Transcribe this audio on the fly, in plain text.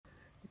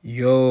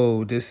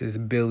Yo, this is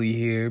Billy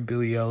here,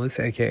 Billy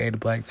Ellis, aka the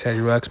Black Teddy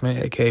Ruxpin,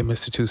 aka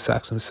Mr. Two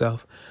Socks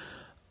himself.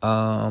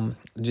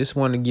 Just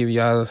want to give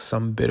y'all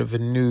some bit of a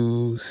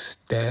news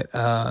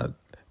that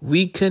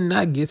we could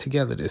not get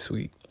together this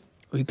week.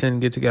 We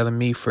couldn't get together,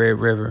 me, Fred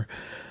River.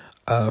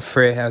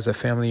 Fred has a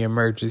family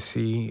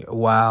emergency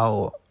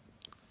while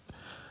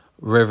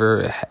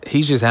River,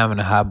 he's just having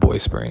a hot boy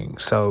spring.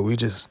 So we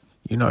just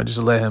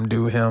let him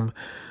do him.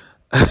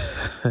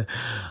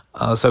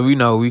 So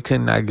we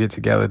could not get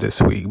together this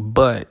week,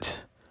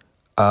 but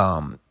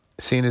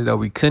seeing as though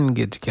we couldn't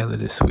get together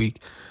this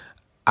week,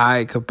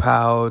 I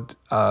compiled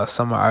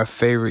some of our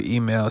favorite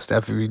emails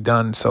that we've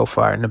done so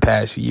far in the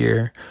past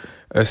year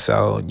or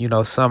so.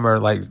 Some are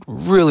like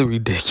really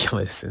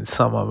ridiculous and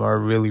some of them are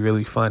really,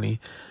 really funny.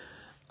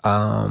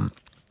 Some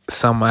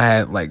I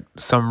had like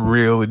some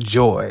real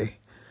joy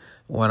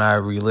when I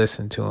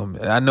re-listened to them.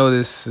 I know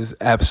this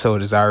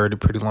episode is already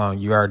pretty long.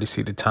 You already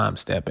see the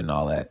timestamp and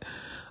all that.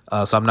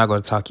 So I'm not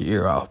going to talk your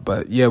ear off.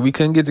 But yeah, we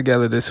couldn't get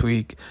together this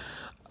week.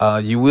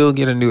 You will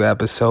get a new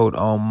episode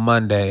on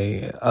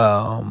Monday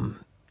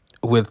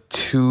with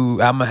I'm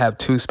going to have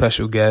two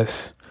special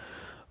guests.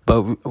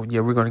 But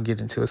we're going to get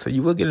into it. So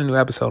you will get a new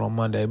episode on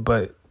Monday.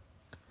 But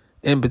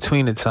in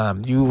between the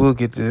time, you will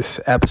get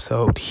this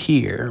episode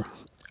here,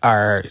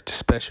 our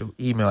special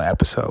email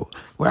episode,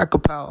 where I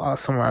compile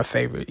some of our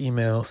favorite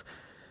emails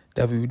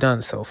that we've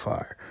done so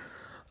far.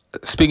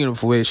 Speaking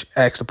of which,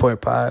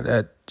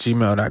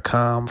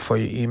 askthepointpod@gmail.com for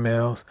your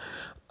emails.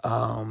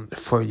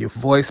 For your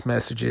voice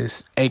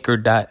messages,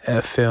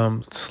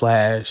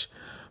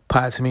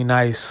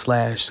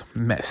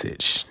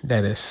 anchor.fm/podtomenice/message.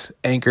 That is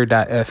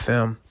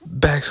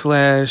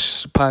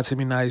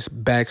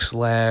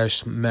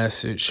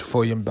anchor.fm/podtomenice/message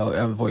for your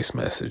voice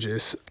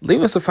messages.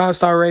 Leave us a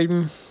 5-star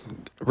rating,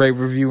 rate,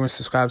 review, and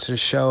subscribe to the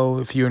show.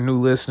 If you're a new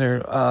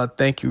listener,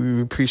 thank you.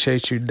 We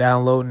appreciate you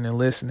downloading and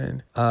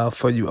listening.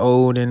 For you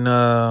old and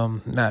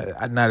not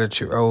that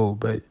you're old,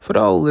 but for the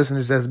old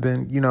listeners that's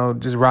been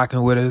just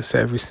rocking with us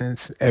ever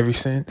since.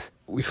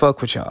 We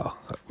fuck with y'all.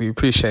 We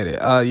appreciate it.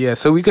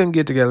 So we couldn't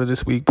get together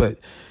this week, but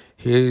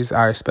here's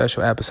our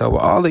special episode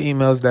with all the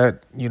emails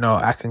that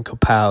I can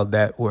compile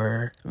that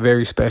were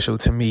very special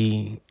to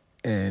me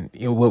and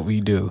what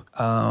we do.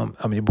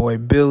 I'm your boy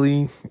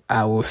Billy.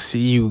 I will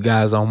see you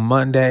guys on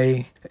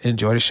Monday.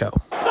 Enjoy the show.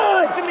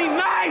 Punch me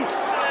nice!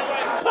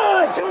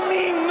 Punch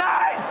me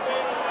nice!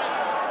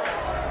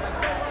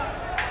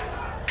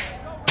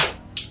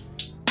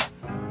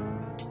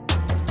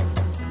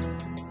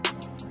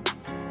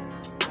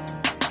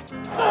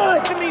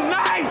 Punch me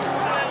nice!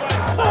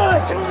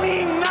 Punch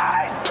me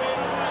nice!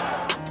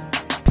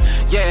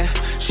 Yeah,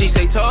 she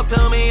say talk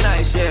to me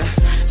nice, yeah.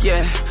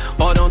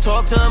 Or don't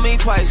talk to me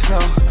twice,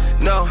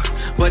 no.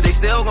 But they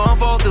still gon'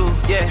 fall through,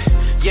 yeah.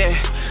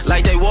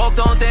 Like they walked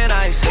on thin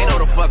ice, they know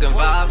the fucking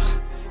vibes.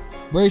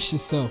 Brace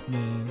yourself,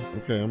 man.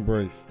 Okay, I'm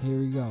braced. Here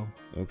we go.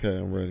 Okay,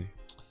 I'm ready.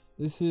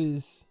 This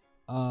is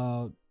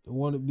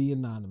want to be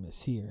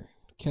anonymous here,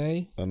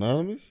 okay?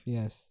 Anonymous?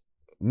 Yes.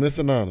 Miss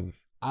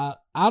Anonymous. I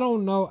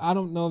don't know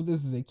if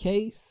this is a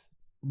case,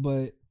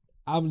 but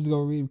I'm just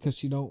gonna read because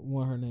she don't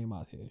want her name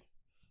out here.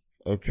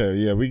 Okay,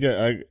 yeah,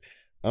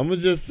 I'm gonna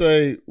just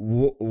say,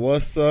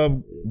 what's up,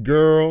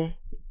 girl?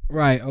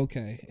 Right,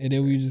 okay. And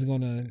then we're just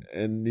gonna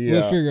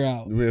we'll figure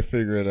out. We'll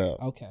figure it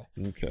out. Okay.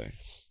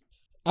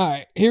 All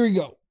right, here we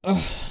go.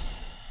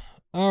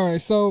 All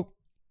right, so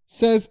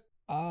says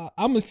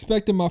I'm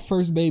expecting my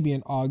first baby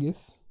in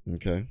August.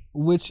 Okay.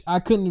 Which I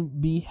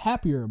couldn't be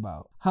happier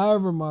about.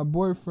 However, my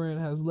boyfriend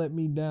has let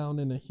me down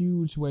in a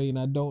huge way and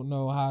I don't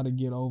know how to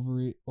get over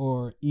it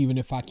or even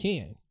if I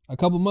can. A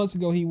couple months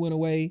ago, he went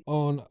away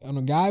on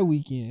a guy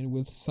weekend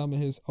with some of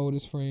his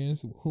oldest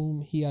friends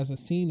whom he hasn't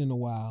seen in a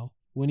while.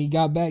 When he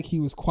got back, he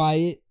was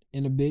quiet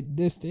and a bit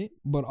distant,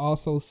 but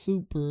also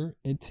super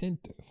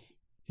attentive.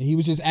 And he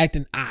was just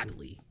acting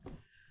oddly.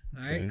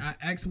 All right. I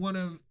asked one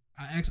of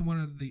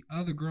the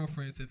other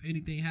girlfriends if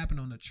anything happened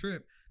on the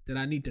trip that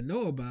I need to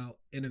know about.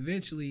 And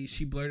eventually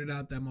she blurted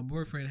out that my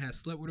boyfriend had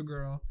slept with a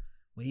girl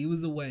when he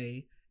was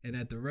away and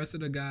that the rest of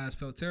the guys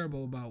felt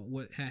terrible about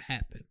what had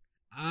happened.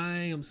 I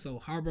am so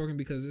heartbroken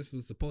because this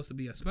was supposed to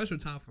be a special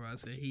time for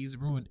us and he's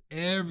ruined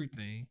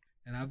everything.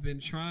 And I've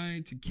been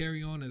trying to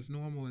carry on as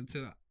normal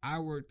until I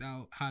worked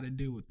out how to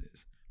deal with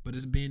this. But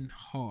it's been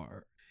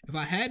hard. If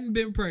I hadn't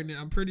been pregnant,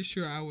 I'm pretty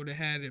sure I would have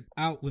had it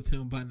out with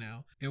him by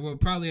now and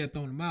would probably have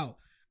thrown him out.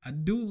 I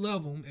do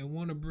love him and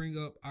want to bring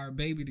up our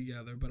baby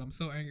together, but I'm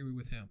so angry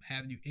with him.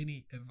 Have you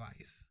any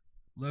advice?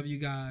 Love you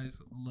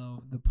guys.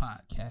 Love the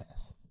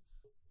podcast.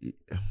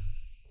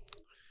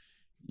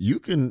 You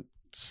can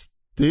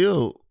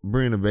still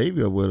bring the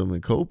baby up with him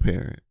and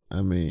co-parent.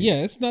 I mean,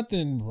 yeah, it's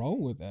nothing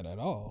wrong with that at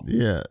all.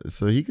 Yeah,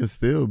 so he can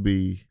still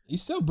be. You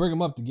still bring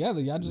them up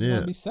together. Y'all just want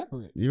to be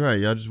separate. You're right.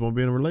 Y'all just want to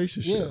be in a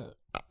relationship. Yeah.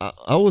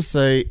 I would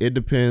say it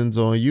depends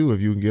on you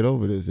if you can get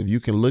over this. If you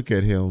can look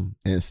at him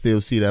and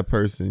still see that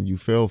person you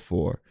fell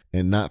for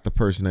and not the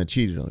person that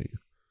cheated on you.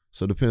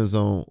 So it depends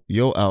on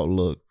your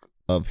outlook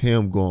of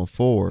him going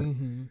forward.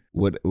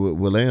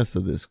 Will answer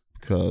this,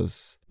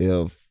 because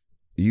if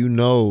you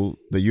know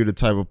that you're the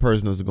type of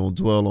person that's going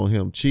to dwell on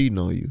him cheating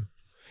on you.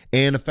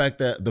 And the fact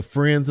that the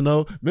friends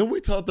know. Remember we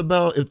talked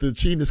about if the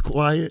cheating is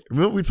quiet?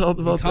 Remember we talked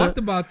about that? We talked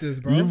about this,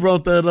 bro. You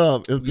brought that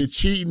up. If the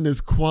cheating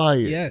is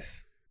quiet.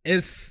 Yes.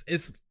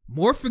 It's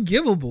more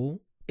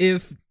forgivable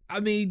if,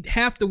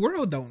 half the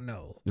world don't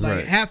know. Like,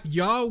 Right. half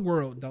y'all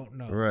world don't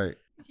know. Right.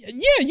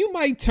 Yeah, you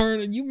might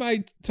turn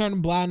a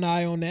blind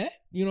eye on that.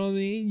 You know what I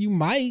mean? You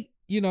might,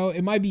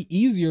 it might be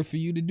easier for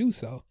you to do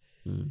so.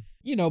 Mm.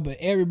 But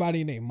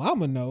everybody and their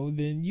mama know,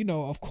 then,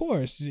 of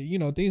course,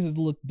 things just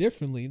look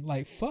differently.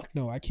 Like, fuck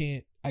no, I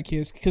can't,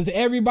 because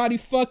everybody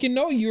fucking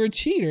know you're a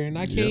cheater, and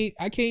I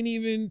can't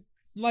even,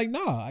 like,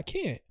 nah, I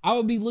can't. I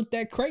would be looked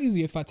at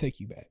crazy if I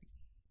take you back.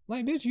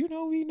 Like, bitch,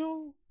 we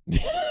know.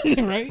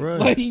 Right?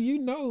 Like,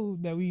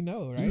 that we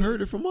know, right? You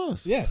heard it from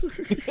us. Yes.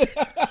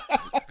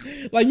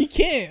 Like, you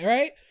can't,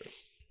 right?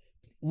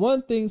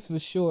 One thing's for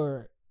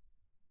sure,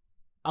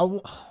 I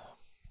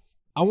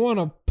want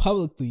to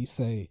publicly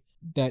say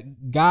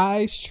that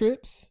guys'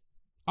 trips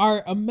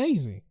are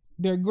amazing.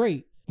 They're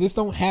great. This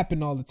don't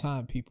happen all the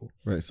time, people.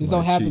 Right. This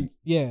don't happen.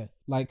 Yeah.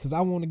 Like, cause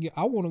I want to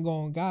go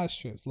on guys'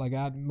 trips. Like,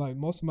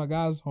 most of my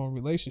guys are on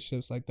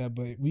relationships like that,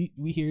 but we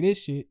hear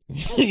this shit.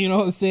 You know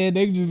what I'm saying?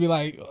 They can just be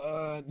like,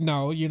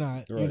 no, you're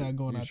not. Right. You're not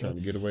going out trying there.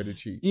 to get away to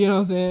cheat. You know what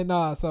I'm saying?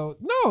 Nah. So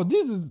no,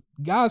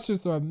 guys'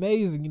 trips are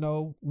amazing.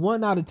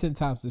 1 out of 10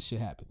 times this shit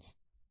happens.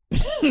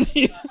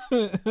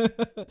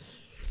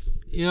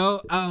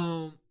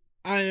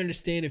 I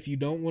understand if you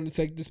don't want to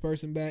take this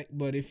person back,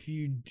 but if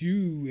you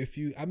do,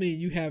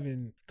 you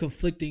having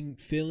conflicting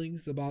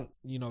feelings about,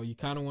 you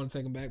kind of want to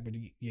take them back, but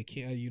you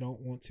can't, you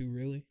don't want to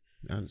really.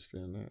 I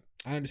understand that.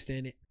 I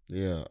understand it.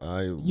 Yeah,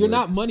 You're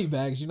not money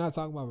bags. You're not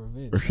talking about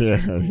revenge. Yeah.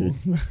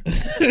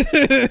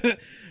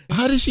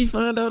 How did she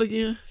find out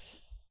again?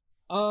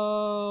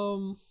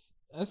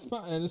 It's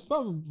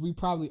probably we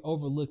probably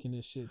overlooking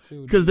this shit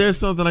too. Because there's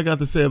something I got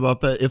to say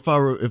about that. If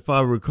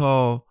I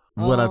recall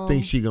what I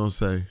think she gonna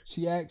say.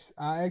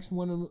 I asked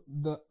one of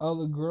the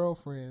other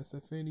girlfriends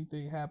if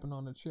anything happened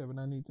on the trip, and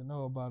I need to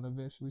know about it.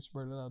 Eventually, she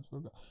blurted out to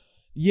her girl.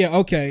 Yeah,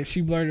 okay.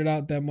 She blurted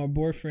out that my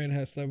boyfriend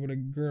had slept with a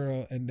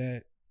girl, and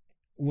that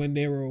when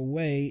they were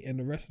away, and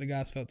the rest of the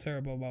guys felt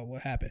terrible about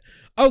what happened.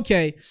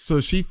 Okay.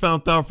 So she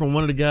found out from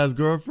one of the guy's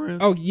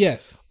girlfriends? Oh,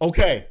 yes.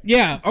 Okay.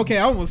 Yeah, okay.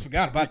 I almost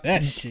forgot about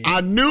that shit.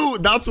 I knew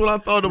that's what I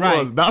thought it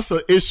was. That's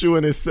an issue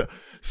in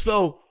itself.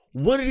 So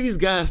one of these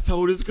guys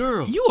told his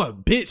girl. You a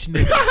bitch,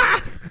 nigga.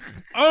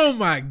 Oh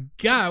my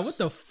God. What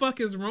the fuck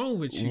is wrong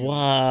with you?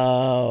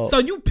 Wow. So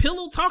you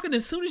pillow talking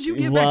as soon as you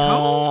get back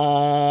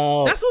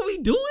home? That's what we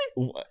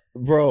doing?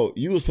 Bro,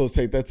 you was supposed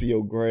to take that to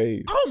your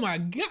grave. Oh my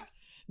God.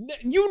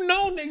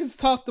 Niggas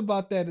talked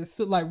about that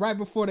like right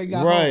before they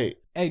got home.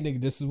 Hey nigga,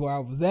 this is where I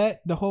was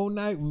at the whole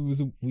night.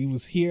 We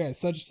was here at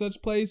such and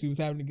such place. We was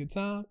having a good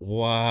time.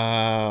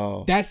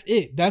 Wow. That's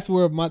it. That's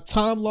where my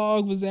time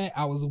log was at.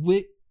 I was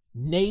with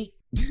Nate.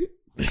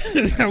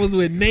 I was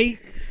with Nate.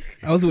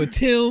 I was with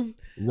Tim.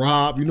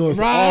 Rob.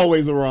 It's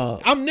always a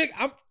Rob. I'm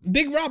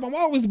Big Rob. I'm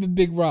always with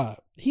Big Rob.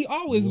 He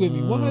always with me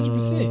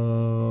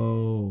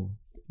 100%.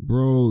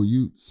 Bro,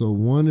 so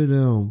one of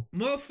them.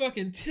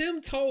 Motherfucking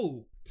Tim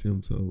told,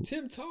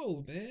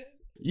 man.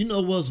 You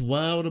know what's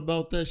wild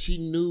about that? She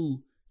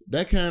knew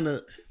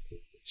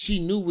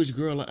which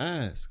girl to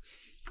ask.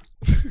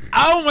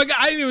 Oh my God,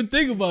 I didn't even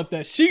think about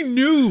that. She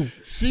knew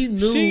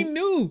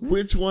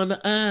which one to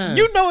ask.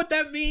 You know what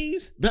that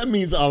means? That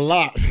means a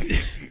lot.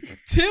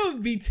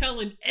 Tim be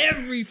telling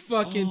every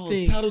fucking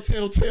thing.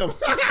 Tattletale Tim.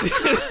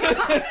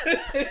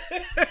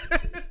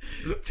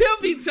 Tim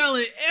be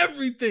telling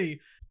everything.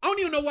 I don't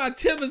even know why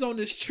Tim is on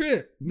this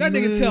trip. That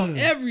nigga tell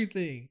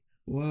everything.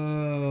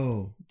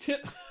 Wow. Tim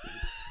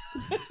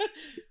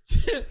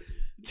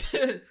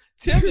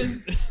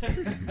is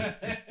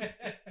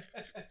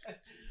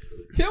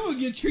Tim will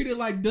get treated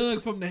like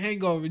Doug from The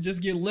Hangover,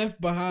 just get left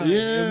behind,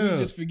 and we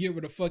just forget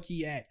where the fuck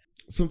he at.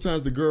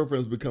 Sometimes the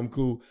girlfriends become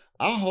cool.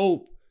 I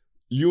hope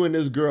you and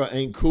this girl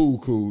ain't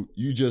cool.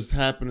 You just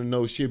happen to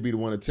know she'll be the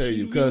one to tell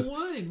you. Because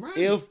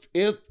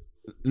if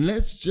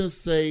let's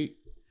just say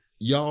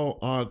y'all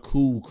are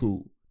cool,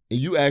 and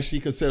you actually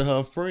consider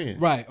her a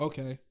friend. Right,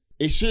 okay.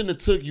 It shouldn't have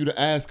took you to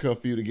ask her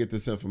for you to get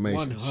this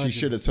information. 100%. She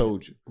should have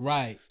told you.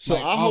 Right. So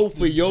I hope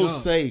for your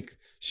sake,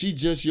 she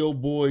just your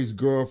boy's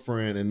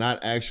girlfriend and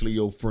not actually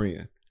your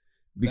friend.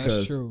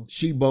 Because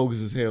she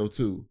bogus as hell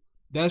too.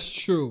 That's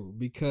true,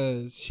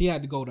 because she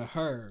had to go to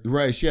her.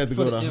 Right, she had to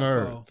go to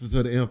her for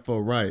the info,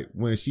 right.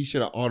 When she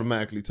should have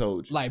automatically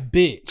told you. Like,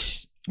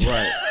 bitch.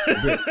 Right.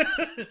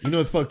 You know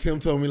what the fuck Tim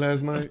told me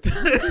last night?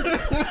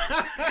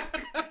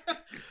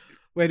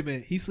 Wait a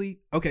minute, he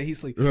sleep? Okay, he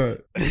sleep. Right.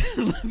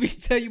 Let me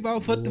tell you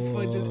about what the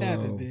fuck just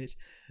happened, bitch.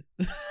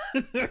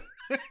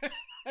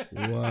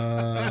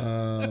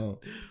 Wow.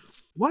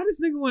 Why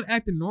this nigga want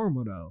acting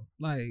normal though?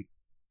 Like,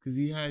 because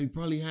he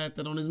probably had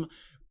that on his mind.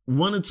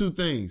 One or two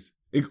things.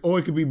 Or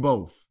it could be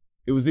both.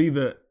 It was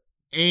either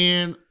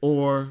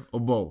or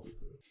both.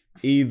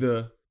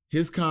 Either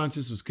his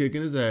conscience was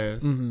kicking his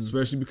ass,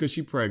 especially because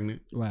she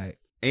pregnant. Right.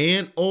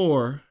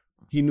 Or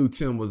he knew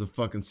Tim was a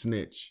fucking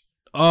snitch.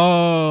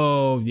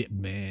 Oh, yeah,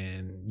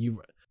 man.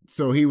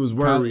 So he was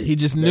worried. He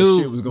just that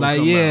knew. shit was gonna like,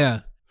 come yeah.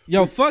 out.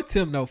 Yo, fuck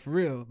Tim, though. For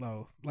real,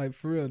 though. Like,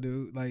 for real,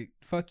 dude. Like,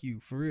 fuck you.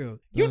 For real.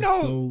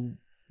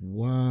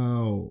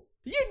 Wow.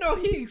 You know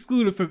he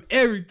excluded from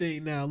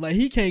everything now. Like,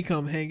 he can't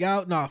come hang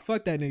out. Nah,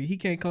 fuck that nigga. He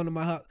can't come to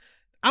my house.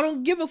 I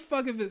don't give a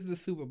fuck if it's the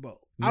Super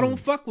Bowl. No. I don't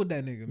fuck with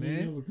that nigga, man.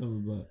 He never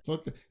coming back.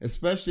 Fuck that.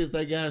 Especially if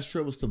that guy's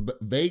trip was to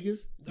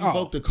Vegas. He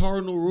invoked the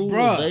cardinal rule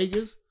of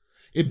Vegas.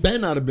 It better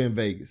not have been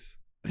Vegas.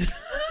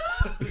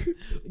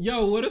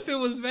 Yo, what if it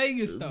was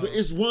Vegas, though?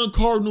 It's one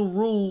cardinal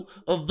rule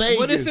of Vegas.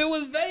 What if it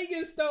was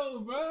Vegas,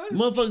 though, bro?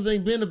 Motherfuckers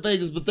ain't been to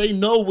Vegas, but they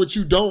know what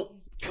you don't.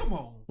 Come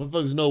on.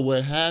 Motherfuckers know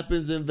what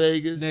happens in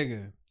Vegas.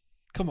 Nigga.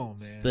 Come on, man.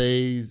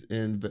 Stays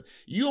in Vegas.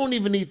 You don't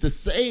even need to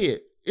say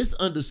it. It's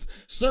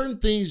certain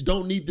things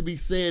don't need to be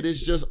said.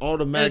 It's just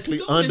automatically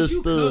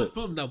understood. As you come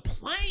from the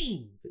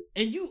plane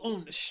and you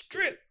on the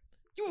strip,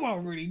 you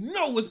already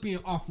know what's being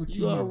offered to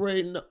you. You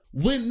already know.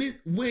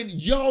 When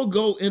y'all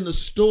go in the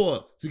store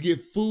to get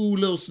food,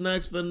 little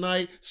snacks for the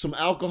night, some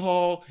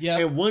alcohol,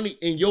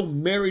 and your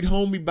married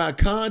homie buy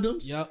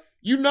condoms,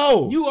 you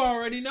know. You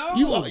already know.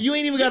 You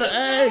ain't even got to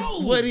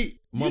ask what he.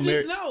 You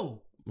just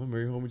know. My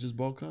married homie just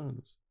bought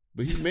condoms,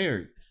 but he's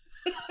married.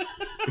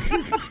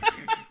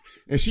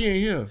 And she ain't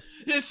here.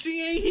 And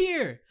she ain't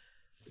here.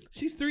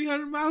 She's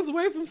 300 miles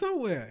away from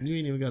somewhere. You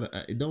ain't even got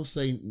to, don't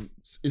say,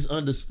 it's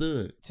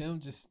understood.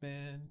 Tim just,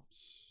 man.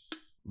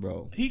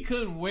 Bro. He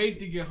couldn't wait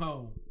to get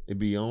home. It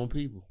be your own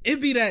people. It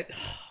be that,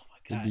 oh my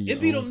God.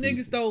 It be them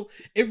niggas though.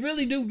 It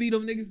really do be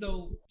them niggas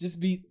though. Just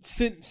be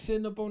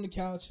sitting up on the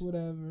couch,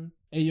 whatever.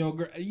 And your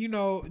girl, you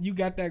know, you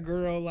got that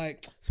girl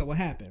like, so what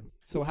happened?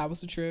 So how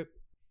was the trip?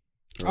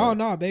 Right. Oh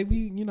no,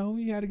 baby,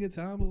 we had a good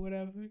time or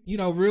whatever.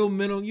 Real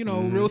mental,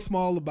 real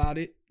small about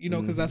it,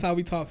 because that's how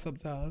we talk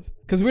sometimes.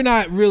 Because we're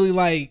not really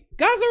like,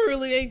 guys are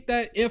really ain't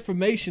that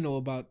informational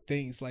about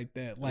things like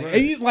that. Like,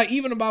 right.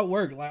 Even about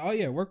work, like, oh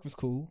yeah, work was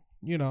cool,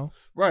 Right.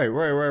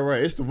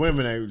 It's the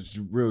women that was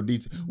real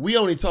detail. We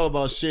only talk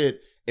about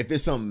shit if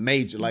it's something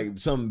major, like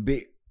something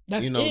big,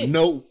 that's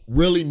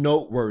really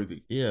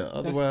noteworthy. Yeah,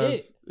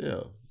 otherwise,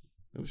 it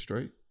was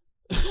straight.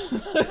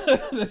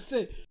 That's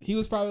it. He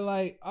was probably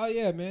like, oh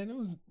yeah, man, it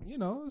was, it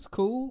was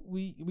cool.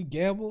 We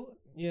gambled,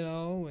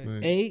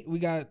 and ate. We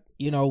got,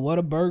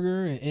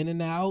 Whataburger and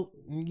In-N-Out.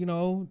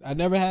 I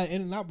never had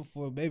In-N-Out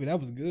before, baby. That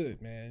was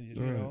good, man. You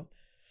know.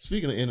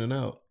 Speaking of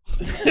In-N-Out.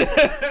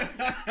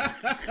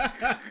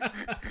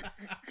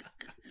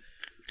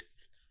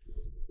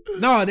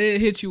 No, they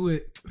hit you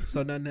with,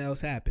 so nothing else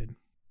happened.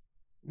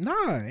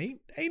 Nah, ain't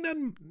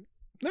nothing.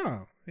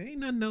 No. Ain't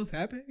nothing else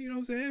happened. You know what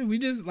I'm saying? We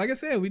just, like I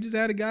said, we just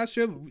had a guys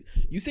trip.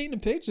 You seen the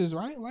pictures,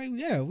 right? Like,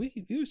 yeah,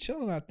 we was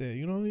chilling out there.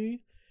 You know what I mean?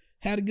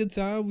 Had a good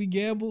time. We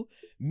gambled.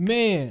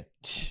 Man,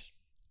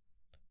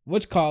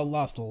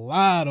 lost a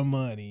lot of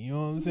money. You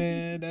know what I'm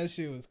saying? That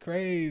shit was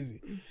crazy.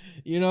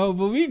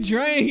 But we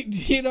drank,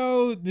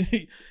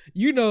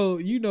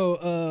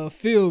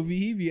 Phil,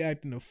 he be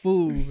acting a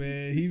fool,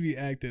 man. He be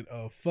acting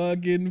a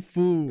fucking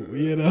fool,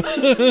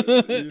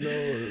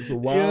 It's a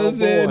wild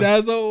boy.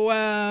 That's a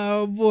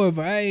wild boy,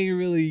 but I ain't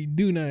really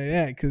do none of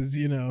that because,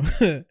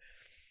 I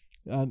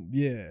don't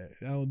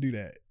do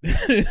that.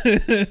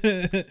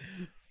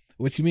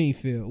 What you mean,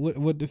 Phil?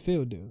 What did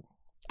Phil do?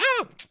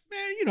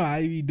 Man, you know how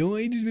he be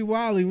doing. He just be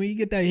wilding when you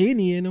get that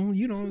Henny in him.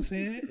 You know what I'm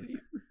saying?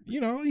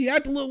 He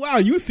act a little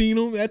wild. You seen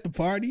him at the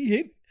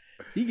party.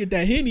 He get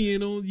that Henny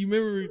in him. You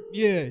remember?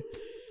 Yeah.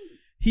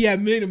 He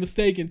had made a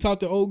mistake and talked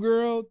to old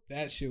girl.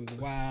 That shit was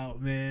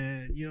wild,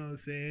 man. You know what I'm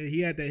saying?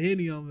 He had that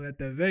Henny on him at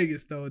the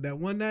Vegas though. That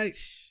one night,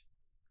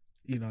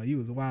 he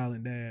was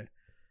wilding there.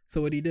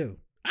 So what'd he do?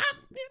 He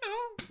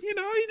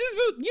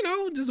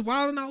just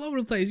wilding all over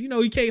the place. He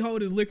can't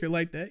hold his liquor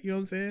like that. You know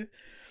what I'm saying?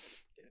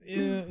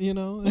 Yeah, I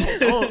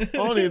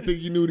don't even think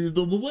he knew what he was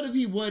doing. But what if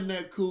he wasn't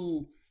that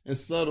cool and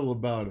subtle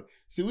about it?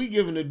 See, we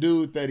giving the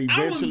dude that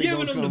eventually gonna come out. I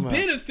was giving him the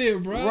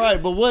benefit, bro.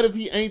 Right, but what if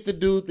he ain't the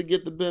dude to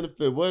get the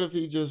benefit? What if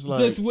he just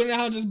went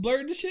out and just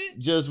blurred the shit?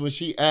 Just when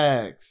she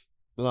asked,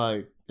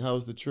 like, how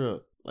was the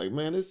trip? Like,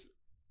 man, it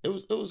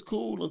was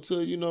cool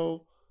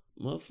until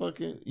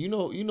motherfucking, you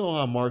know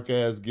how Mark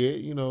ass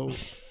get,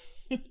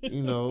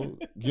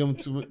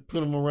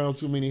 put him around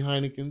too many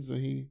Heinekens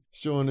and he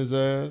showing his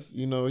ass.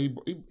 He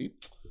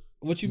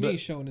what you mean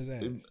showing his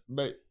ass?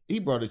 But he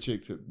brought a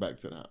chick back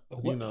to the house.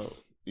 What?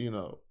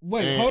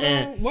 Wait, hold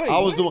on. Wait, I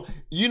was the one.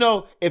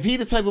 If he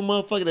the type of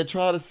motherfucker that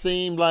try to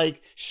seem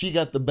like she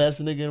got the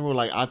best nigga in the world,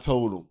 like I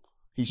told him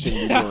he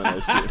shouldn't be doing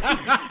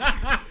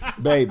that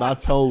shit. Babe, I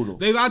told him.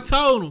 I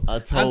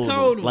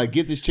told him. Like,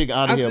 get this chick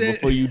out of here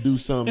before you do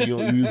something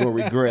you gonna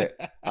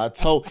regret.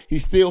 He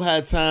still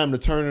had time to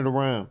turn it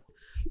around.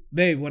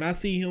 Babe, when I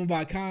see him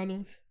buy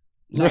condoms,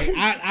 like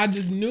I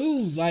just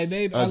knew, like,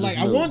 babe, I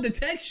wanted to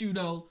text you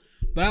though,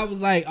 but I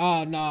was like,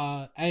 oh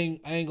nah, I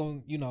ain't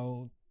gonna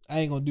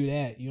do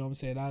that. You know what I'm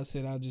saying? I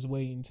said I'll just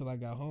wait until I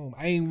got home.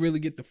 I ain't really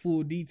get the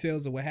full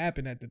details of what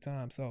happened at the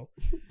time, so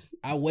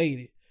I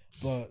waited.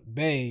 But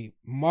babe,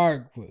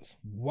 Mark was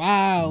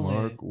wild.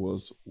 Mark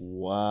was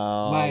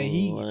wild. Like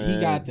he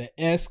got the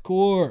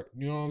escort.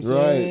 You know what I'm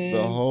saying?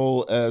 Right, the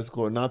whole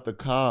escort, not the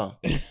car.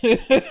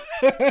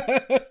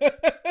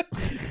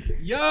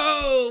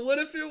 Yo, what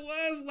if it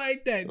was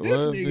like that?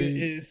 This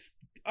nigga is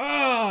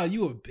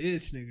you a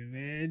bitch, nigga,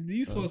 man.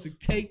 You supposed to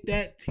take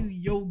that to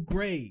your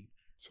grave.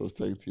 Supposed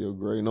to take it to your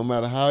grave. No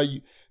matter how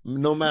you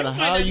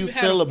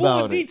feel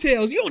about it.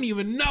 Details. You don't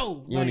even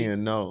know. You don't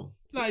even know.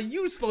 Like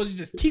you supposed to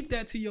just keep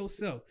that to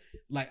yourself.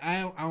 Like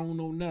I don't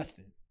know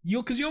nothing.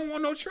 Cause you don't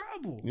want no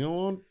trouble.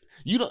 You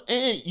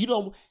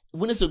don't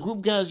when it's a group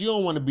of guys, you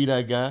don't want to be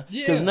that guy.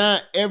 Yeah. Cause now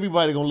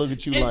everybody gonna look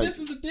at you and like this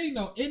is the thing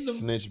though. In the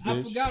snitch bitch.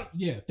 I forgot.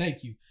 Yeah,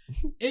 thank you.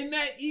 In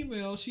that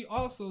email, she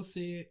also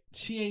said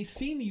she ain't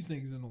seen these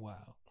niggas in a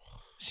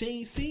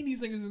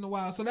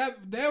while. So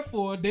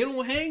therefore they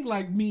don't hang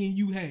like me and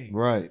you hang.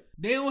 Right.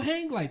 They don't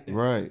hang like that.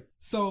 Right.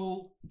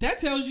 So that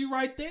tells you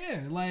right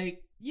there,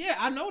 like, yeah,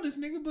 I know this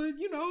nigga, but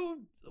you know,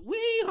 we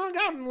ain't hung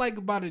out in like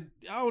about a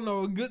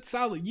good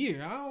solid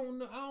year. I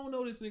don't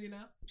know this nigga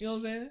now. You know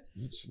what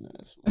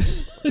I'm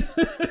saying?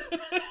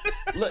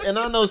 Look, and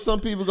I know some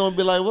people gonna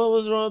be like, what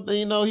was wrong?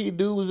 You know,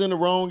 dude was in the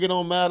wrong, it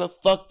don't matter.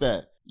 Fuck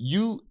that.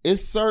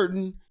 It's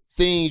certain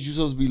things you're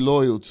supposed to be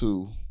loyal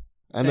to.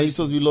 I know you're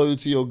supposed to be loyal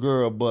to your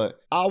girl,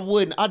 but I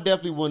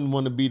definitely wouldn't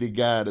want to be the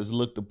guy that's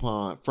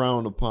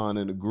frowned upon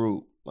in a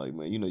group. Like,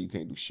 man, you know you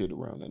can't do shit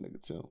around that nigga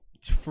Tim.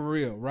 For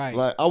real, right.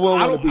 Like, I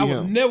wouldn't want to be him.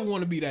 I would never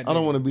want to be that nigga. I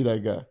don't want to be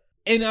that guy.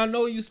 And I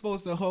know you're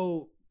supposed to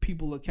hold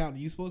people accountable.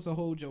 You're supposed to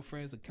hold your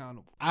friends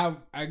accountable. I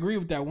agree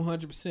with that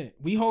 100%.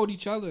 We hold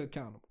each other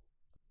accountable.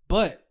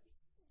 But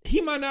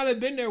he might not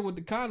have been there with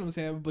the condoms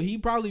happened, but he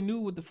probably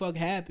knew what the fuck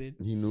happened.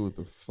 He knew what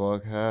the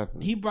fuck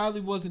happened. He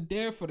probably wasn't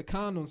there for the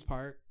condoms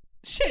part.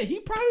 Shit, he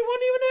probably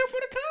wasn't even there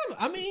for the condoms.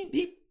 I mean,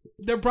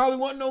 there probably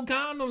wasn't no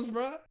condoms,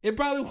 bro. It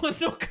probably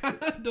wasn't no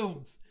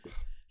condoms.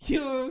 You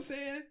know what I'm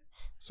saying?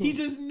 So, he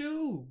just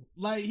knew.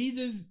 Like, he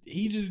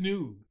just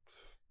knew.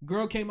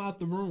 Girl came out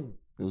the room.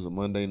 It was a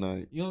Monday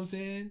night. You know what I'm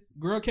saying?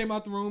 Girl came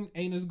out the room,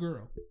 ain't his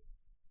girl.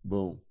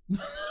 Boom.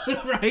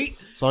 Right?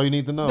 That's all you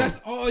need to know. That's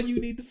all you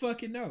need to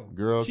fucking know.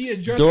 Girl, she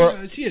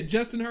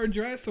adjusting her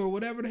dress or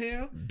whatever the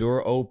hell.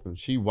 Door open.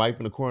 She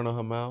wiping the corner of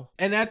her mouth.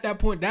 And at that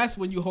point, that's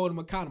when you hold him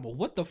accountable.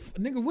 What the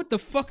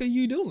fuck are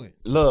you doing?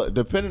 Look,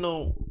 depending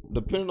on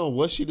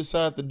what she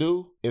decide to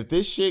do, if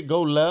this shit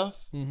go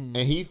left and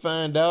he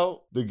find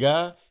out the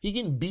guy, he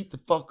getting beat the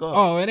fuck up.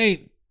 Oh, it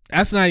ain't.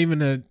 That's not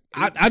even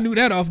I knew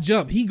that off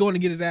jump. He going to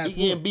get his ass.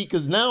 He getting beat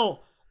because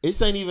now it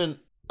ain't even.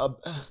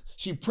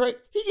 She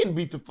pregnant. He getting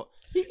beat the fuck.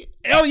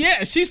 Oh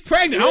yeah, she's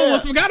pregnant. Yeah. I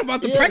almost forgot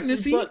about the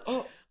pregnancy.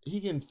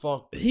 He getting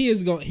fucked. He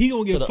gonna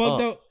get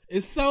fucked up.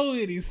 It's so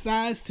many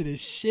sides to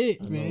this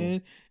shit,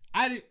 man.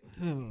 I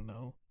don't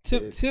know.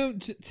 Tim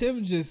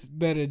just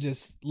better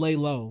just lay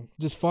low,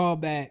 just fall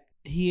back.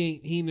 He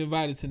ain't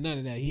invited to none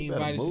of that. He ain't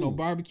invited to no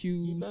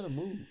barbecues. He better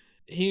move.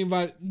 He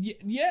invited.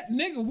 Yeah,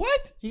 nigga,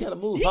 what? He gotta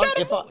move.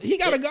 He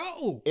gotta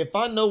go. If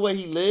I know where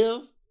he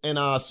live. And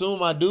I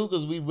assume I do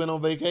because we went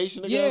on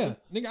vacation together.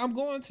 Yeah, nigga, I'm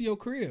going to your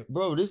crib.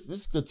 Bro, this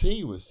is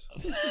continuous.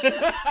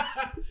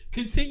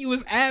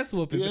 Continuous ass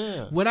whooping.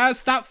 Yeah. When I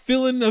stop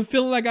feeling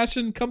like I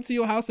shouldn't come to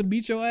your house and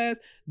beat your ass,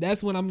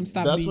 that's when I'm going to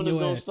stop beating your ass. That's when it's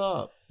going to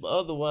stop. But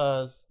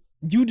otherwise...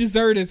 You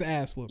deserve this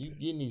ass whooping. You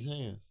getting these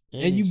hands.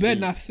 And you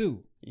better not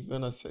sue. You better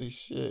not say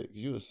shit because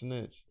you a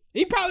snitch.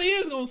 He probably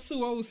is going to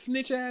sue old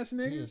snitch ass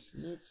nigga. He a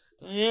snitch.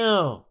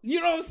 Damn. You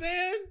know what I'm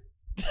saying?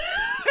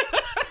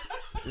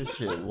 This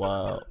shit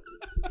wild.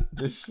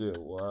 This shit,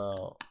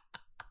 wow.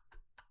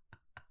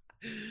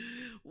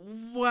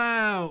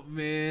 Wow,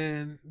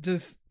 man.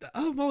 Just the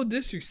utmost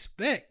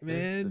disrespect,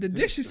 man. The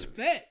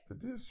disrespect.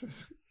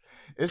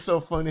 It's so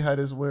funny how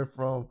this went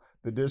from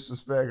the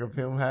disrespect of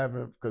him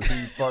having, because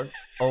he fucked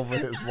over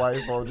his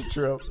wife on the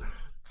trip,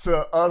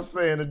 to us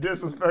saying the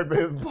disrespect of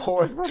his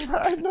boys for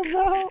riding them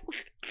out.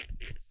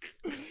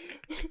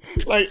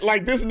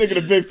 Like this nigga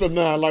the victim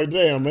now. Like,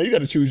 damn, man, you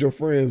gotta choose your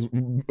friends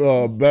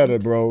better,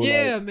 bro.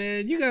 Yeah, like,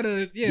 man, you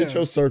gotta get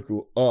your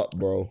circle up,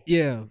 bro.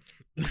 Yeah,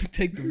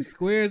 take them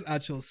squares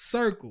out your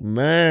circle,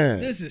 man.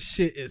 This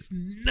shit is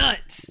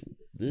nuts.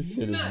 This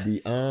shit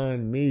is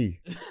beyond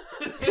me.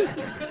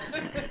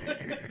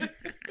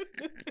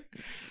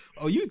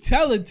 Oh, you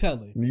telling.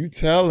 You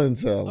telling.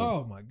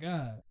 Oh my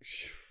god.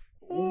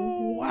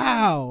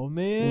 Wow,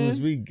 man. As soon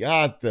as we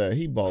got there,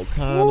 he bought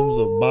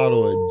condoms, a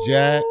bottle of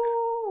Jack.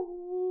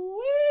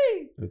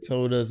 And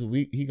told us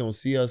he gonna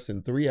see us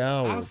in 3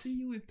 hours. I'll see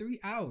you in 3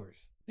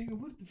 hours. Nigga,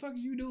 what the fuck are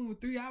you doing with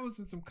 3 hours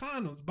and some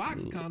condoms?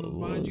 Box condoms,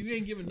 mind you. You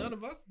ain't giving none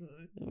of us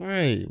none.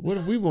 Right. What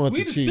if we want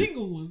we to cheat? We the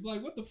single ones.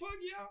 Like, what the fuck,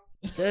 y'all?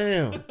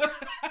 Damn.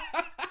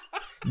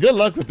 Good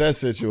luck with that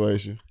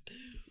situation.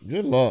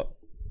 Good luck.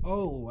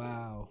 Oh,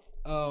 wow.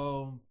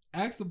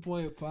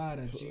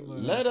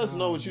 AskThePointPod@gmail.com. Let us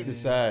know what you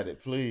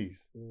decided,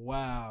 please.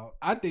 Wow.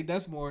 I think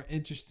that's more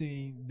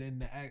interesting than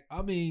the act.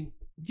 I mean,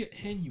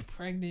 and you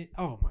pregnant?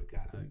 Oh my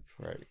god!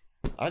 Right.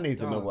 I need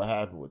to know what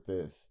happened with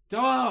this.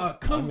 Dog,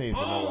 come on, I need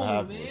to know what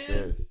happened with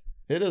this.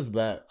 Hit us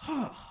back.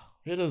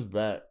 Hit us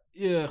back.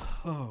 Yeah.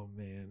 Oh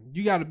man,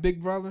 you got a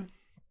big brother.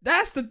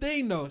 That's the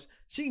thing, though.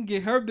 She can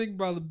get her big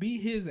brother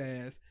beat his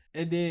ass,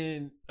 and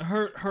then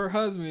her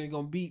husband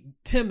gonna beat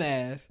Tim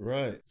ass.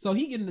 Right. So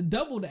he getting the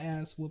double the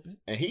ass whooping.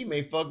 And he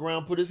may fuck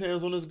around, put his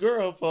hands on his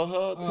girl for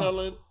her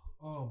telling.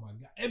 Oh my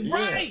god! And Yeah.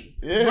 right,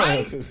 Yeah.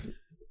 right.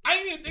 I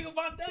didn't even think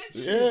about that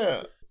shit.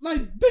 Yeah.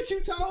 Like, bitch,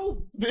 you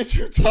told. Bitch,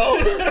 you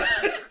told her.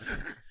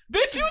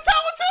 Bitch, you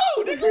told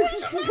too. Nigga, what you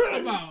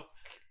talking about?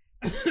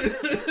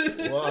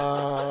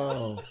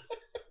 Wow.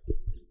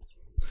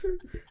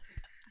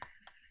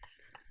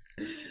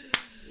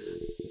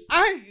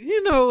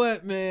 You know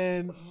what,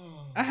 man?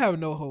 I have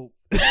no hope.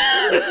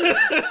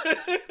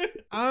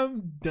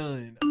 I'm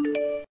done.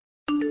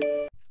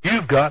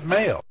 You've got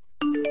mail.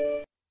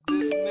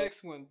 This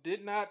next one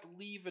did not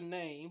leave a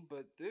name,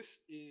 but this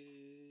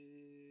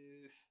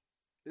is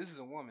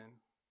a woman.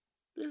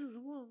 This is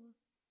a woman.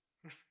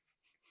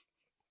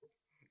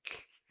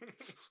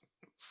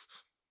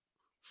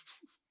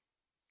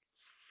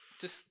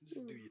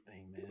 Just do your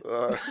thing, man.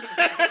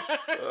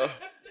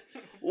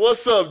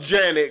 What's up,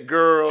 Janet,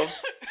 girl?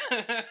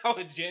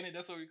 Oh, Janet,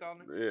 that's what we call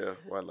her? Yeah,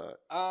 why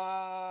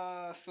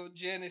not? So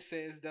Janet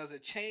says, does a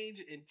change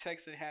in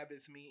texting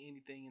habits mean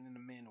anything in the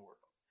men world?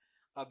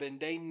 I've been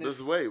dating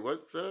this. Wait, what?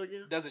 Say that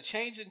again? Does a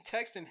change in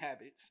texting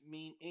habits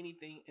mean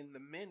anything in the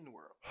men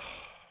world?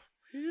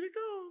 Here you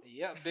go.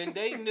 Yeah, been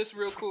dating this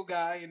real cool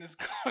guy, and it's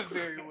going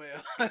very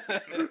well.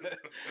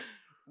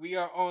 We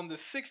are on the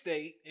 6th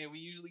date, and we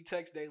usually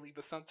text daily,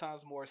 but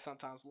sometimes more,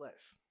 sometimes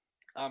less.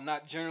 I'm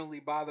not generally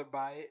bothered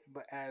by it,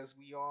 but as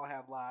we all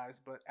have lives.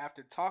 But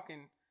after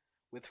talking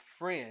with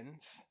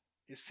friends,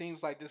 it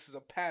seems like this is a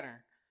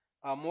pattern.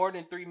 More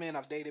than 3 men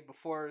I've dated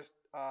before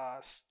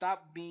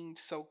stopped being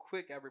so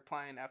quick at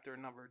replying after a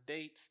number of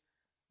dates,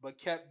 but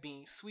kept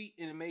being sweet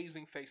and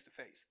amazing face to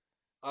face.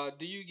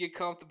 Do you get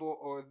comfortable,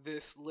 or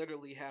this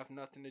literally have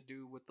nothing to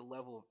do with the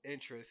level of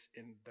interest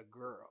in the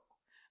girl?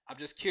 I'm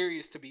just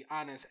curious, to be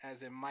honest,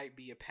 as it might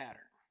be a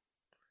pattern.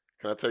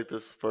 Can I take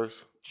this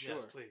first? Sure.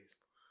 Yes, please.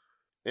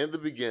 In the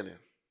beginning,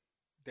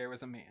 There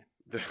was a man.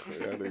 I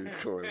know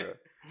he's going there.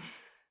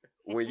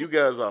 When you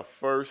guys are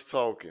first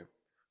talking,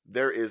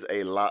 there is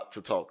a lot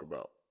to talk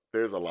about.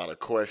 There's a lot of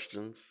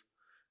questions.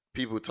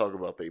 People talk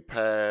about their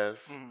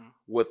past,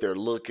 what they're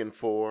looking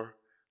for.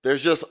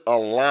 There's just a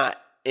lot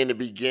in the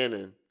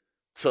beginning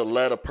to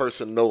let a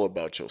person know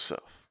about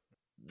yourself.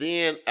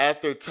 Then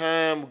after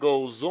time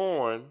goes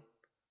on,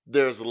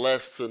 there's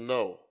less to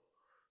know.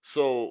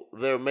 So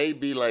there may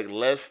be like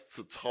less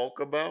to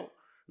talk about.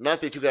 Not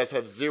that you guys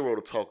have zero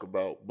to talk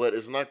about, but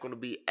it's not going to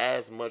be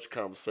as much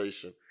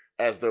conversation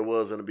as there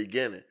was in the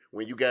beginning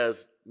when you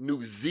guys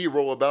knew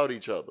zero about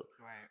each other.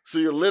 Right. So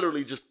you're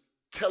literally just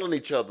telling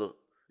each other,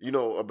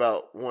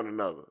 about one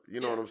another. You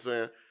know what I'm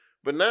saying?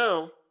 But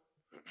now,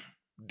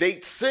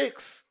 date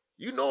 6,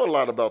 you know a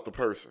lot about the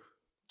person.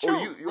 True,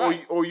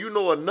 Or you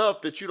know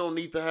enough that you don't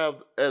need to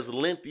have as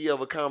lengthy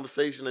of a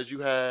conversation as you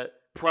had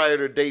prior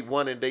to date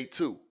 1 and date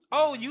 2.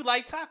 Oh, you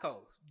like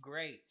tacos?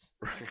 Great.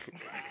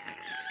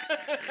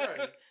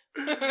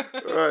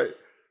 Right.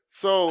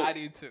 So I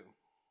do too.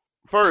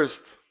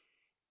 first,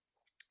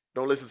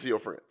 don't listen to your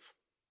friends.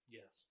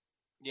 Yes.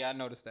 Yeah, I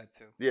noticed that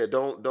too. Yeah,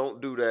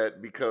 don't do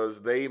that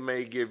because they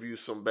may give you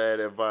some bad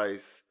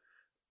advice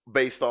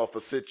based off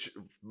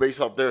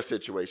their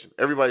situation.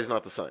 Everybody's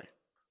not the same.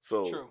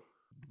 So True.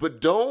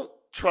 But don't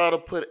try to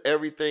put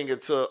everything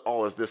into,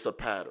 is this a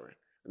pattern?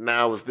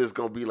 Now is this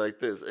gonna be like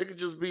this? It could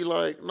just be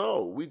like,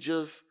 no, we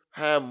just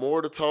have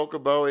more to talk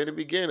about in the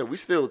beginning. We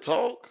still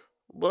talk,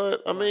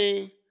 but I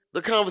mean,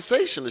 the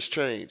conversation has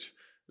changed.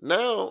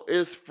 Now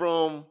it's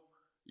from,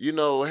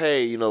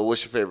 hey,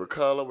 what's your favorite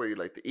color? Where you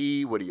like to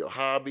eat? What are your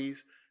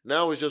hobbies?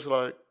 Now it's just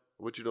like,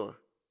 what you doing?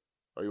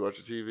 Are you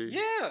watching TV?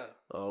 Yeah.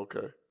 Oh,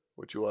 okay.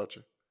 What you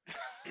watching?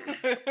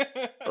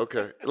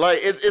 Okay. Like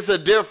it's a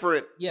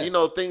different, Yes.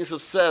 Things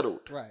have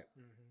settled. Right.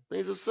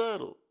 Things have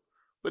settled.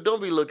 But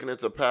don't be looking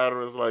into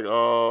patterns like,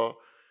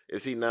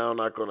 is he now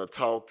not going to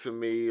talk to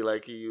me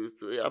like he used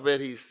to? I bet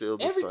he's still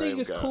the same guy.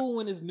 Everything is cool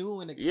when it's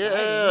new and exciting.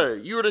 Yeah,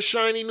 you're the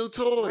shiny new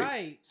toy.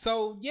 Right.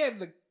 So, yeah,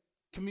 the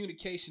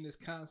communication is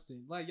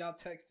constant. Like, y'all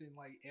texting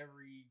like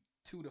every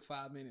 2 to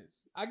 5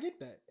 minutes. I get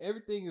that.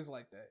 Everything is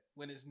like that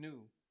when it's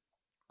new.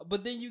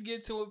 But then you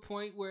get to a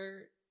point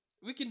where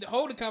we can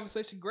hold a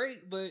conversation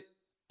great, but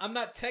I'm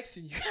not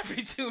texting you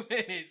every 2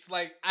 minutes.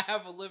 Like, I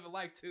have a living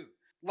life too.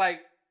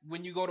 Like,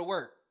 when you go to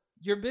work,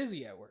 you're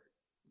busy at work.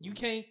 You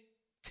can't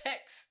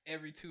text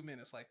every 2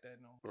 minutes like that,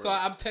 no. Right. So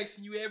I'm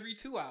texting you every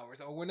 2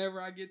 hours or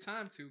whenever I get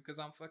time to because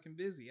I'm fucking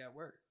busy at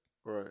work.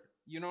 Right.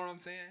 You know what I'm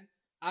saying?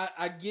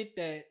 I get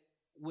that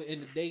in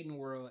the dating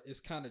world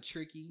it's kind of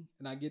tricky,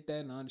 and I get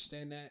that and I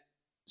understand that.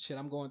 Shit,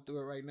 I'm going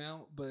through it right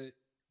now, but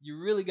you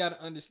really got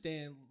to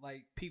understand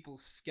like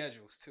people's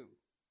schedules too.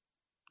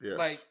 Yes.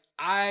 Like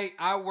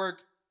I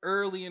work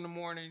early in the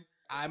morning.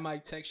 I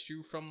might text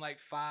you from like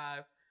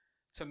 5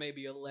 to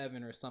maybe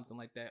 11 or something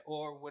like that,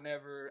 or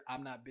whenever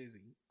I'm not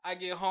busy. I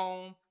get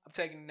home, I'm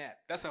taking a nap.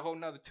 That's a whole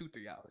nother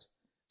 2-3 hours.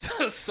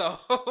 So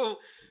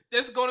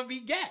there's gonna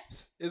be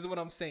gaps, is what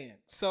I'm saying.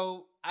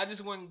 So I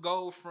just wouldn't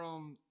go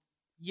from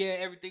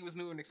everything was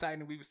new and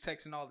exciting. We was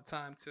texting all the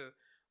time to,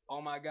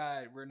 oh my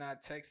God, we're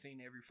not texting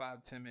every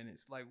 5-10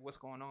 minutes. Like, what's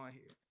going on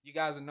here? You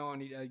guys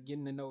are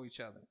getting to know each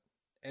other,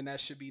 and that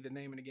should be the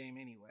name of the game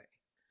anyway.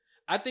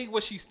 I think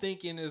what she's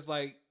thinking is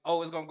like,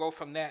 oh, it's gonna go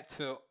from that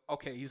to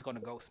okay, he's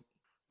gonna ghost me.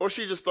 Or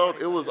she just thought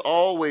it was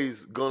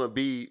always gonna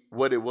be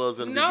what it was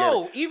in the beginning.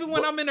 No, even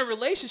when I'm in a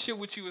relationship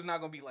with you, it's not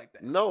gonna be like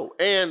that. No,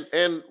 and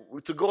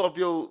to go off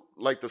your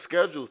the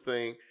schedule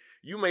thing,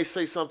 you may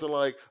say something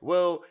like,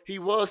 "Well, he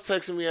was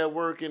texting me at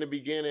work in the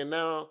beginning.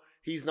 Now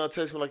he's not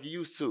texting me like he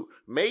used to."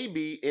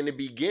 Maybe in the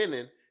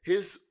beginning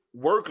his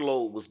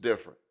workload was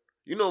different.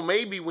 You know,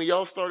 maybe when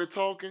y'all started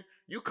talking,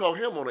 you caught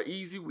him on an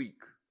easy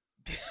week.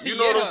 You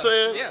know what I'm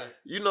saying? Yeah.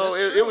 You know,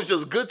 it was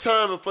just good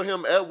timing for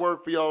him at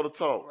work for y'all to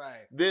talk.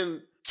 Right.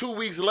 Then 2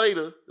 weeks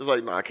later, it's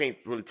like, no, I can't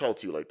really talk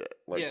to you like that.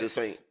 Like this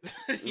ain't.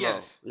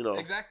 Yes. You know.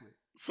 Exactly.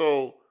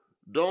 So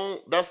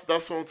that's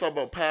what I'm talking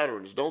about,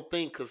 patterns. Don't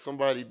think because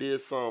somebody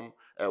did something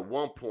at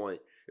one point,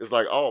 it's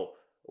like, oh,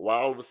 why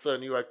all of a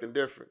sudden you acting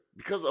different?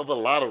 Because of a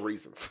lot of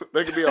reasons.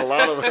 There could be a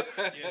lot of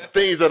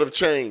things that have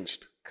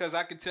changed. Because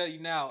I can tell you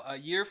now, a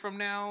year from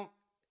now,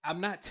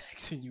 I'm not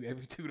texting you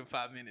every 2 to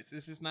 5 minutes.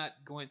 It's just not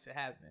going to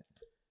happen.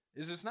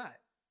 It's just not.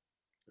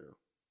 Yeah.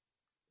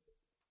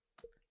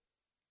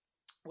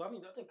 Well, I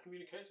mean, I think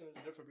communication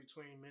is different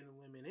between men and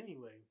women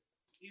anyway,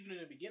 even in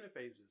the beginning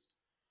phases.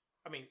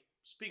 I mean,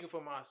 speaking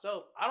for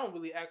myself, I don't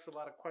really ask a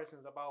lot of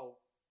questions about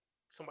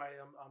somebody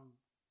I'm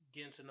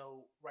getting to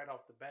know right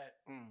off the bat.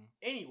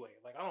 Anyway,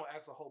 like I don't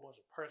ask a whole bunch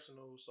of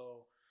personal.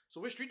 So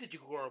what street did you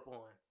grow up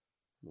on?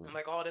 And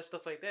like all that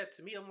stuff like that.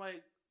 To me, I'm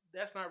like,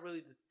 that's not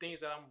really the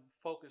things that I'm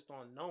focused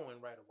on knowing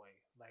right away.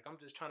 Like I'm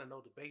just trying to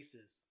know the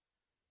basis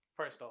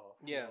first off.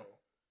 Yeah. You know?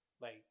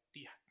 Like,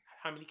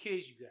 how many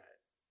kids you got?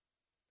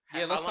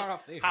 Yeah, let's start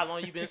off there. How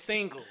long you been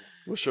single?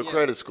 What's your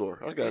credit score?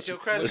 I got What's you.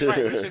 your credit score?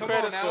 What's your Come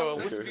credit on now. score?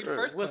 This would be the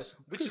first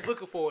question. What you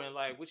looking for and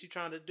like what you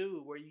trying to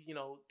do? Where you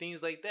know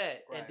things like that.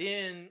 Right. And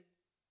then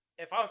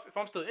if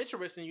I'm still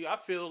interested in you, I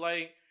feel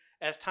like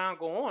as time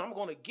go on, I'm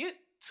going to get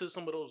to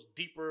some of those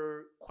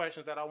deeper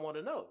questions that I want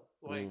to know.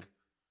 Like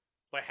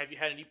have you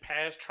had any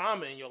past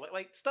trauma in your life?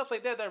 Like stuff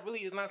like that. That really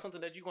is not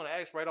something that you're going to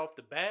ask right off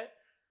the bat.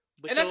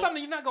 But and that's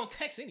something you're not gonna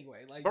text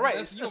anyway. Like, but right,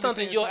 it's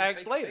something you'll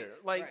ask later.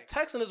 face-to-face. Like right.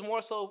 texting is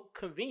more so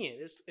convenient.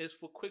 It's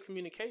for quick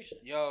communication.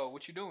 Yo,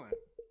 what you doing?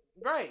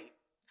 Right.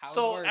 How's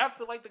So work?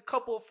 after like the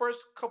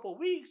first couple of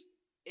weeks,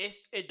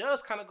 it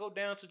does kind of go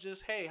down to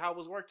just, hey, how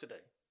was work today?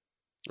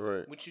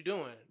 Right. What you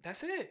doing?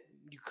 That's it.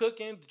 You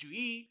cooking? Did you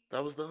eat?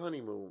 That was the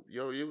honeymoon.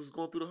 Yo, it was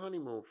going through the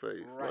honeymoon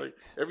phase. Right. Like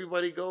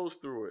everybody goes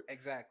through it.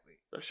 Exactly.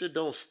 That shit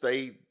don't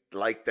stay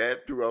like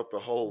that throughout the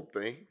whole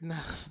thing. Nah,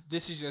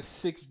 this is your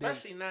 6 days.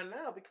 Especially not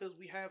now because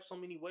we have so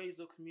many ways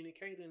of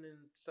communicating and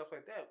stuff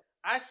like that.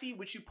 I see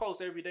what you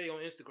post every day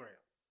on Instagram.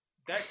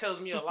 That tells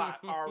me a lot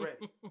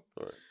already.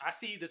 Right. I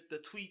see the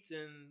tweets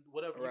and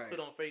whatever Right. you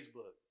put on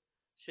Facebook.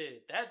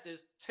 Shit, that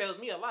just tells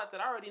me a lot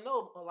that I already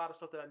know a lot of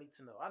stuff that I need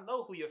to know. I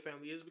know who your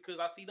family is because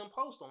I see them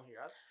post on here.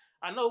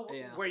 I know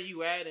where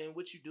you at and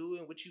what you do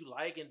and what you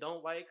like and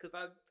don't like because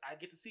I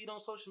get to see it on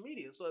social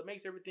media. So it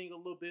makes everything a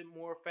little bit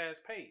more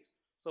fast paced.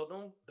 So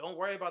don't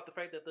worry about the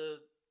fact that the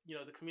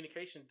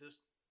communication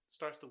just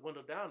starts to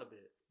dwindle down a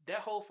bit. That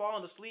whole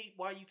falling asleep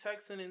while you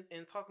texting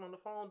and talking on the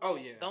phone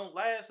don't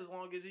last as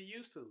long as it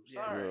used to.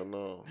 Sorry. Yeah,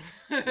 no.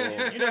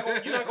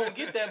 You're not gonna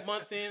get that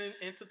months in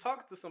and to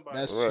talk to somebody.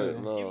 That's Right, true.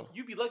 no.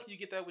 You be lucky you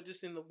get that with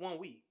just in the 1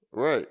 week.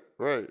 Right.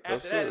 After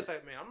That's that, it. it's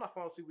like, man, I'm not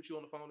falling asleep with you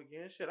on the phone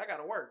again. Shit, I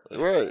gotta work.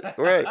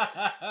 Right.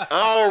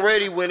 I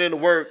already went into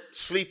work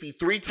sleepy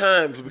 3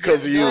 times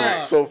because of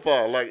you so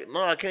far. Like,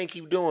 no, I can't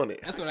keep doing it.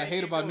 That's what I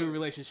hate about new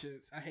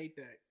relationships. I hate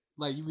that.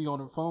 Like you be on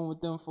the phone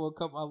with them for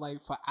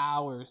for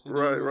hours. And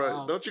then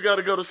Right. Don't you got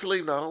to go to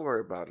sleep? No, don't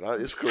worry about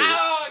it. It's cool.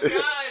 Oh God,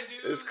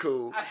 dude. It's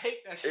cool. I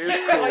hate that shit.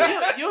 It's cool.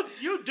 Like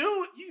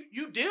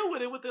you deal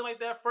with it within like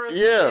that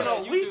first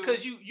Yeah. week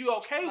because you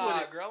okay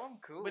with it. Girl, I'm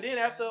cool. But then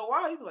after a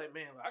while, you be like,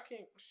 man, I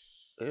can't.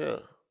 Yeah.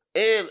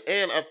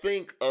 And I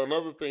think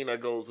another thing that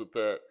goes with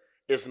that,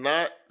 it's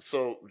not,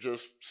 so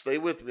just stay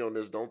with me on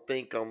this. Don't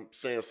think I'm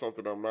saying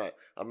something I'm not.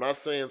 I'm not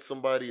saying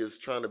somebody is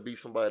trying to be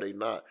somebody they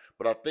not.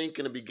 But I think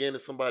in the beginning,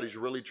 somebody's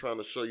really trying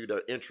to show you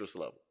their interest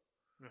level.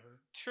 Mm-hmm.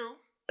 True.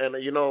 And,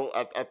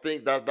 I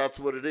think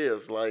that's what it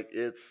is. Like,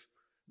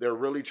 they're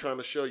really trying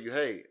to show you,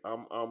 hey,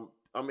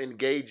 I'm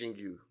engaging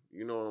you.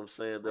 You know what I'm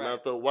saying? Then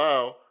after a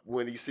while,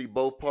 when you see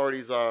both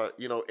parties are,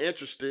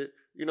 interested,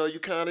 you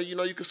kind of,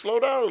 you can slow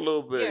down a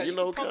little bit. Yeah,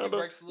 Pump the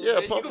brakes a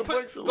little bit. Pump the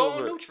brakes a little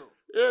bit. Go neutral.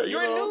 Yeah,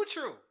 You're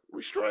neutral.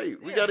 We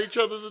straight. We got each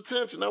other's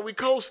attention. Now we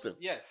coasting.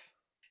 Yes.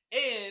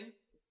 And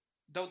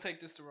don't take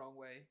this the wrong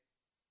way.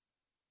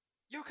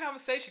 Your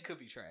conversation could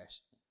be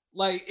trash.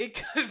 Like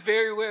it could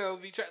very well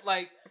be trash.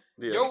 Like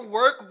your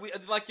work,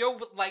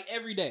 like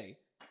every day.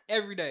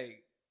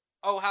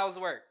 Oh, how's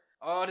work?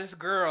 Oh, this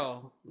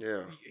girl.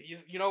 Yeah.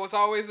 It's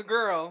always a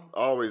girl.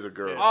 Always a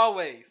girl.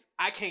 Always.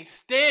 I can't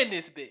stand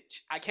this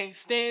bitch. I can't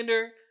stand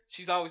her.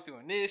 She's always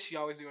doing this. She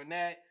always doing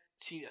that.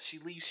 She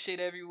leaves shit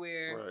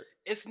everywhere. Right.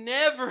 It's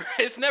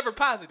never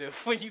positive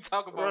when you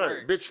talk about Right.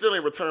 work. Bitch still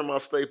ain't returned my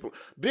staple.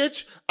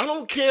 Bitch, I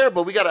don't care,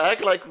 but we gotta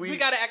act like we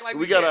gotta act like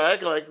we gotta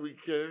act like we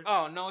care.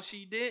 Oh no,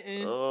 she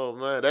didn't. Oh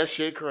man, that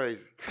shit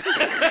crazy.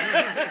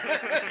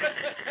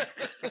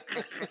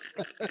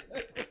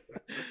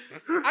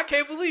 I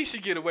can't believe she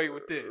get away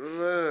with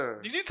this.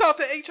 Man. Did you talk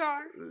to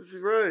HR? That's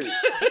right.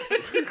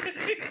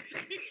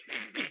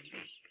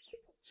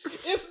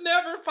 It's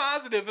never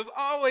positive. It's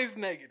always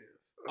negative.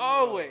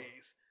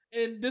 Always.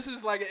 And this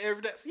is like an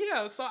everyday.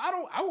 Yeah, so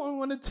I wouldn't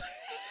want to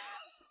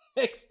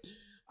text.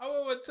 I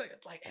wouldn't want to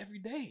text like every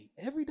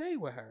day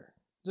with her.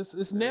 Just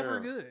it's never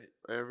good.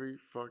 Every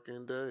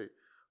fucking day.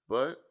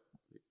 But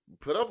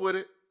put up with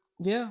it.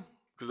 Yeah.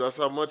 Because that's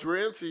how much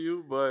we're into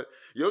you. But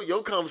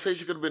your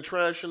conversation could have been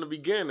trash in the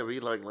beginning. Be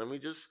like, let me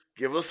just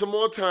give her some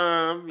more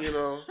time, you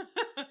know.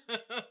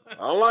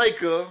 I like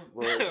her,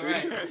 but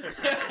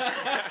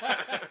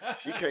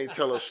she can't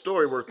tell a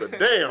story worth a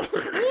damn.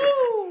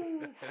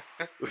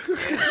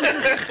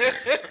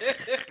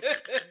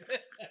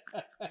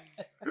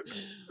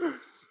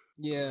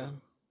 Yeah,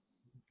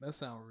 that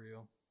sounds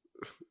real.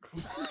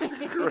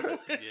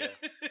 Yeah.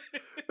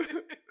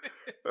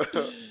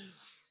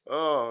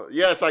 Oh,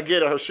 yes, I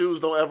get it. Her shoes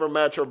don't ever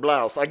match her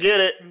blouse. I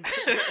get it.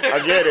 I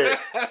get it.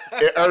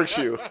 It irks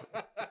you.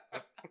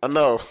 I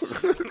know.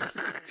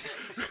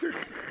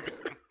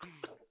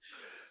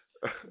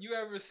 You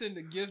ever send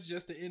a gift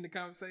just to end the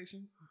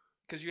conversation?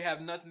 Because you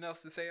have nothing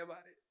else to say about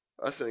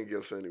it? I send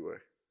gifts anyway.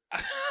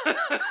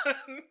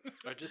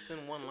 Or just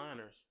send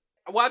one-liners.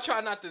 Well, I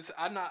try not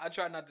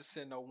to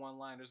send no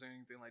one-liners or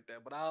anything like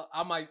that. But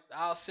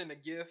I'll send a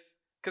gift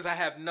because I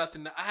have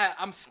nothing.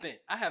 I'm spent.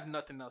 I have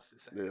nothing else to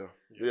say.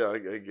 Yeah, I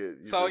get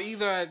you. So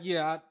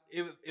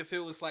if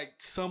it was like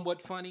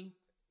somewhat funny,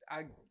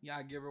 I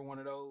give her one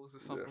of those or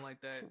something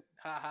like that.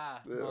 Ha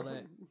ha, all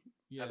that.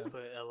 Yeah. Just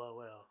put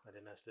LOL and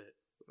then that's it.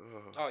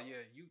 Oh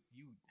yeah, you.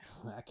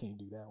 I can't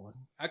do that one.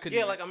 I could.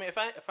 Yeah, like I mean, if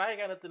I ain't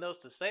got nothing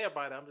else to say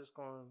about it, I'm just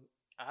going.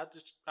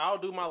 I'll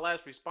do my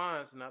last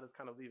response and I'll just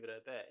kind of leave it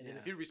at that. And then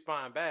if you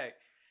respond back,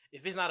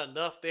 if it's not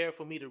enough there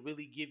for me to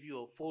really give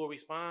you a full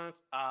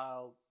response,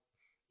 I'll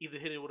either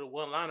hit it with a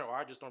one-liner or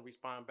I just don't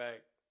respond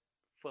back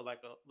for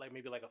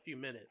maybe a few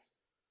minutes,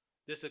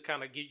 just to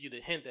kind of give you the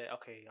hint that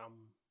okay,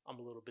 I'm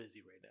a little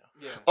busy right now.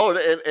 Yeah. Oh,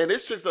 and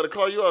it's chicks that'll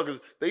call you out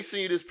because they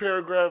send you this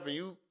paragraph and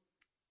you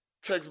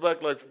text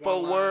back like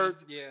 4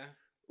 words. Yeah.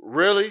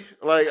 Really?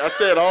 Like I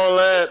said all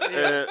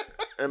that,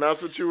 and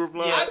that's what you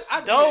replied. Yeah,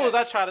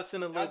 I try to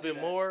send a little bit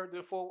more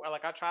than 4.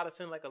 Like I try to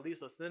send like at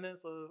least a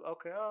sentence of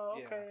okay,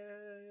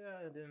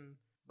 yeah, and then.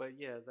 But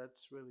yeah,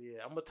 that's really it.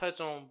 I'm gonna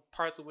touch on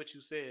parts of what you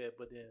said,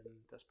 but then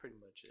that's pretty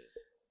much it.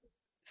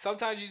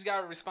 Sometimes you just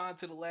gotta respond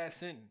to the last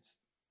sentence.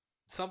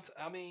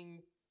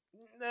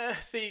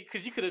 See,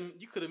 because you could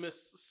have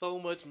missed so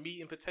much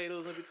meat and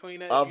potatoes in between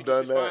that. I've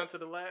done that. To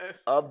the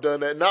last. I've done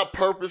that, not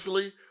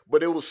purposely,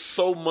 but it was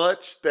so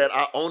much that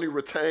I only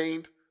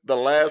retained the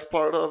last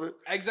part of it.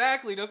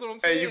 Exactly, that's what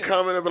I'm saying. And you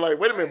comment and be like,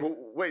 "Wait a minute, but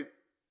wait,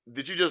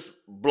 did you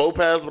just blow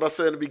past what I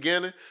said in the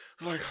beginning?"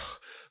 I'm like,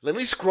 let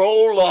me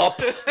scroll up.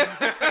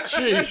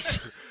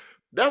 Jeez.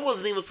 That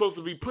wasn't even supposed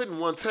to be put in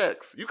one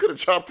text. You could have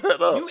chopped that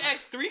up. You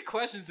asked 3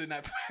 questions in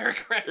that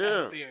paragraph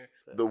there.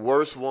 The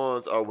worst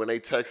ones are when they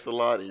text a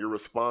lot and you're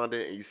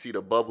responding and you see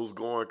the bubbles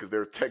going because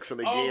they're texting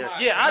again.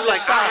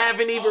 I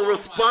haven't even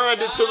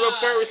responded to the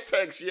first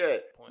text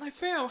yet. Like,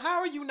 fam, how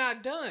are you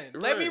not done?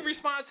 Right. Let me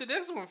respond to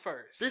this one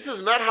first. This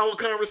is not how a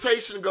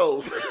conversation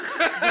goes.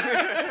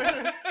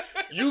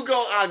 You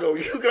go, I go.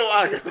 You go,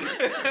 I go.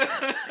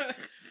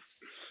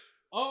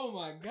 Oh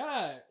my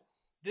God.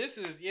 This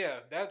is,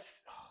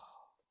 that's...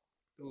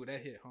 Ooh,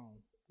 that hit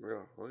home.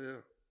 Yeah, well,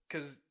 yeah.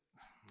 Because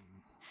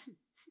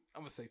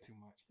I'm going to say too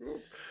much.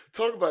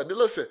 Talk about it.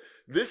 Listen,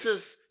 this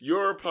is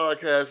your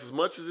podcast as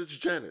much as it's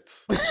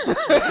Janet's.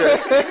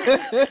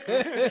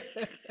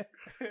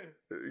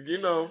 You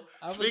know,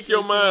 speak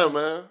your mind,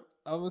 man.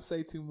 I'm going to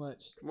say too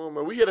much. Come on,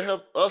 man. We here to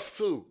help us,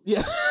 too.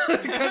 Yeah.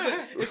 Because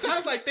it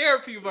sounds like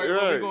therapy like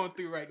what we're going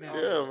through right now.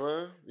 Yeah,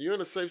 man. You're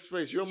in a safe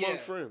space. You're among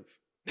friends.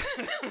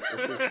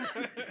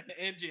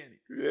 And Janet.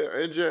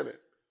 Yeah, and Janet.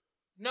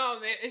 No,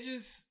 man, it's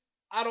just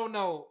I don't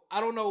know.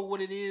 I don't know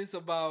what it is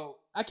about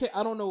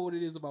I don't know what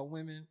it is about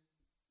women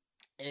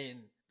and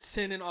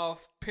sending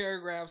off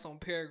paragraphs on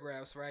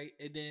paragraphs, right?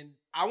 And then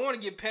I want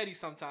to get petty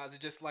sometimes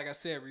and just like I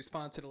said,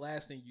 respond to the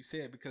last thing you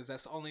said because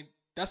that's the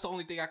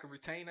only thing I can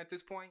retain at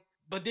this point.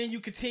 But then you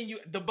continue,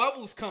 the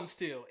bubbles come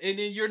still, and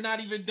then you're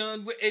not even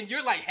done with, and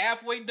you're like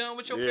halfway done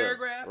with your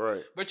paragraph,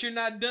 right? But you're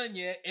not done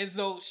yet, and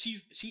so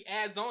she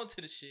adds on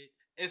to the shit,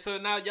 and so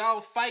now y'all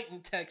fighting,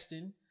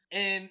 texting,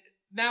 and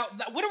now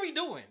what are we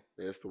doing?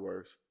 It's the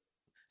worst.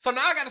 So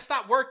now I got to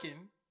stop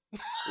working,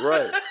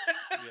 right?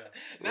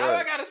 Now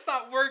I got to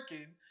stop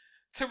working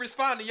to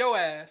respond to your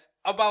ass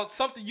about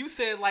something you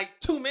said like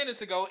 2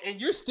 minutes ago,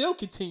 and you're still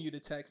continue to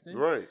texting,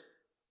 right?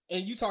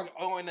 And you talking,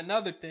 and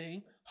another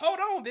thing. Hold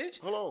on,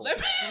 bitch. Hold on. Let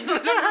me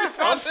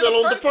respond I'm still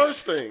on the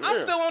first thing. I'm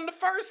still on the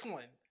first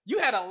one. You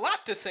had a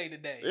lot to say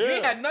today. Yeah. You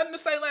ain't had nothing to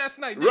say last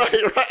night, did you?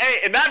 Right.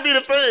 Hey, and that be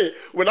the thing.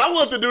 When I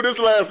wanted to do this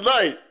last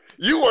night,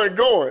 you weren't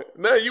going.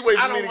 Now you wait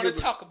for I me don't to want get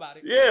to talk about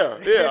it. Yeah. I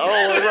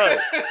don't want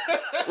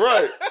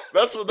right.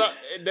 That's what that.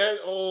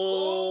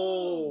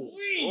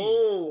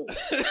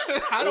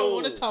 I don't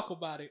want to talk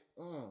about it.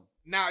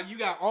 Now you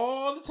got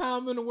all the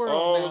time in the world.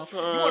 All now the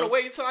time. you want to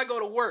wait until I go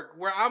to work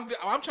where I'm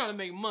trying to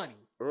make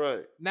money.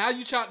 Right. Now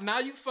you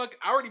fuck.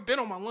 I already been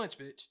on my lunch,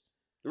 bitch.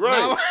 Right.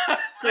 Now, I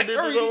Did this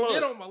already on lunch.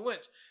 been on my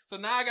lunch. So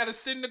now I got to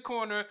sit in the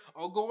corner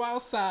or go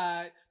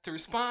outside to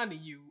respond to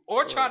you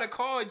or try to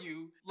call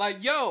you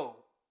like, yo,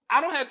 I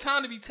don't have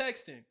time to be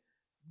texting.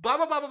 Blah,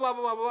 blah, blah, blah, blah,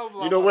 blah, blah,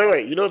 blah. You know,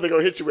 wait. You know they're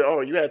going to hit you with,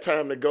 oh, you had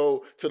time to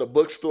go to the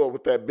bookstore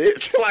with that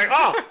bitch. Like,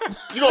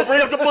 you going to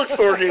bring up the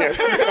bookstore again.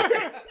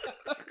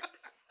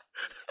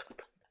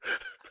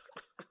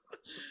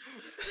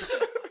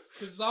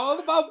 It's all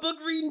about book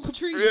reading,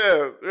 Patrice.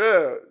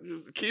 Yeah.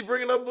 Just keep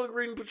bringing up book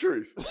reading,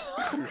 Patrice.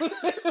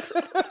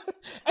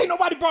 Ain't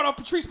nobody brought up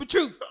Patrice but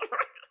you.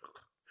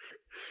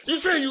 You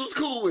said you was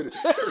cool with it.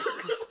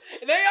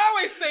 They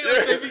always say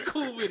like they be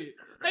cool with it.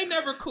 They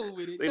never cool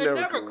with it. They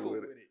never cool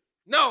with it.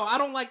 No, I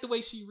don't like the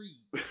way she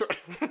reads.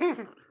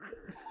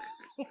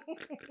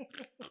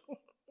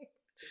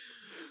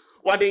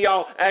 Why didn't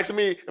y'all ask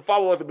me if I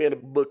wanted to be in a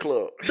book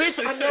club? Bitch,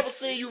 I never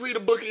seen you read a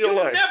book in your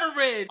life. Never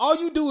read. All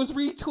you do is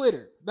read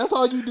Twitter. That's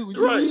all you do.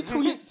 You read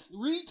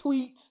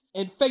tweets,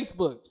 and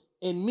Facebook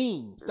and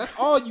memes. That's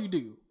all you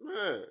do.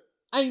 Man,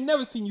 I ain't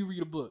never seen you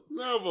read a book.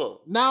 never.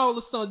 Now all of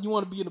a sudden you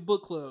want to be in a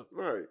book club.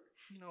 Right.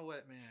 You know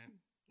what, man?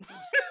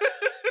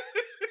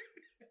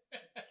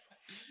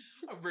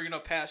 I'm bringing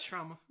up past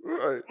trauma.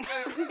 Right.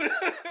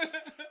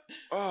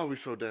 Oh, we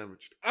so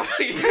damaged.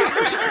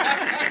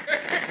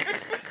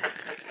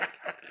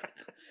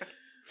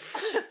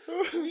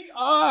 We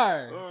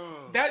are.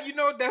 That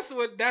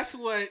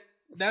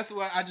that's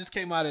what I just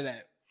came out of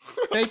that.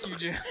 Thank you,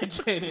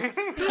 Janet.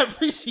 I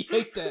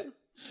appreciate that.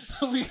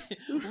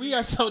 We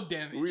are so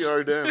damaged. We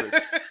are damaged.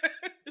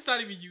 It's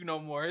not even you no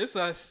more. It's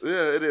us.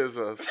 Yeah, it is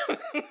us.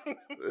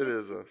 It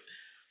is us.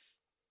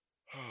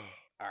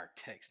 Our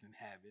texting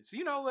habits.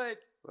 You know what?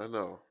 I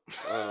know.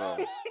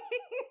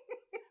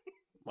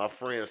 My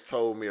friends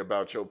told me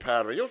about your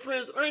pattern. Your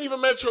friends, I ain't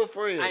even met your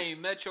friends. I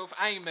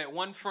ain't met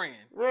one friend.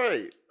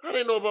 Right. How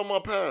they know about my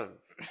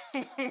patterns?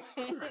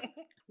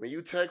 When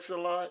you text a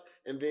lot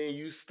and then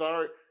you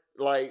start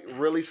like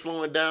really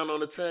slowing down on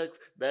the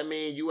text, that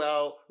means you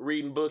out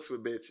reading books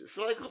with bitches.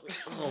 Like,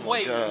 oh my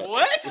Wait, God.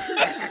 what?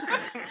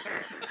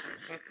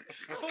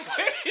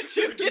 Where did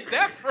you get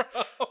that from?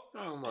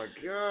 Oh my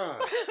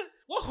God.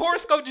 What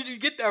horoscope did you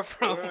get that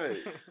from? Right.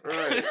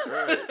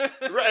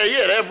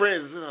 Yeah, that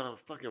brings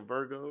fucking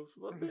Virgos.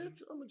 Well,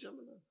 bitch, I'm a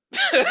Gemini.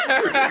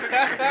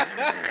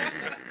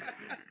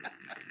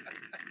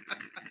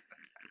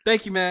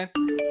 Thank you, man.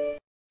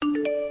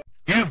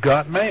 You've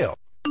got mail.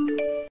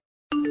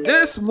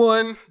 This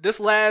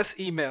last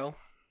email,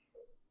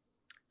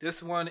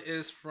 this one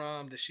is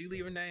from, did she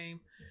leave her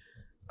name?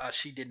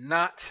 She did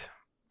not.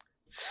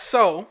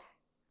 So,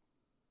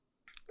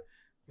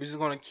 we're just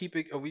going to keep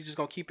it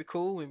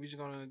cool, and we're just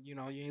going to, you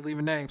ain't leave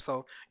a name,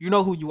 so you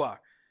know who you are.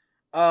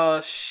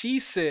 She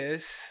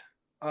says,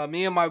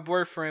 me and my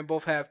boyfriend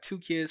both have 2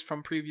 kids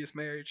from previous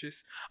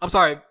marriages. I'm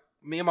sorry,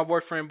 me and my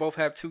boyfriend both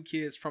have 2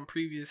 kids from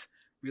previous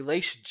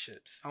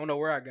relationships. I don't know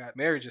where I got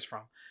marriages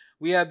from.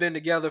 We have been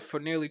together for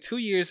nearly 2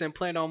 years and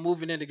plan on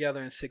moving in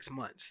together in 6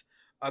 months.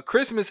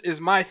 Christmas is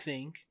my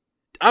thing.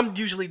 I'm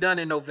usually done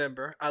in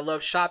November. I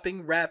love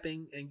shopping,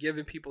 wrapping, and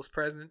giving people's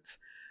presents.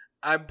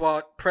 I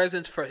bought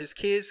presents for his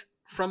kids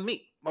from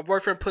me. My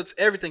boyfriend puts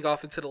everything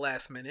off until the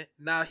last minute.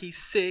 Now he's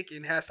sick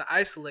and has to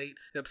isolate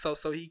himself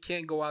so he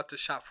can't go out to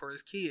shop for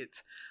his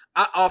kids.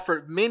 I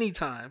offered many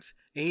times,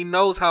 and he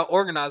knows how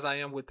organized I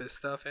am with this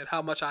stuff and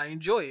how much I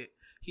enjoy it.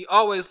 He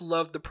always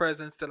loved the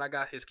presents that I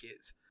got his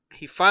kids.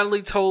 He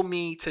finally told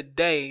me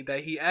today that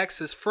he asked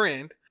his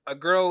friend, a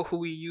girl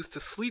who he used to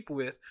sleep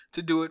with,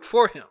 to do it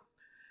for him.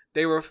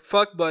 They were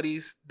fuck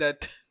buddies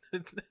that...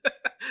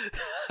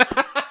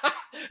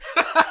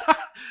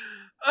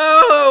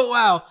 Oh,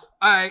 wow.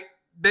 All right.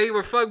 They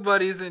were fuck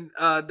buddies, and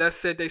that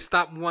said they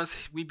stopped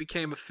once we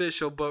became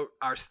official, but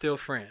are still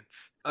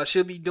friends.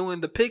 She'll be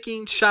doing the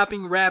picking,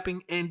 shopping,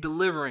 wrapping, and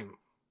delivering.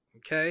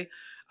 Okay?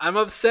 I'm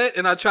upset,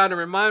 and I try to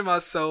remind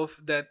myself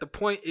that the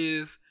point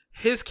is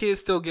his kids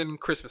still getting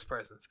Christmas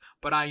presents,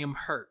 but I am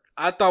hurt.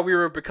 I thought we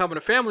were becoming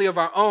a family of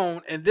our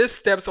own, and this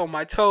steps on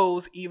my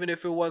toes, even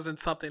if it wasn't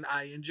something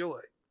I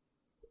enjoyed.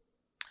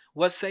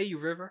 What say you,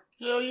 River?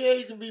 Hell yeah,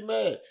 you can be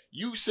mad.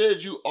 You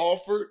said you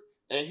offered,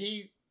 and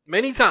he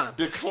many times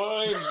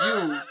declined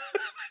you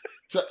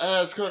to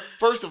ask her.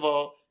 First of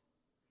all,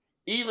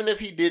 even if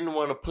he didn't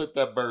want to put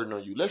that burden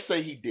on you, let's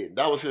say he didn't.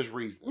 That was his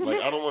reason. Mm-hmm.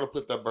 Like, I don't want to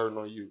put that burden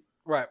on you.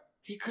 Right.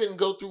 He couldn't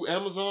go through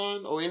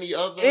Amazon or any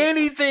other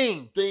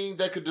anything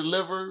that could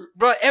deliver.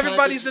 Bro,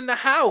 everybody's in the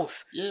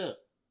house. Yeah.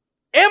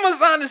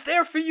 Amazon is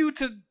there for you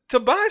to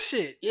buy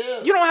shit.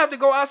 Yeah. You don't have to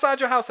go outside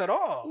your house at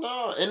all.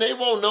 No, and they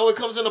won't know it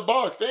comes in a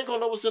box. They ain't gonna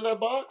know what's in that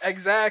box.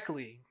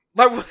 Exactly.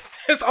 Like,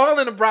 it's all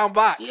in a brown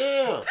box.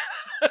 Yeah.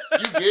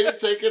 You get it,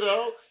 take it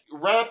out,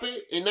 wrap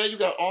it, and now you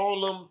got all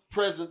them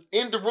presents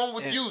in the room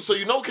with you. So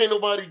you know can't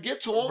nobody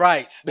get to them.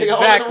 Right. They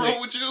all in the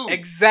room with you.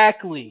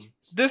 Exactly.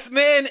 This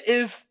man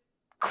is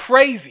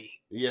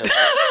crazy. Yeah.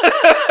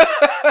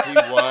 He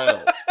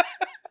wild.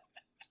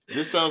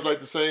 This sounds like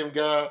the same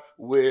guy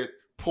with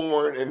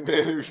porn and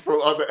then he's from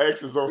other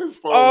exes on his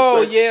phone.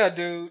 Oh, yeah,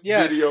 dude.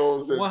 Yes.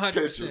 Videos and 100%.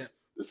 pictures.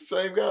 It's the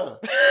same guy.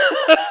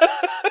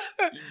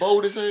 He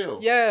bold as hell.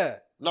 Yeah.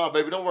 Nah,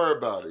 baby, don't worry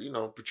about it. You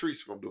know,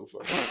 Patrice gonna do it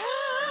for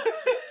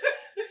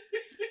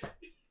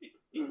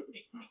you.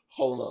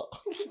 Hold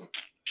up.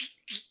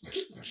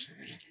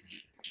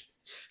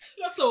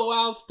 That's a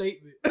wild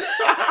statement.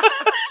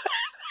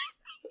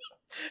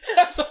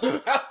 That's a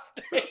wild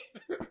statement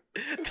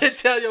to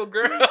tell your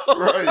girl.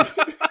 Right.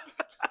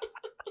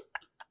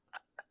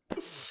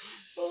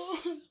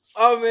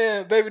 Oh,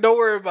 man. Baby, don't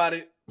worry about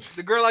it.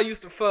 The girl I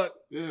used to fuck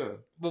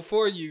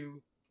before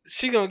you,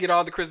 she gonna get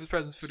all the Christmas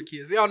presents for the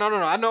kids. Yo, no.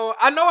 I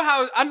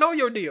know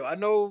your deal. I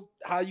know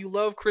how you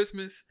love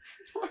Christmas.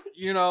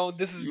 You know,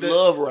 this is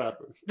love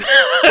rapping.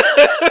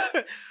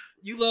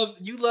 You love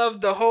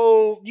the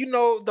whole,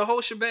 the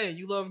whole shebang.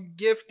 You love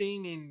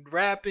gifting and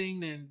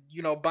wrapping and,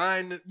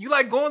 buying. You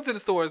like going to the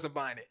stores and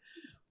buying it.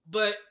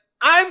 But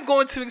I'm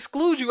going to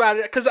exclude you out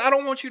of it because I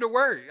don't want you to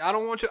worry. I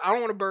don't want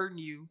to burden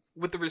you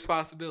with the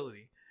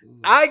responsibility.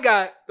 I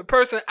got the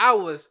person I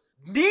was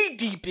knee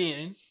deep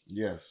in.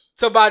 Yes.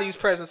 To buy these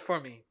presents for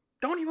me.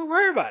 Don't even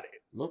worry about it.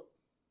 Nope.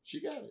 She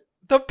got it.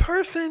 The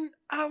person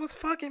I was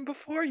fucking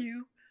before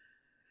you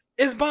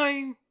is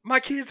buying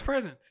my kids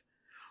presents.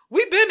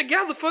 We've been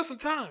together for some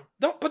time.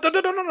 No,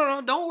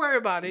 don't worry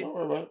about it. Don't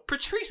worry about it.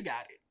 Patrice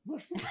got it.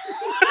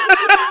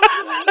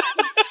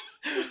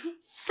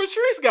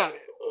 Patrice got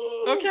it.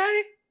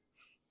 Okay?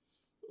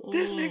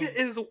 This nigga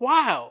is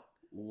wild.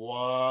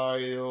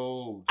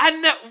 Wild. I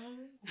know.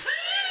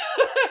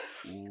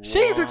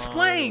 She's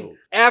explained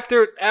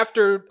after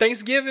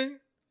Thanksgiving.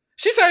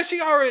 She said she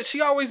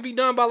always be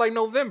done by like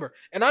November,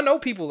 and I know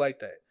people like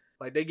that.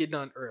 Like they get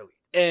done early,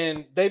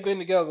 and they've been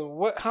together.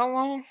 How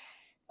long?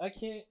 I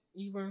can't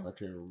remember.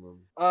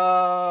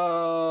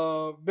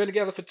 Been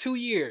together for 2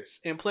 years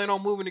and plan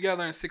on moving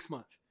together in 6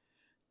 months.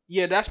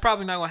 Yeah, that's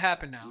probably not gonna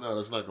happen now. No,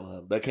 that's not gonna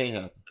happen. That can't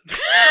happen.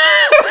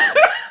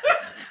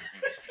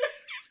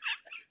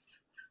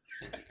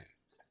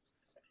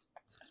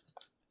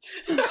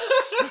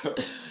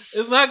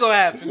 It's not gonna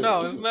happen.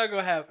 No, it's not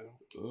gonna happen.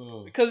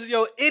 Because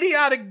your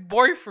idiotic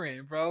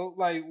boyfriend, bro.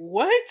 Like,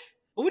 what?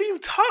 What are you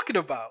talking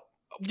about?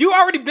 You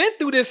already been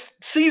through this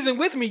season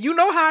with me. You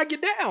know how I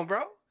get down,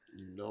 bro.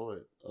 You know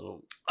it. I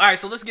don't. All right,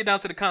 so let's get down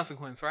to the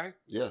consequence, right?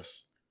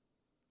 Yes.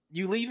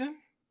 You leaving?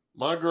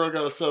 My girl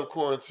got a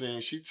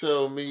self-quarantine. She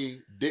tell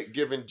me dick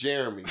giving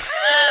Jeremy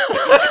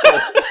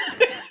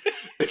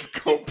it's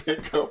gonna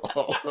pick up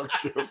all her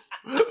gifts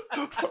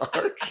for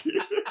her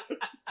kids.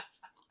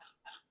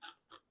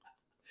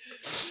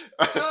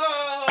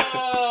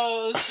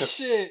 Oh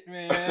shit,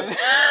 man.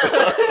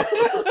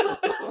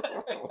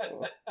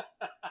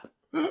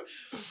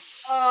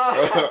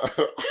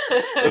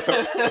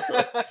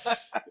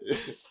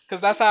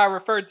 Because that's how I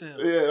refer to him.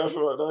 Yeah, that's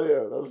what.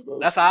 Yeah,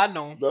 that's how I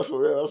know him. That's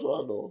what I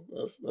know.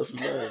 That's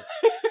his name.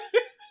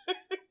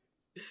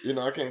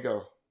 I can't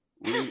go.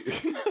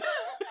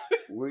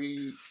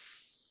 We.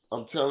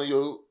 I'm telling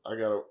you, I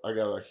got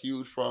a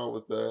huge problem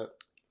with that.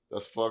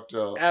 That's fucked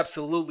up.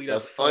 Absolutely,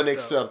 that's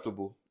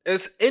unacceptable.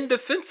 It's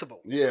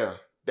indefensible. Yeah,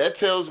 that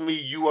tells me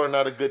you are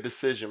not a good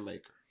decision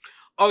maker.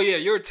 Oh yeah,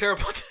 you're a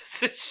terrible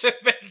decision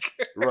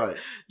maker. Right.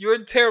 You're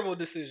a terrible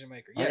decision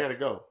maker. Yes. I gotta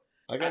go.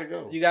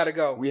 You gotta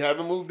go. We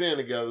haven't moved in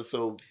together,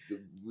 so you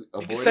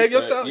can save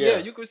yourself. Yeah,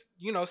 you could.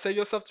 Save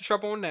yourself the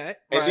trouble on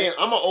that. And then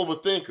I'm an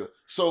overthinker.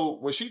 So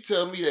when she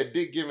tell me that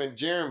dick giving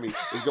Jeremy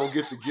is gonna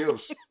get the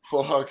gifts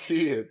for her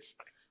kids,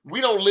 we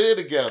don't live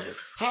together.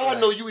 How I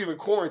know you even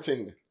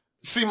quarantining?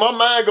 See, my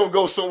mind gonna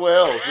go somewhere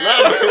else.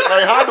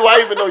 Like, how do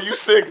I even know you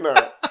sick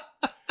now?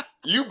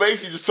 You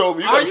basically just told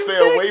me you gotta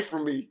stay away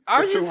from me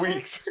for 2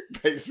 weeks,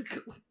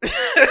 basically.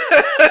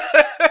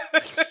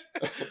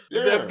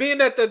 Yeah. Being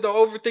that the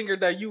overthinker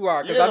that you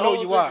are, because I know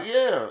you are.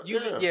 Yeah.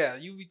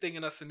 You be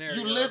thinking of scenarios.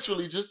 You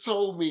literally just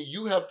told me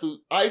you have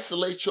to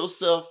isolate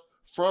yourself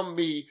from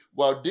me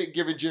while dick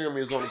giving Jeremy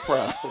is on the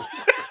prowl.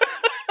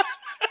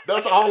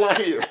 That's all I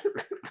hear.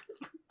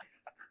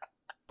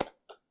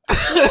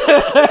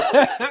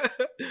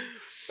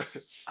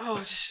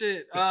 Oh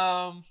shit.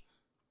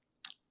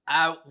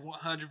 I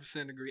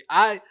 100% agree.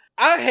 I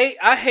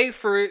hate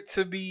for it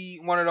to be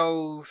one of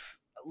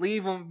those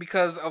leave them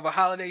because of a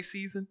holiday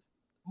season,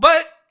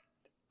 but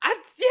I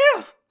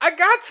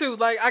got to.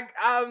 Like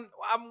I'm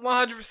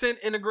 100%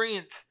 in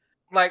agreement.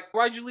 Like,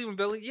 why'd you leave him,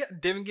 Billy? Yeah,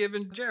 didn't give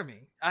him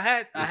Jeremy. I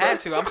had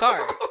to. I'm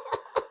sorry.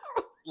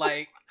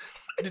 Like,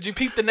 did you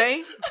peep the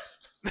name?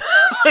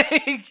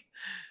 Like,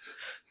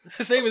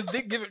 his name is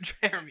Dick Giving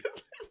Jeremy.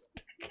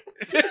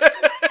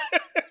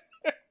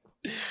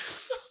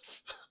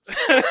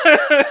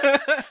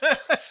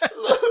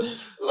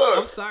 Look,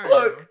 I'm sorry.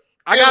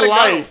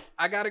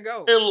 I gotta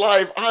go. In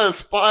life, I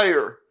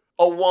aspire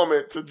a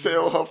woman to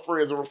tell her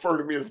friends and refer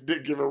to me as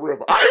Dick Giving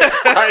River. I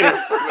aspire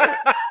for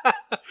that.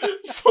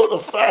 So the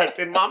fact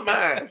in my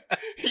mind,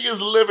 he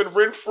is living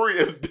rent free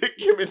as Dick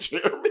Giving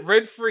Jeremy.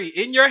 Rent free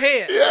in your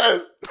head.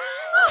 Yes.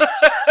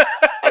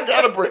 I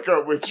gotta break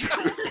up with you.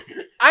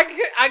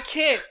 I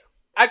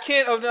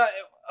can't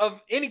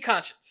of any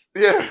conscience.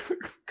 Yeah.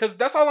 Because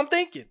that's all I'm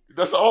thinking.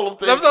 That's all I'm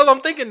thinking. That's all I'm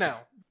thinking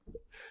now.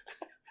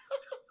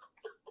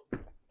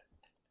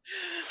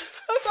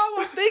 That's all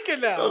I'm thinking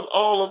now. That's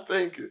all I'm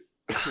thinking.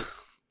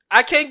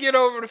 I can't get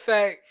over the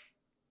fact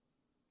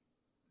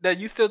that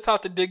you still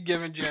talk to Dick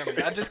Giving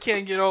Jeremy. I just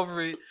can't get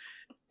over it.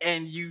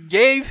 And you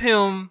gave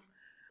him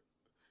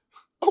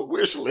a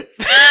wish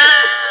list.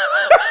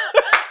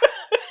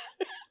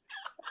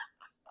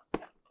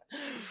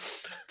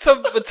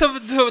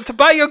 to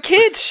buy your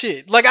kids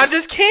shit. Like, I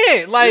just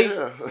can't. Like,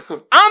 yeah.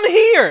 I'm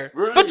here.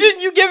 Right. But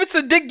you give it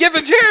to Dick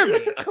Giving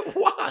Jeremy.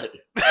 Why?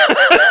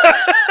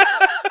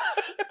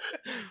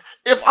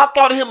 If I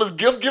thought of him as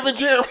Gift Giving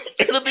Jeremy,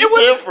 it would be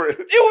different.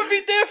 It would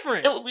be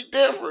different. It would be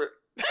different.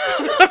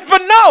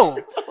 But no.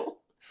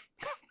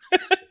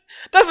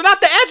 That's not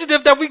the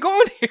adjective that we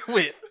going here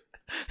with.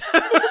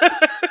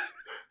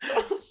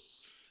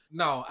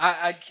 No,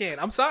 I can't.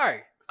 I'm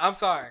sorry.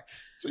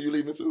 So you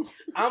leaving too?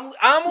 I'm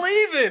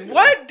leaving.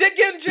 What? Dick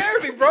Giving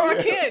Jeremy, bro. I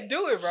can't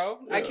do it, bro.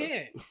 Yeah. I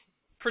can't.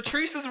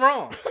 Patrice is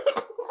wrong.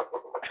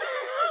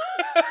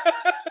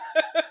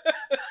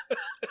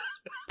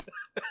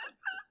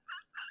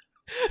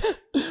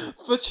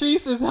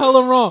 Patrice is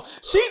hella wrong.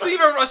 She's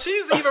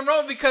even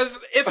wrong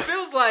because it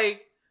feels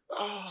like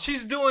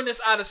she's doing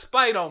this out of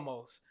spite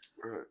almost.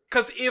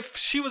 Because if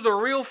she was a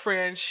real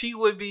friend, she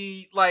would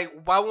be like,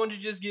 why wouldn't you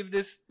just give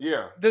this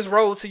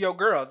role to your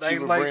girl? She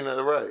would bring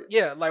that right.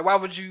 Yeah, like why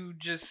would you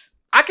just...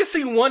 I can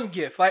see one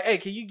gift. Like, hey,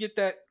 can you get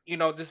that,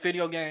 this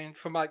video game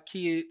for my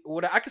kid or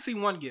whatever? I can see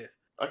one gift.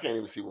 I can't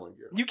even see one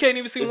gift. You can't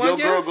even see if one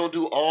gift? If your girl gonna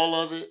do all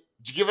of it,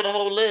 you give it a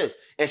whole list.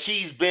 And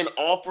she's been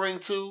offering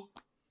to...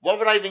 Why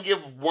would I even give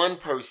one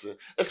person?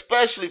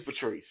 Especially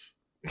Patrice.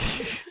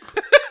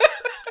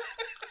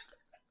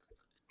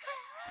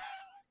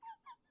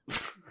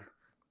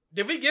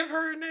 Did we give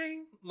her a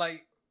name?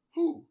 Like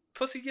who?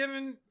 Pussy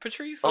Giving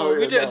Patrice? Oh,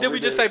 yeah, did we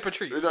just say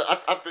Patrice?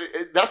 I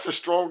think that's a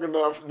strong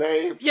enough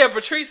name. Yeah,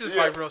 Patrice is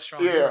like real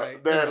strong. Yeah,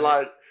 right? that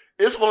like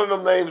it's one of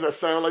them names that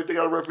sound like they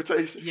got a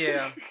reputation.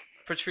 Yeah.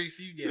 Patrice,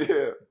 you get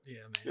it.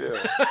 Yeah, man.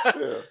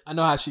 Yeah. I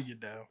know how she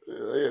get down.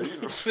 Yeah,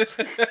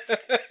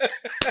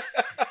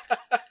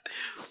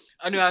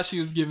 I knew how she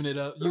was giving it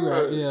up. You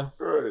right, yeah.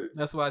 Right.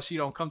 That's why she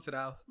don't come to the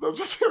house.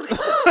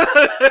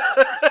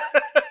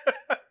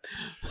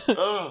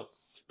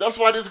 That's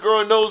why this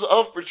girl knows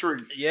of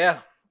Patrice. Yeah.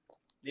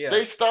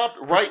 They stopped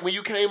right when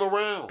you came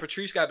around.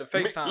 Patrice got the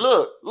FaceTime.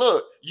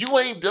 Look, you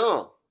ain't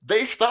dumb.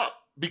 They stopped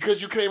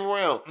because you came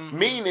around. Mm-hmm.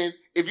 Meaning,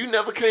 if you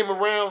never came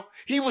around,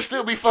 he would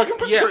still be fucking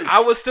Patrice. Yeah,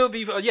 I would still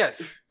be,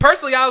 yes.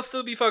 Personally, I would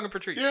still be fucking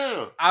Patrice.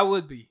 Yeah. I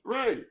would be.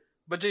 Right.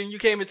 But then you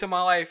came into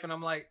my life and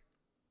I'm like,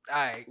 all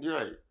right. You're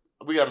right.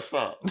 We got to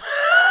stop.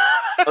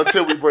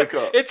 Until we break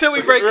up. Until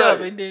we break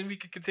up and then we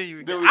can continue.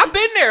 I've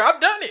been there.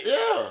 I've done it.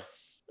 Yeah.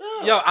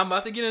 Yo, I'm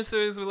about to get into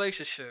this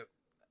relationship.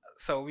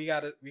 So we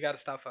gotta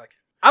stop fucking.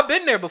 I've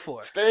been there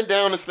before. Stand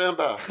down and stand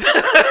by.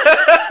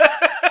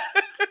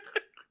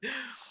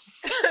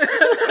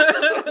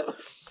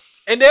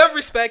 And they'll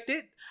respect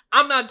it.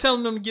 I'm not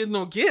telling them to give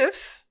no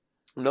gifts.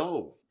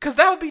 No. Because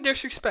that would be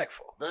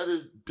disrespectful. That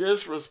is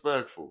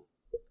disrespectful.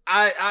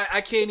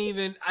 I can't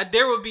even.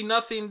 There would be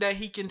nothing that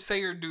he can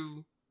say or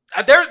do.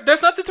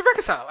 There's nothing to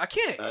reconcile. I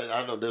can't.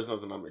 I know there's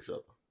nothing I'm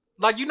accepting.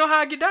 Like, you know how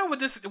I get down with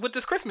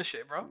this Christmas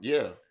shit, bro.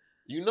 Yeah.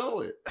 You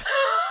know it.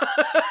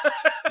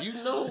 You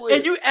know it.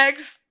 And you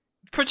ask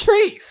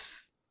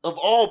Patrice. Of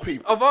all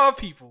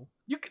people.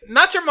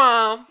 Not your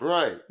mom.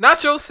 Right.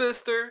 Not your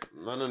sister.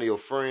 None of your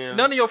friends.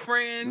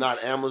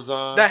 Not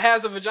Amazon. That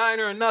has a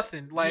vagina or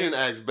nothing. Like, you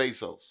didn't ask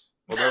Bezos.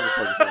 Whatever the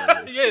fuck his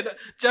name is. Yeah,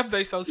 Jeff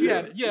Bezos. You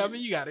had it. Yeah, I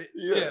mean, you got it.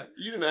 Yeah.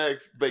 You didn't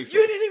ask Bezos.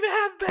 You didn't even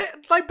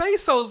have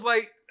Bezos.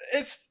 Like,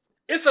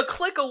 it's a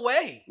click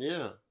away.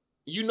 Yeah.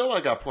 You know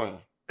I got Prime.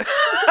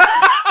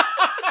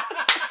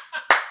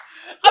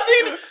 I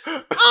mean,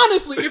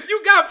 honestly, if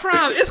you got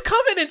Prime, it's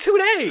coming in 2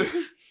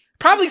 days.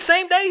 Probably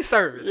same day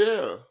service.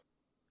 Yeah.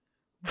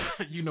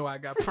 You know I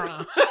got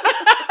Prime.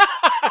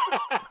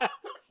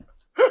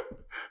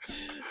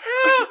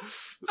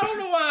 I don't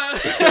know why.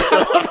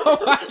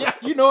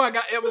 You know I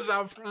got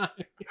Amazon Prime.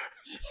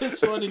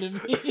 It's funny to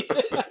me.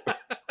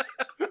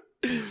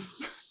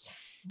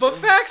 But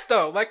facts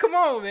though, like, come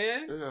on,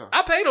 man. Yeah.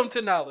 I paid them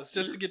 $10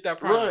 just to get that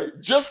Prime. Right.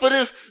 Just for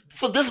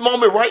this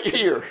moment right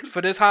here.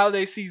 For this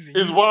holiday season.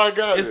 Is why I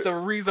got it. It's the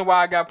reason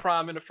why I got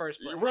Prime in the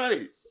first place.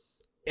 Right.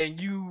 And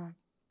you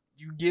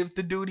give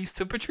the duties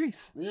to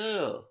Patrice.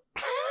 Yeah.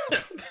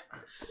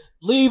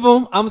 Leave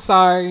him. I'm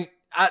sorry.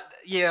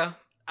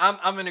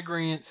 I'm in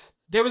agreement.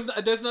 There's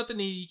nothing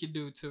he can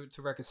do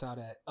to reconcile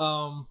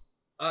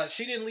that.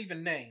 She didn't leave a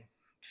name,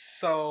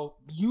 so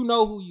you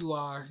know who you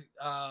are.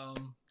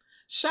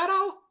 Shout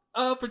out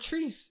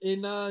Patrice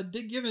and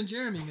Dick Giving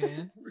Jeremy,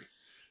 man.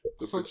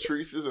 The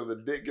Patrices and the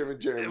Dick Giving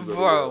Jeremys.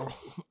 Bro.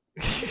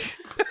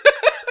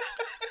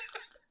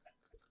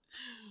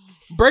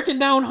 Breaking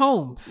down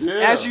homes.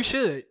 Yeah, as you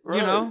should, right.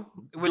 You know,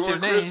 with During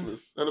their names.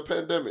 Christmas and a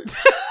pandemic.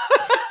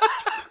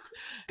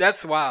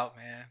 That's wild,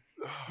 man.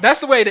 That's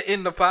the way to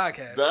end the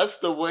podcast. That's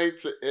the way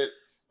to end.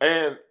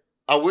 And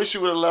I wish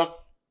you would have left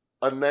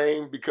a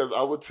name because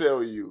I would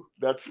tell you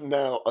that's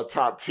now a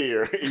top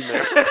tier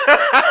email.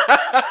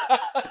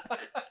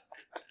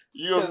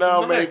 You have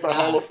now made the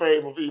Hall of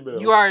Fame of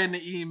email. You are in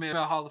the email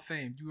Hall of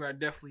Fame. You are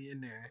definitely in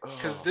there.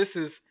 Because this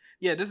is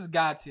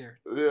God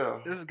tier. Yeah.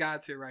 This is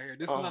God tier right here.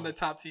 This is on the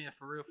top 10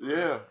 for real.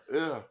 Yeah.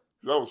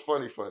 That was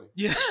funny.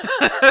 Yeah.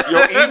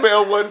 Your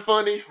email wasn't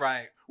funny.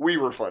 Right. We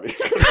were funny.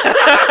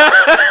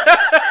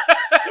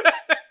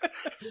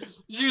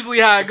 It's usually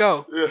how I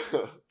go. Yeah.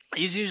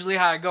 It's usually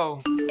how I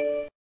go.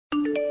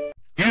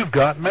 You've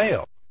got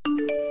mail.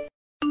 All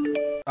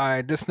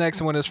right, this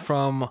next one is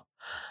from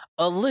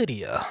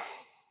Lydia.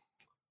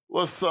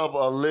 What's up,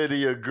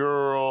 Lydia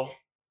girl?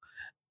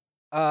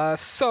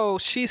 So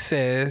she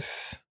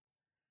says,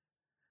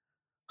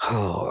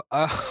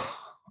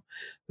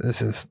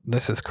 this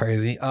is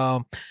crazy.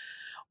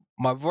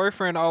 My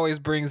boyfriend always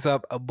brings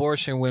up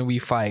abortion when we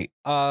fight.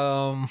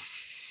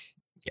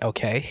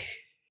 Okay.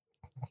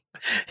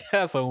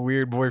 That's some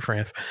weird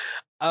boyfriends.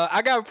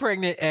 I got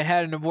pregnant and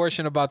had an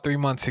abortion about 3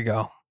 months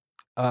ago.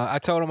 I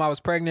told him I was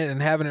pregnant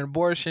and having an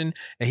abortion,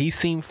 and he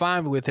seemed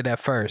fine with it at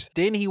first.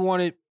 Then he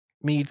wanted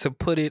me to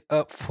put it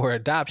up for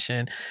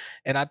adoption,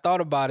 and I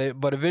thought about it,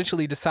 but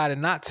eventually decided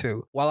not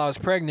to. While I was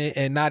pregnant,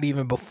 and not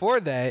even before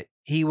that,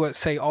 he would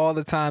say all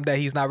the time that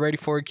he's not ready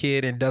for a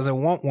kid and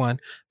doesn't want one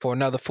for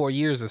another 4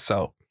 years or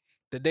so.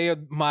 The day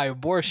of my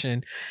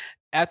abortion,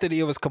 after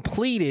it was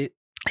completed,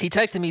 he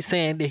texted me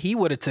saying that he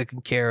would have taken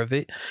care of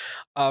it.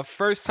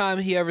 First time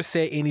he ever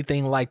said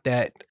anything like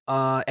that.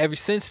 Ever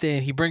since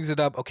then, he brings it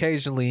up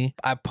occasionally.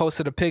 I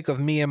posted a pic of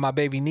me and my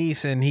baby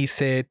niece, and he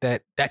said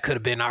that could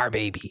have been our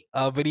baby.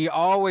 But he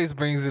always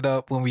brings it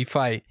up when we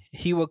fight.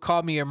 He would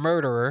call me a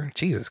murderer,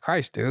 Jesus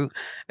Christ, dude,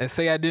 and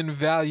say I didn't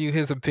value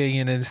his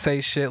opinion and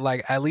say shit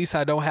like, at least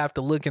I don't have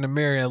to look in the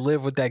mirror and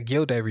live with that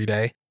guilt every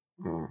day.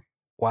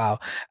 Wow.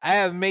 I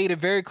have made it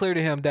very clear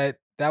to him that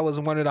was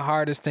one of the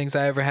hardest things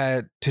I ever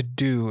had to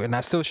do. And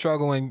I still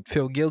struggle and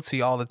feel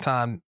guilty all the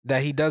time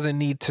that he doesn't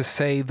need to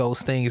say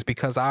those things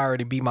because I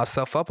already beat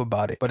myself up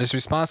about it. But his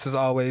response is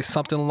always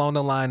something along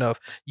the line of,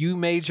 you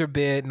made your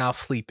bed, now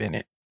sleep in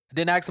it. I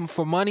didn't ask him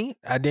for money.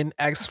 I didn't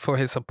ask for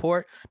his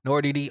support,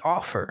 nor did he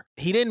offer.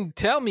 He didn't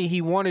tell me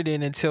he wanted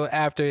it until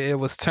after it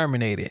was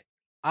terminated.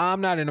 I'm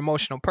not an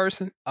emotional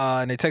person,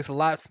 and it takes a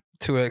lot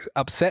to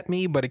upset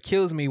me, but it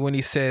kills me when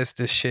he says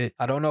this shit.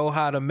 I don't know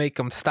how to make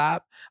him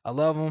stop. I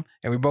love him,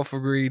 and we both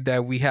agree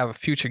that we have a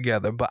future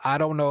together, but I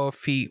don't know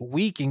if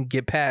we can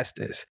get past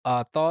this.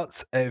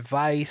 Thoughts,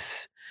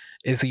 advice,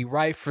 is he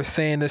right for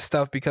saying this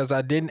stuff because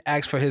I didn't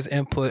ask for his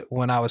input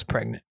when I was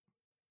pregnant?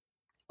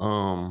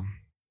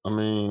 I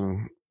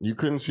mean, you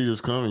couldn't see this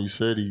coming. You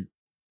said he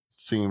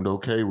seemed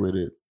okay with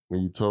it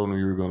when you told him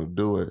you were going to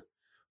do it.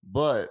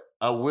 But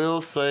I will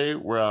say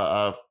where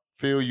I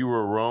feel you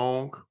were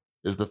wrong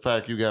is the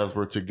fact you guys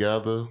were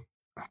together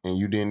and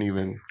you didn't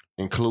even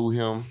include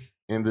him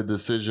in the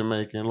decision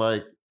making.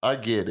 Like, I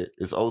get it.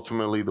 It's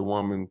ultimately the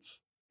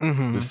woman's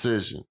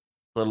decision.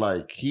 But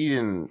like,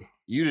 you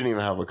didn't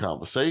even have a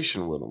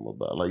conversation with him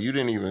about it. Like, you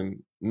didn't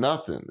even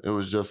nothing. It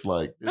was just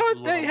like,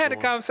 no, they had a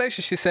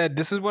conversation. She said,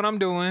 this is what I'm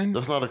doing.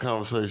 That's not a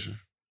conversation.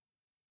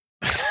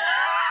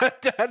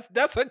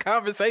 that's a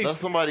conversation. That's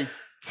somebody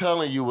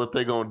telling you what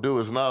they're gonna do.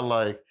 It's not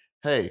like,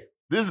 hey,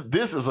 this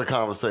is a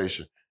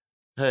conversation.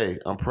 Hey,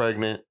 I'm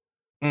pregnant.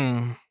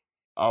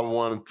 I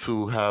want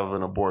to have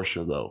an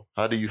abortion, though.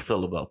 How do you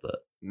feel about that?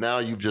 Now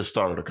you've just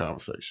started a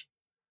conversation.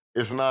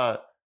 It's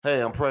not,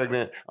 hey, I'm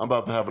pregnant. I'm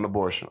about to have an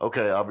abortion.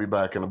 Okay, I'll be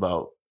back in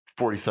about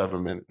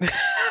 47 minutes.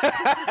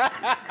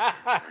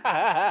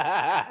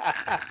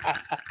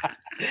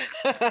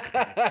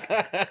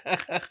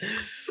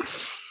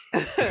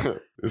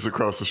 It's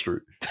across the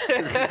street.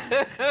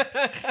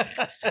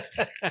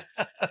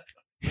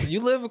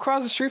 You live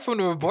across the street from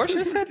the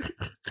abortion center?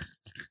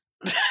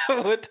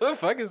 What the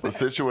fuck is that? In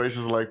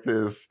situations like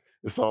this,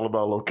 it's all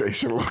about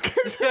location.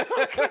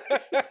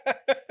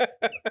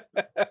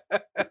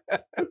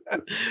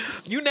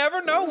 You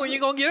never know when you're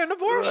gonna get an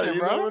abortion, right,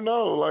 you bro. never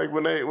know. Like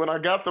when I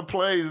got the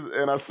place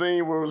and I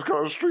seen where it was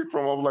across the street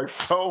from, I was like,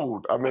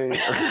 sold. I mean,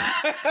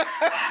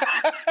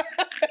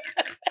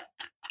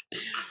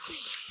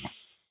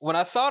 when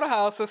I saw the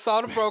house, I saw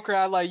the broker.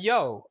 I was like,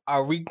 yo,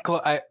 are we?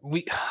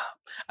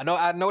 I know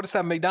I noticed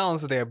that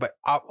McDonald's is there, but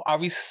are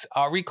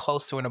we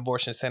close to an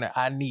abortion center?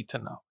 I need to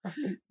know.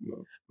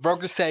 No.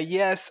 Broker said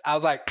yes. I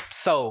was like,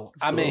 so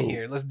I'm in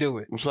here. Let's do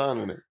it. I'm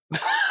signing it.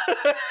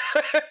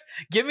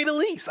 Give me the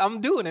lease.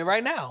 I'm doing it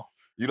right now.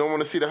 You don't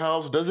want to see the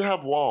house? Does it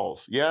have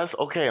walls? Yes.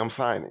 Okay, I'm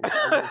signing.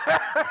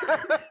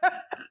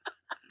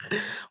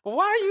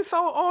 Why are you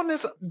so on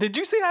this? Did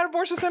you see that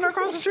abortion center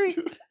across the street?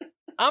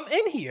 I'm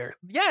in here.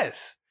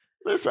 Yes.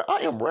 Listen,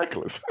 I am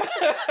reckless.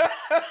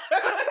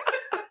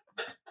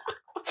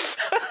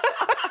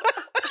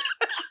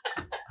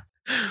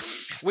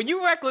 When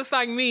you reckless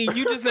like me,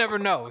 you just never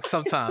know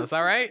sometimes,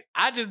 all right?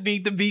 I just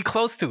need to be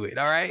close to it,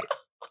 all right?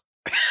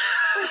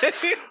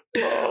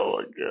 Oh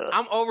my God.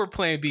 I'm over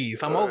playing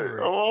bees. I'm over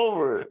it. I'm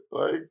over it.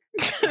 Like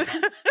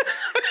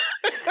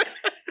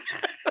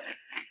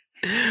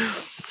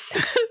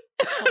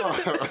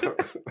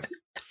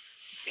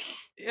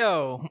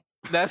Yo,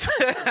 that's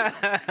funny.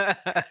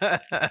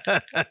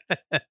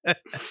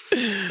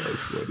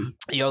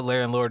 Yo,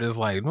 landlord is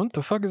like, what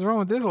the fuck is wrong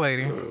with this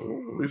lady? At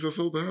least I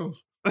sold the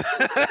house.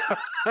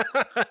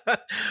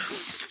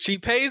 She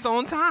pays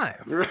on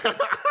time.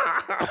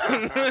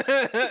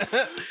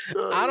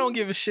 I don't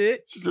give a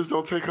shit. She just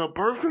don't take her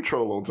birth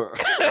control on time.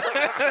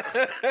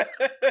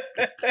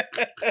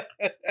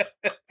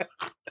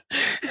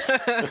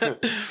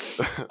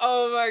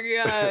 Oh my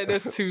God,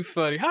 that's too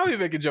funny. How do we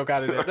make a joke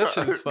out of that? That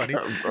shit is funny.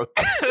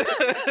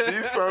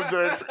 These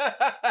subjects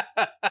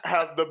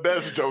have the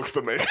best jokes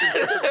to make.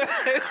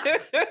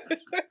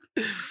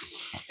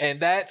 And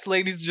that's,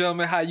 ladies and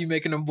gentlemen, how you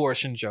make an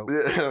abortion joke.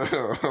 Yeah.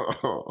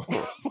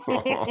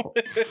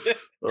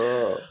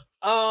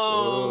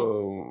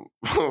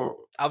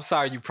 I'm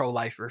sorry, you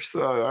pro-lifers.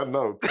 I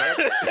know. Cut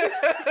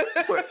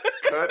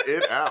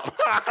it out.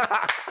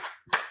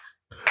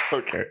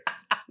 Okay.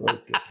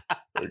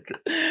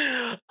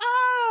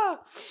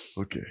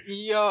 Okay.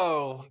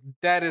 Yo,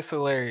 that is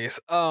hilarious.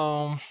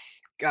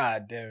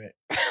 God damn it.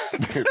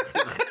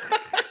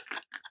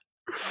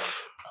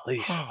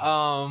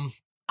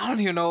 I don't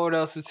even know what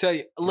else to tell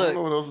you. Look, I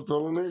don't know what else to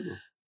tell a nigga.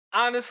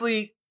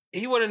 Honestly,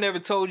 he would have never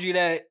told you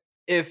that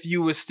if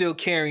you were still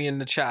carrying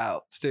the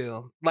child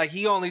still. Like,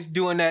 he only's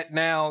doing that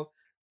now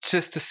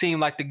just to seem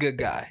like the good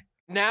guy.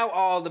 Now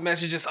all the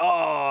messages,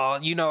 I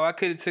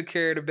could have took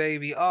care of the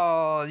baby.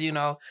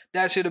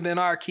 That should have been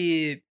our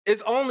kid.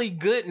 It's only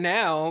good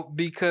now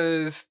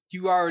because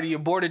you already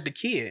aborted the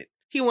kid.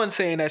 He wasn't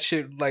saying that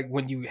shit like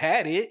when you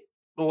had it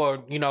or,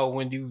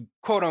 when you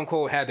quote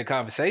unquote had the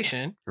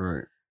conversation.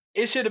 Right.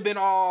 It should have been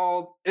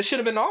all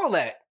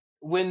that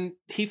when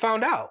he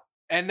found out.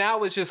 And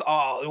now it's just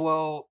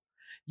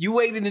you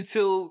waited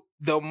until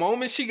the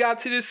moment she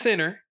got to the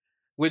center,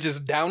 which is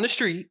down the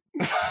street.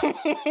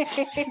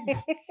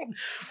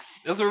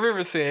 That's what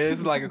River says,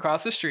 it's like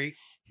across the street.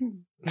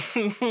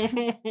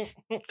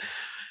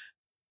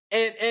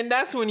 And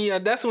that's when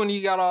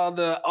you got all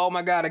the, oh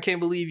my God, I can't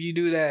believe you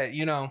do that,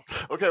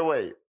 Okay,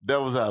 wait.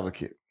 Devil's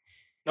advocate.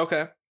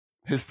 Okay.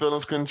 His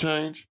feelings couldn't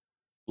change.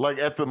 Like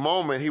at the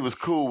moment, he was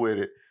cool with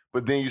it.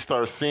 But then you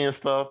start seeing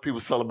stuff, people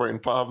celebrating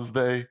Father's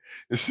Day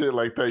and shit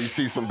like that. You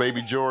see some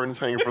baby Jordans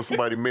hanging from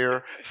somebody's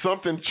mirror.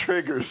 Something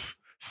triggers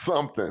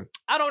something.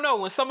 I don't know.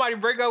 When somebody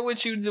break up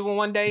with you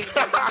one day, the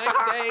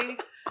next day,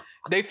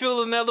 they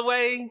feel another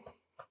way.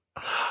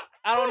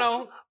 I don't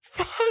know.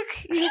 Fuck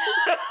you.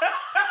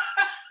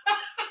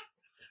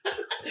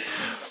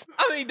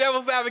 I mean,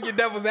 devil's advocate.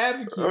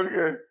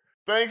 Okay.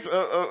 Thanks.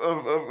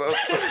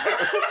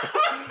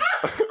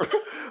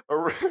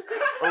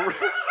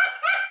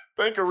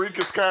 Thank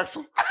Eureka's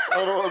Castle.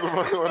 I don't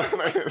know what her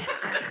name is.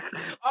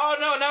 Oh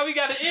no! Now we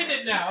gotta end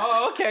it now.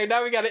 Oh, okay.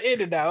 Now we gotta end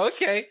it now.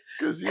 Okay.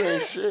 Because you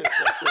ain't shit.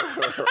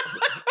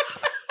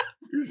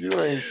 Because you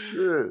ain't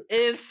shit.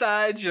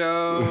 Inside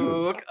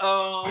joke.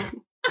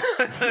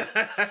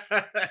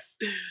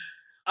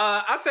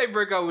 I say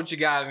break up with your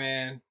guy,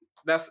 man.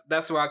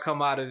 That's where I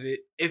come out of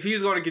it. If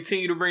he's going to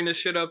continue to bring this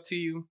shit up to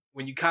you,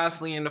 when you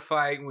constantly in the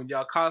fight, when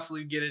y'all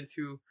constantly get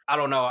into, I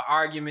don't know, an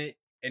argument,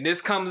 and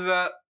this comes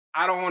up,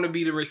 I don't want to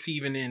be the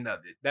receiving end of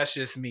it. That's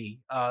just me.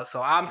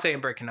 So I'm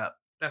saying breaking up.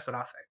 That's what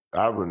I say.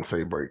 I wouldn't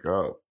say break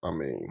up. I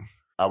mean,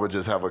 I would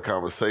just have a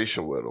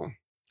conversation with him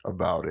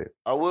about it.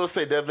 I will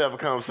say definitely have a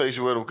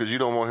conversation with him because you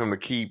don't want him to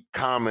keep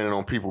commenting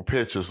on people's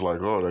pictures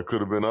like, oh, that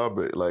could have been our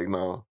baby. Like,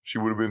 no, she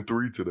would have been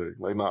 3 today.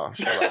 Like, nah,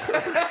 shut up.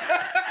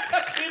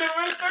 She would have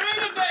been 3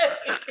 today.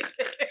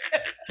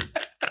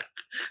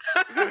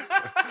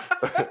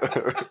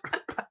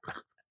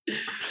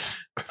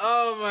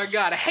 Oh my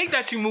God. I hate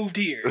that you moved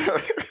here.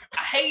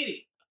 I hate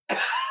it.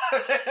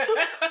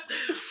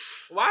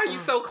 Why are you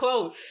so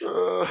close?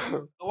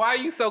 Why are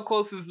you so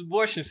close to this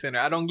abortion center?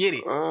 I don't get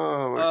it.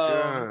 Oh my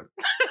God.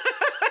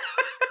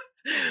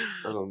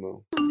 I don't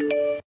know.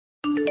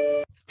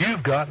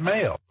 You've got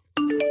mail.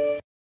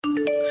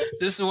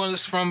 This one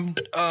is from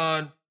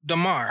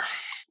Damar.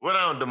 What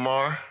on,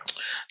 Damar?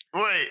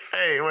 Wait,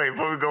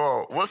 before we go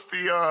on, what's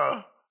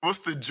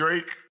the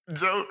Drake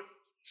joke?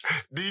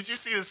 Did you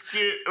see the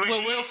skit?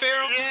 Will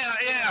Ferrell?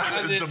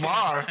 Yeah.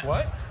 Damar.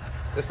 What?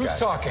 Who's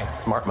talking?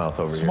 Smart Mouth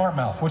over here. Smart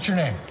Mouth. What's your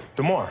name?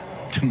 Damar.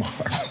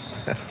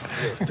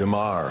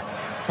 Damar.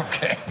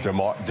 Okay.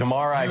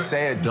 Damar, I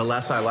say it, the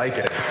less I like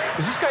it.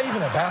 Is this guy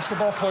even a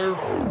basketball player?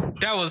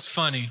 That was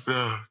funny.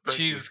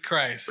 Jesus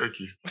Christ.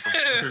 Thank you.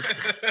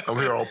 I'm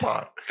here all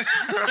pod.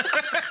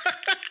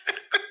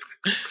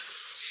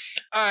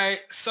 All right.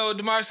 So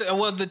Damar said,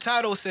 well, the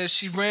title says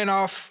she ran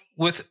off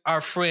with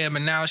our friend,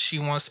 and now she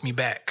wants me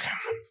back.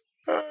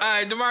 All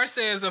right, DeMar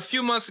says, a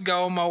few months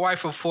ago, my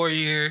wife of 4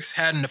 years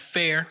had an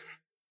affair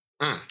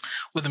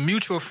with a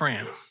mutual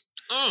friend.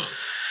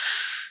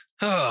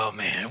 Oh,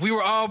 man. We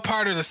were all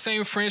part of the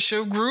same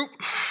friendship group.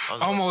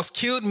 Almost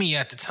killed me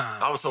at the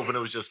time. I was hoping it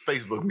was just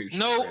Facebook mutual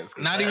Nope, friends.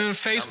 not even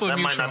Facebook that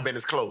mutual. might not have been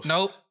as close.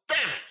 Nope.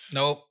 Damn it.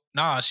 Nope.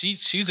 Nah,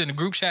 she's in the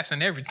group chats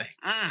and everything.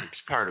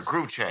 It's part of the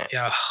group chat.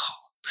 Yeah.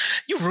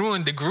 You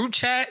ruined the group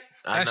chat?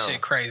 That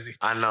shit crazy.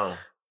 I know.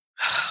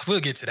 We'll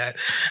get to that.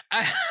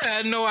 I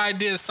had no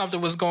idea something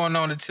was going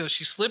on until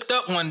she slipped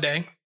up one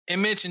day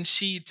and mentioned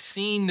she'd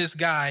seen this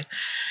guy,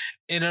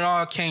 and it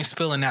all came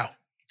spilling out.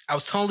 I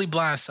was totally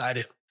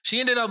blindsided. She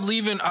ended up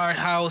leaving our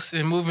house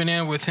and moving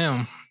in with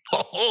him.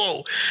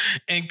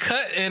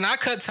 And I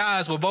cut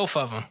ties with both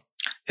of them.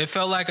 It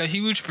felt like a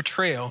huge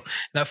betrayal,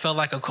 and I felt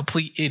like a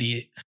complete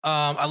idiot.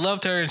 I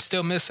loved her and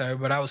still miss her,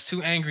 but I was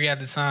too angry at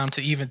the time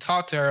to even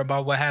talk to her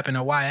about what happened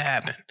and why it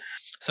happened.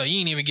 So you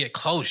didn't even get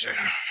closure.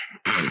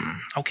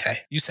 Okay.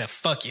 You said,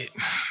 fuck it.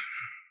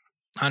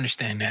 I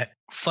understand that.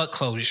 Fuck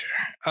closure.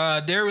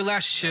 Their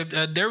relationship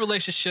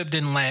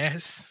didn't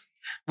last,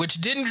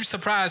 which didn't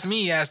surprise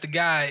me as the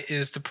guy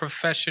is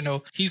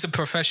he's a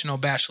professional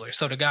bachelor.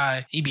 So the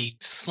guy, he be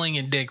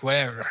slinging dick,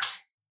 whatever.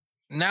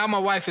 Now my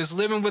wife is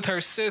living with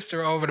her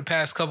sister over the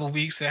past couple of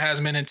weeks and has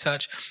been in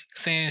touch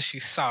saying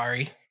she's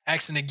sorry,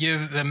 asking to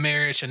give the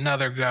marriage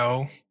another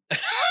go.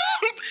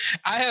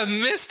 I have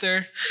missed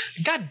her.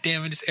 God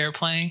damn it, this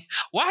airplane.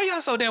 Why are y'all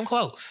so damn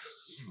close?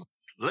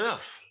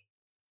 Lift.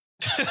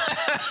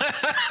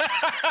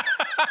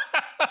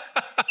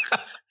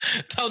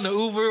 Tell them the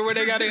Uber where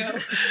they gotta go.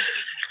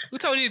 Who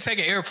told you to take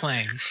an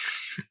airplane?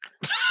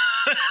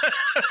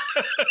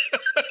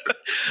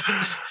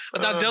 I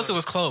thought Delta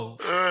was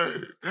closed.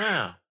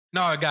 Damn.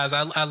 No, guys,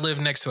 I live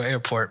next to an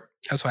airport.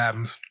 That's what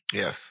happens.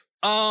 Yes.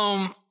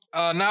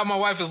 Now my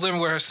wife is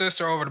living with her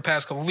sister over the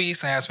past couple of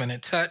weeks and has been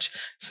in touch,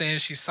 saying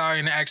she's sorry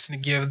and asking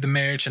to give the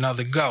marriage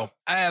another go.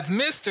 I have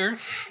missed her.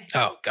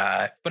 Oh,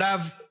 God. But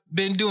I've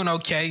been doing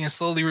okay and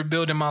slowly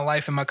rebuilding my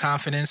life and my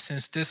confidence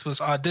since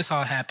this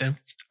all happened.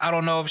 I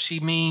don't know if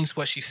she means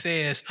what she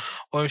says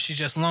or if she's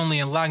just lonely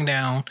in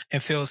lockdown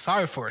and feels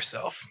sorry for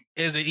herself.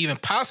 Is it even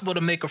possible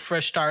to make a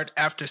fresh start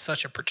after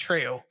such a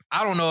betrayal?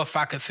 I don't know if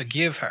I could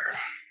forgive her.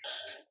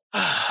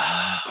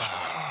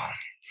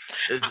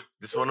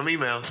 This one of them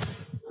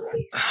emails.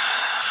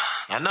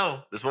 I know.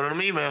 This one of them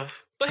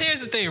emails. But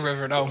here's the thing,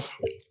 River, though.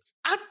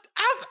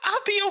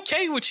 I'll be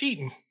okay with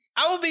cheating.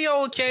 I would be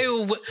okay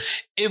with...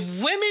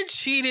 If women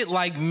cheated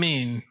like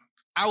men,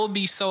 I would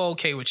be so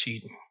okay with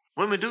cheating.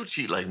 Women do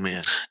cheat like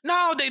men.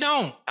 No, they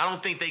don't. I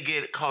don't think they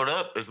get caught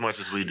up as much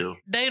as we do.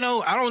 They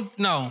don't.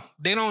 No,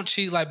 they don't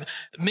cheat like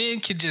men.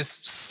 Can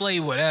just slay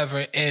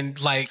whatever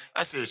and like.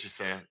 I see what you're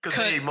saying because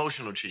they're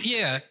emotional cheat.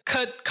 Yeah,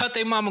 cut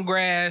their mama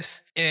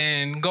grass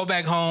and go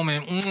back home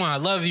and I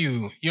love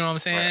you. You know what I'm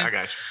saying? Right,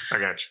 I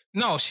got you.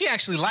 No, she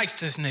actually likes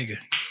this nigga.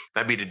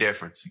 That'd be the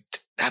difference.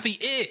 That'd be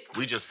it.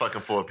 We just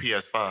fucking for a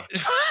PS5. You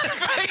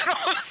know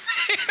what I'm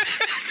saying?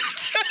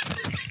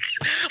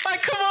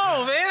 Like, come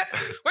on, man.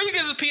 Where you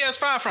get this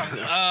PS5 from?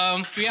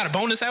 You got a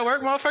bonus at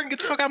work, motherfucker? Get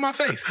the fuck out of my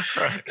face.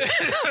 Right.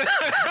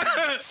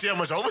 See how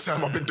much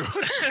overtime I've been doing?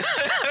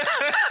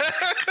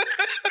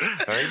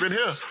 I ain't been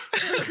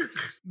here.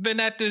 Been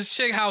at this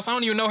chick house. I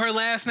don't even know her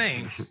last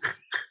name.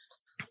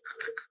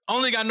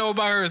 Only I know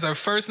about her is her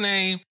first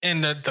name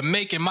and the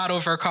make and model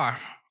of her car.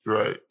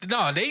 Right.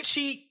 No, they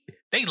cheat.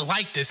 They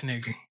like this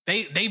nigga.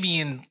 They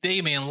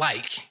being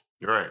like.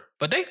 Right.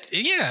 But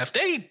if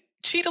they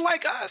cheated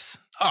like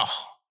us,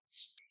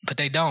 but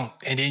they don't.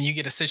 And then you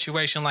get a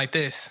situation like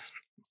this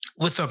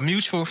with a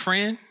mutual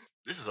friend.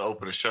 This is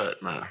open and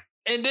shut, man.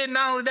 And then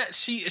not only that,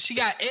 she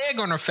got egg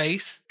on her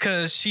face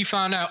because she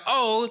found out,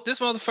 this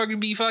motherfucker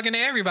be fucking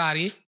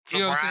everybody. Surprise, you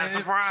know what I'm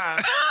saying?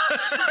 Surprise.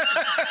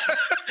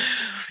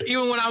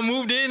 Even when I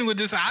moved in with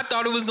this, I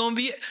thought it was gonna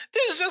be.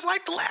 This is just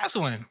like the last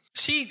one.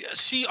 She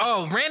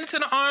ran into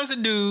the arms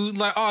of dude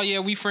like,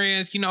 we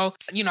friends. You know,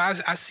 I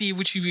see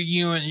what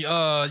you and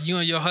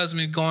your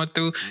husband going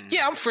through. Mm-hmm.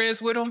 Yeah, I'm friends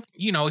with him.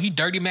 You know, he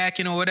dirty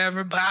macking or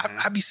whatever. But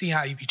I be seeing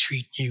how he be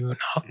treating you.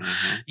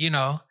 Mm-hmm. You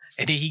know.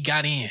 And then he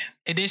got in.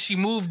 And then she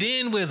moved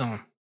in with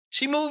him.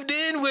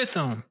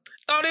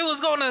 Thought it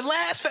was gonna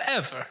last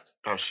forever.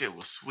 Thought shit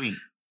was sweet.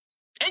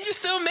 And you're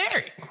still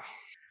married.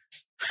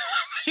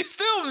 You're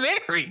still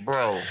married.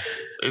 Bro,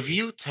 if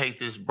you take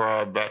this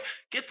broad back,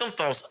 get them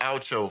thoughts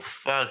out your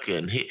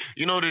fucking head.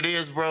 You know what it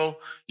is, bro?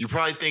 You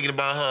probably thinking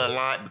about her a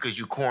lot because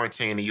you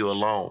quarantined and you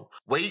alone.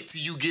 Wait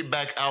till you get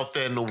back out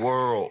there in the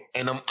world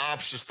and them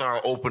options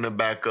start opening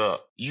back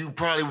up. You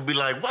probably would be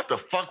like, what the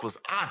fuck was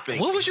I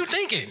thinking? What was you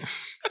thinking?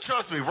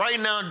 Trust me, right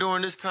now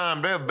during this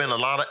time, there have been a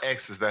lot of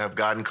exes that have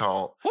gotten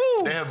called.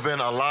 Woo. There have been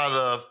a lot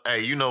of,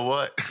 hey, you know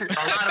what? A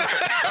lot of...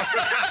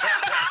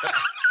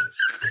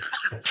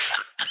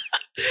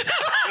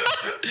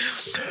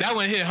 That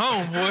one hit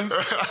home, boy.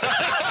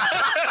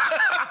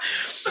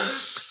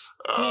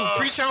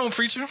 Preach on,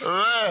 preacher.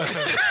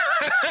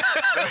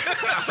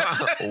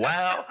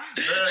 Wow.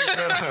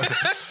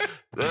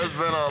 There's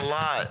been a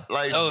lot.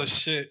 Like, oh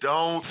shit!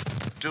 Don't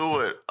do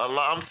it. A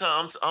lot.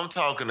 I'm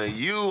talking to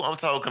you. I'm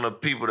talking to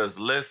people that's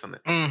listening.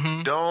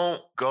 Mm-hmm.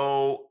 Don't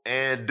go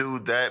and do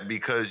that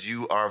because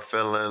you are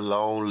feeling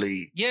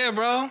lonely. Yeah,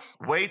 bro.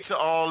 Wait till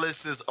all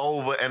this is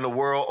over and the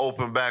world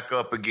open back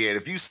up again.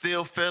 If you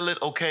still feel it,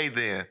 okay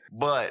then.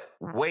 But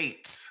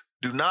wait.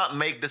 Do not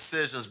make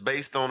decisions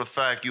based on the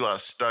fact you are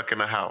stuck in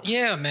the house.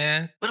 Yeah,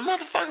 man. But a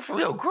motherfucker from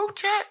your group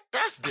chat?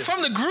 That's different.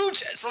 From the group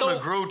chat. From the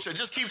group chat.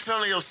 Just keep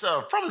telling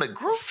yourself, from the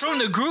group chat. From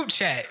the group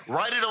chat.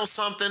 Write it on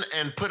something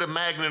and put a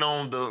magnet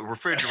on the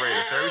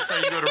refrigerator. So every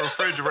time you go to the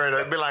refrigerator,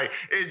 it'd be like,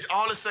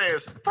 all it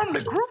says, from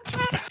the group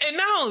chat. And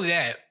not only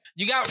that,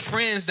 you got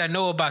friends that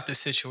know about the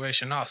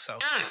situation also.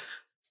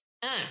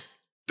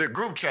 The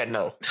group chat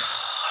know.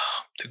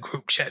 The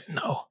group chat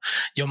know.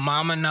 Your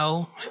mama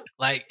know.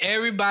 Like,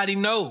 everybody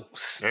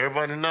knows.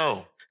 Everybody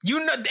know.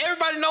 You know,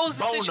 everybody knows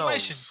the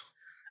situation.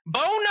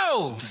 Bo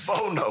knows.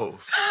 Bo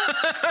knows.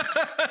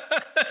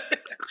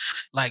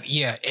 Like,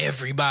 yeah,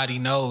 everybody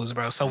knows,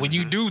 bro. So when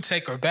you do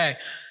take her back,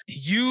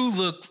 you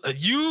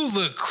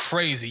look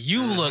crazy.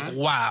 You look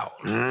wild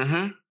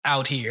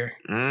out here.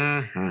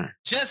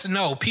 Just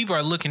know people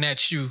are looking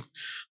at you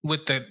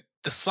with the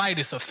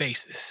slightest of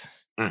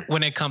faces when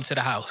they come to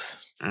the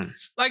house.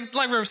 Like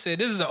River said,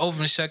 this is an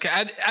open shut.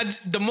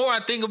 The more I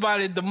think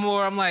about it, the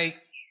more I'm like,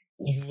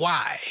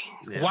 why?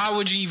 Yeah. Why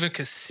would you even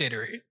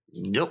consider it?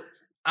 Yep.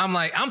 I'm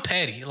like, I'm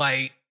petty.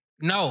 Like,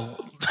 no.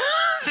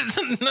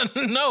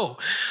 No.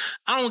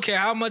 I don't care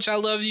how much I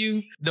love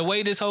you. The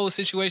way this whole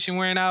situation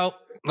went out,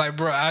 like,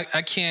 bro, I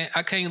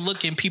can't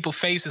look in people's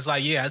faces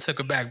like, yeah, I took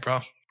her back, bro.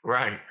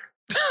 Right.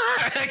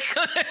 I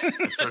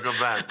took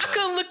her back, bro. I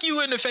couldn't look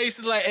you in the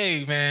faces like,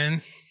 hey,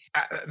 man,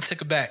 I took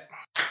her back.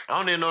 I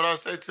don't even know what I'll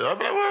say to her. I'll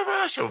be like, well,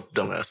 that's your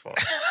dumbass fault.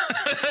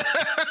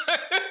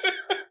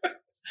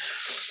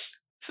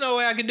 There's no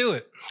way I could do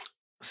it.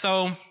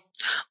 So,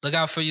 look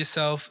out for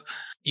yourself.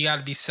 You got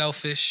to be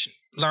selfish.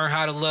 Learn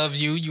how to love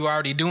you. You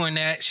already doing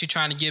that. She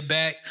trying to get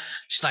back.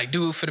 She's like,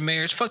 do it for the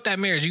marriage. Fuck that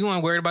marriage. You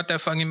weren't worried about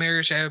that fucking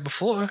marriage you had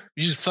before.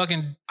 You just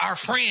fucking our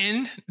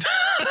friend.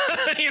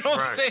 You know what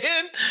I'm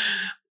saying?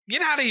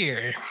 Get out of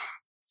here.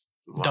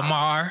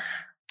 Wow.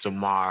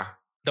 Damar.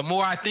 The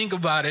more I think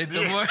about it, the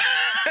more...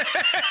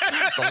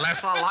 the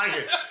less I like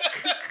it.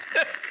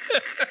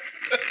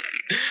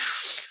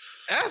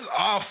 That's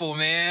awful,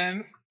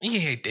 man. You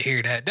hate to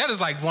hear that. That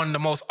is like one of the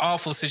most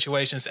awful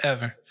situations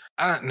ever.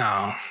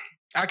 No.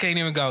 I can't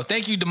even go.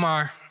 Thank you,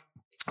 Damar.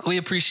 We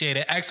appreciate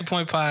it.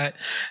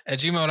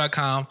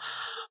 axthepointpod@gmail.com.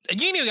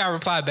 You ain't even got to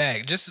reply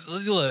back. Just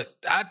look,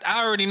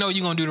 I already know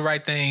you're going to do the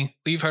right thing.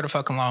 Leave her the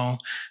fuck alone.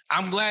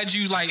 I'm glad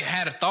you like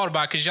had a thought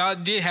about it because y'all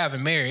did have a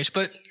marriage,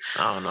 but...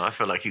 I don't know. I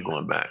feel like he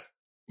going back.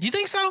 You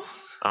think so?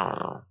 I don't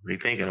know. He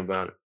thinking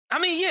about it. I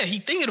mean, yeah, he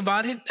thinking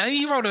about it. I mean,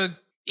 he wrote an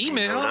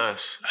email.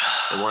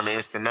 The one that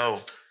is to know.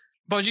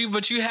 But you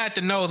had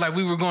to know, like,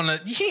 we were going to...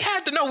 He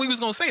had to know we was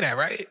going to say that,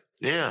 right?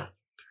 Yeah.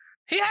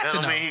 He had to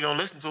know. That don't mean he going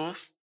to listen to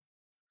us.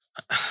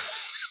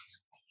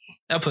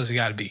 That pussy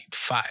got to be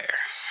fire.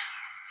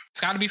 It's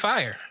got to be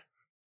fire.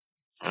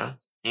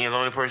 He ain't the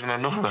only person I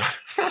know about.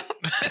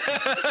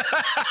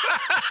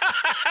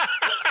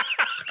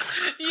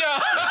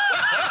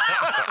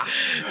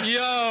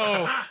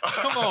 Yo,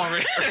 come on,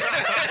 Rick.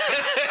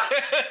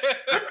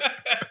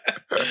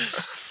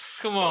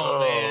 Come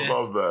on, man.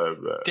 My bad,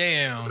 man.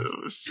 Damn.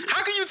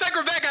 How can you take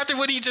her back after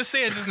what he just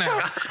said just now?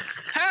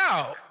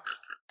 How?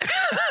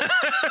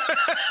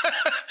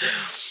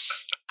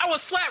 I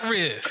was slap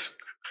Riv.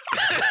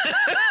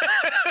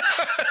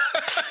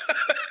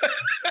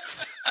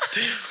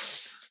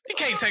 You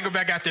can't take her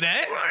back after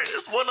that. Right,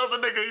 there's one other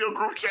nigga in your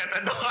group chat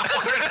that know.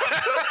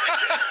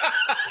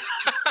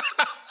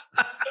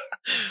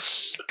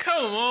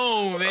 Come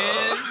on,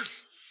 man.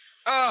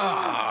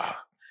 Oh,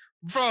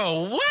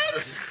 bro, what?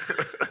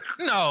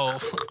 No.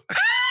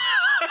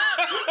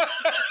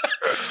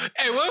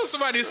 Hey, what if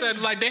somebody said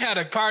like they had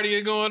a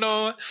party going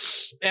on?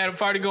 They had a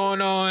party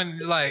going on.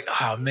 Like,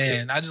 oh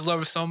man, I just love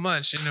her so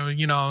much.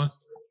 You know.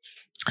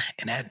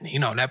 And that,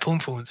 that poom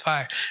poom is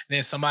fire. And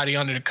then somebody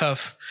under the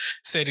cuff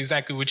said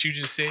exactly what you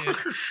just said.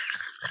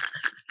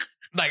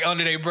 Like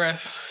under their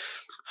breath.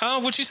 Huh?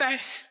 What you say?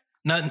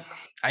 Nothing.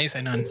 I ain't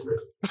say nothing.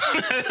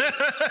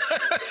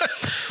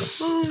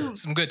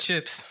 Some good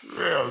chips.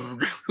 Yeah.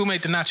 Who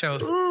made the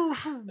nachos?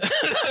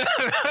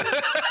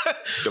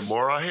 The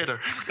more I hit her.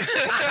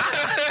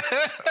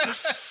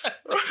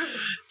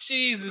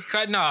 Jesus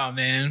Christ. Nah,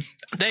 man.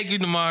 Thank you,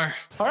 Damar.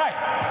 All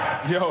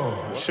right.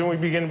 Yo, shouldn't we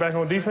be getting back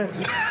on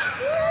defense?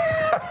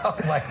 Oh,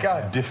 my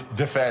God.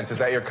 Defense. Is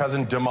that your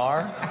cousin,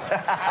 Damar?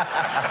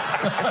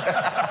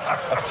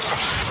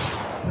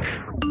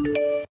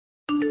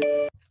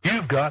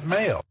 You've got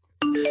mail.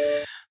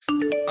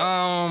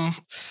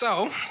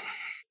 So,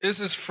 this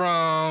is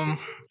from...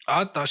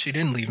 I thought she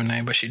didn't leave a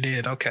name, but she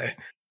did. Okay.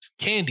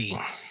 Candy.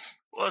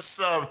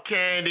 What's up,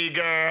 Candy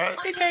girl?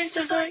 It tastes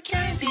just like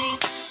candy.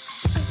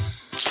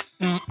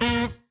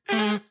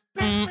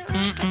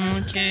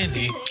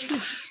 Candy.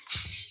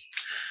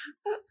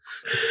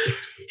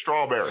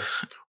 Strawberry.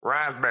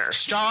 Raspberry.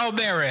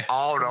 Strawberry.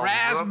 All the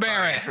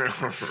raspberry.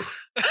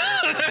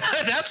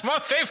 That's my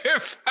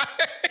favorite part.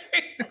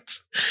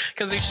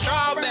 Because it's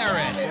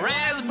strawberry,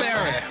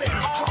 raspberry.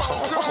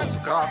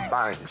 Oh, God,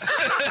 thanks.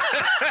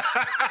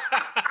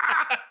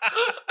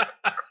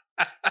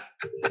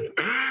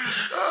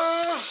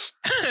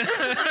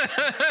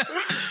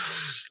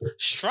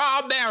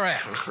 Strawberry.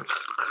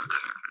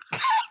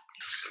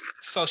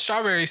 So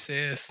Strawberry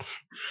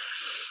says,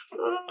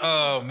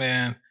 oh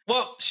man.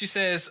 Well, she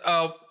says,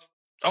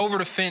 over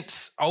the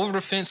fence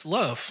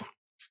love.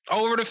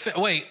 Over the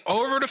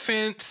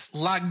fence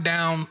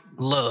lockdown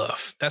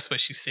love. That's what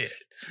she said.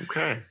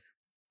 Okay.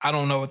 I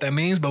don't know what that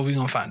means, but we're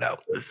gonna find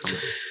out.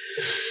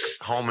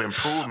 It's home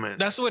improvement.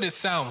 That's what it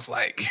sounds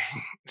like.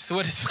 That's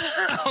what it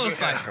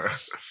sounds like.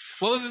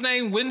 What was his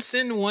name?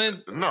 Winston?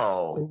 Wendell?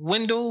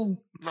 No.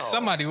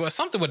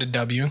 Something with a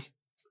W.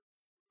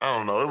 I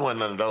don't know. It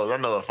wasn't none of those. I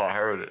know if I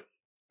heard it.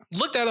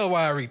 Look that up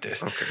while I read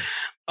this. Okay.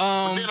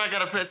 But then I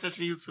gotta pay attention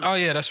to you too. Oh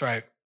yeah, that's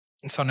right.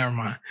 So never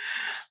mind.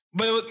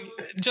 But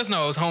just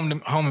know it was home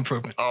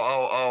improvement.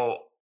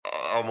 I'll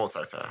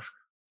multitask.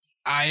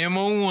 I am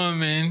a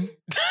woman.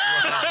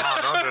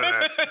 Don't do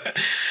that.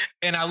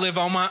 And I live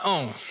on my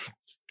own.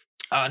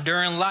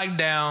 During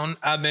lockdown,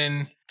 I've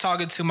been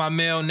talking to my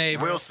male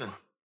neighbor.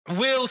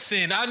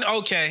 Wilson.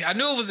 I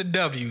knew it was a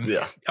W.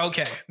 Yeah.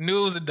 Okay.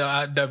 Knew it was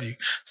a W.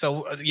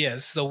 So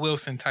it's a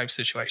Wilson type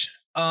situation.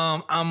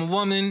 I'm a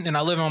woman and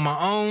I live on my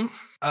own.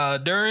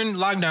 During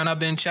lockdown, I've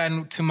been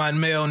chatting to my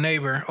male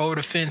neighbor over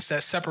the fence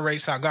that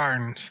separates our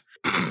gardens.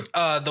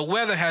 The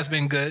weather has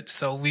been good,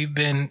 so we've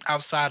been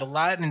outside a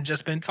lot and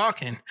just been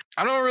talking.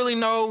 I don't really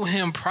know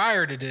him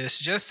prior to this,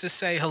 just to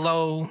say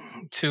hello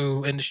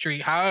to in the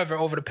street. However,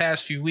 over the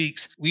past few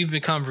weeks, we've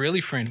become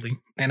really friendly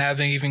and have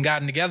even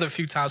gotten together a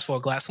few times for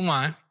a glass of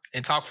wine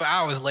and talk for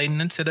hours late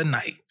into the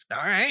night.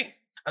 All right.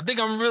 I think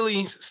I'm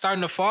really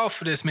starting to fall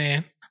for this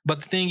man. But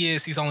the thing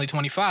is, he's only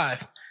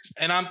 25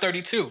 and I'm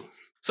 32.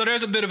 So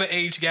there's a bit of an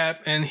age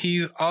gap, and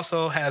he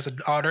also has a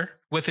daughter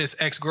with his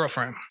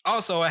ex-girlfriend.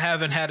 Also, I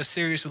haven't had a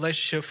serious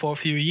relationship for a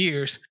few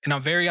years, and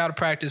I'm very out of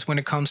practice when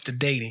it comes to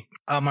dating.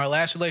 Our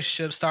last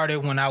relationship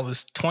started when I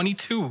was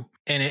 22,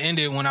 and it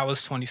ended when I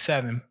was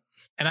 27.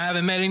 And I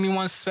haven't met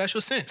anyone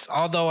special since,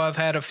 although I've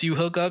had a few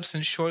hookups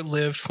and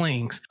short-lived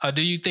flings.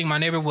 Do you think my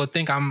neighbor will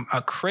think I'm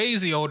a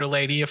crazy older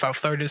lady if I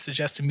flirted to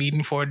suggest a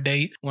meeting for a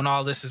date when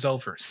all this is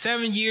over?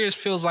 7 years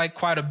feels like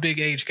quite a big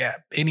age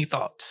gap. Any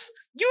thoughts?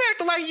 You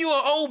act like you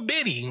an old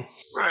biddy.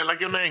 Right,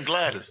 like your name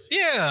Gladys.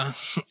 Yeah.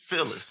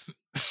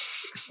 Phyllis.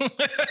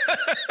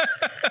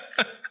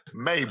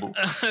 Mabel.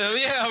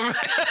 Yeah.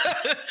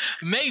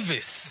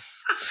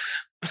 Mavis.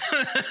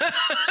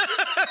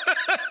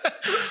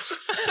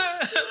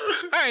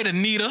 All right,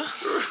 Anita.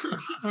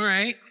 All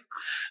right.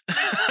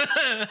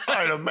 All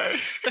right, May.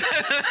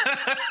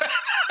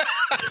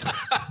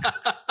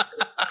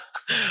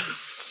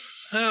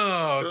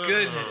 Oh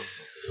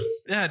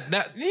goodness. Yeah,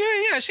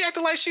 she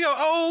acted like she an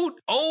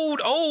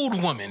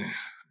old woman.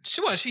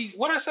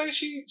 What did I say?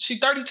 She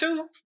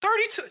 32?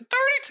 32.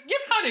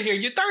 Get out of here.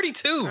 You're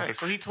 32. Right,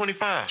 so he's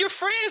 25. Your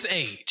friend's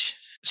age.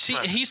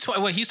 He's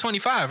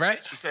 25, right?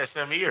 She said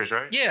 7 years,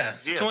 right? Yeah,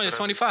 20 to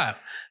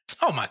 25.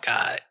 Oh my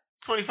God.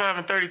 25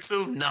 and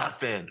 32,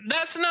 nothing.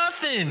 That's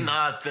nothing.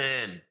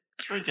 Nothing.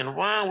 Drinking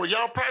wine. Well,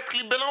 y'all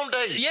practically been on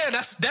dates. Yeah,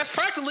 that's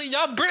practically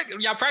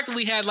y'all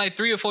practically had like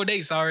 3 or 4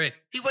 dates already.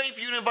 He waiting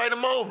for you to invite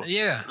him over.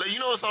 Yeah. Like, you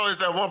know, it's always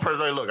that one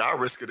person like, look, I'll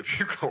risk it if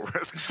you go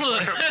risk it.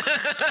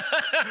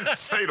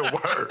 Say the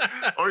word.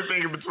 Only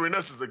thing in between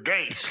us is a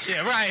gate.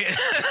 Yeah, right.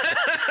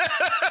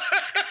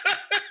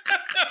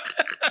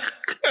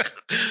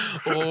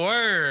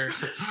 Word.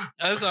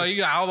 That's all you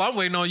got. All I'm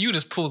waiting on you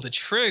to pull the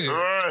trigger.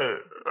 Right.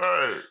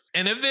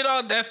 And if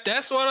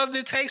that's what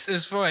it takes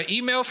is for an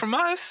email from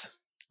us.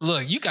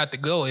 Look, you got the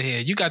go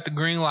ahead. You got the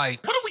green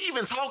light. What are we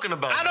even talking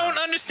about? I don't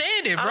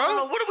understand it, bro. I don't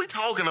know. What are we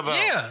talking about?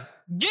 Yeah.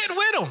 Get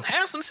with them.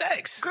 Have some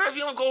sex. Girl, if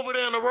you don't go over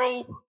there in a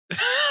robe.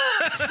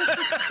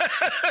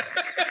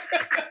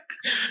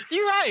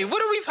 You're right.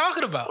 What are we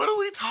talking about? What are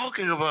we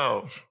talking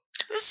about?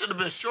 This should have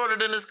been shorter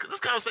than this. This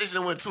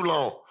conversation went too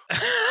long.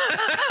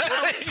 What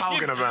are we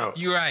talking about?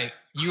 You're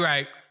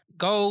right.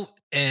 Go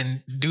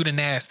and do the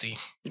nasty.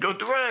 Go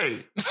do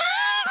right.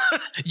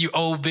 You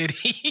old biddy.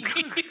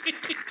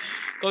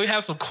 Go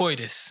have some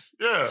coitus.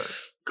 Yeah.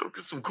 Go get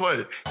some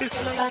coitus. It's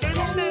like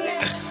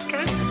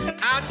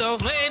I don't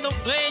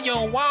play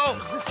your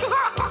walk.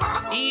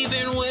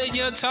 Even when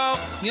you talk,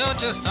 you're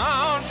just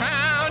all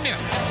drowning.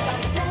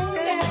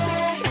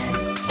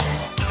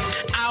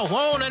 I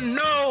wanna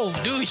know,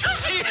 do you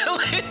feel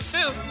it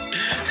too?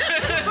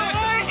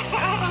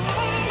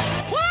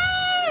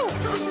 Woo!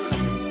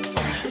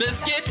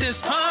 Let's get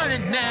this party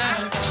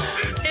now.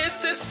 It's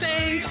the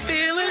same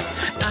feeling.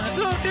 I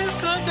know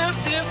this gonna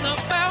feel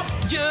about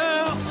you.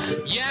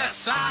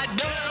 Yes, I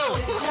do.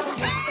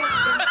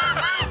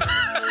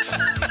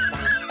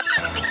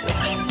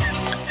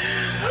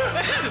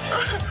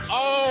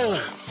 Oh,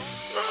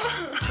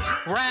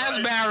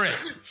 raspberry,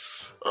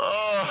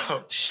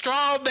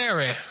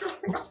 strawberry.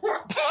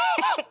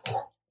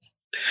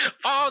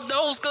 All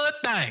those good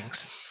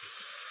things.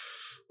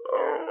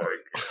 Oh my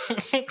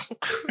God.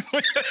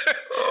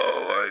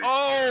 Oh my God.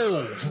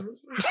 Oh.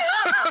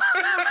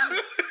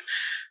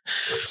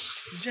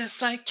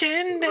 Just like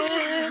candy.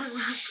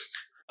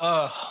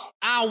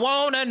 I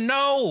wanna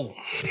know.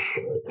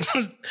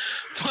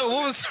 What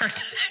was her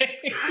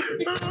name?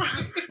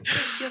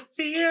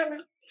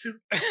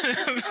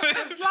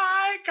 It's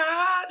like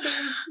I do.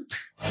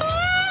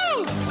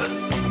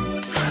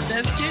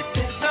 Let's get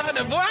this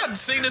started. Boy, I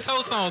sing this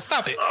whole song.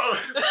 Stop it.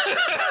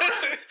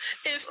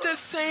 It's the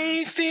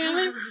same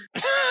feeling.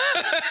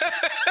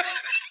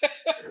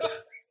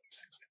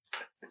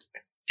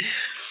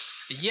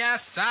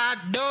 Yes, I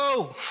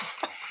do.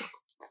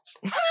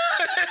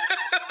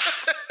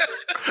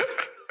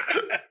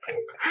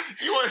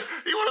 You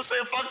want to say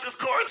fuck this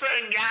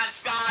quarantine?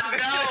 Yes, I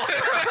know.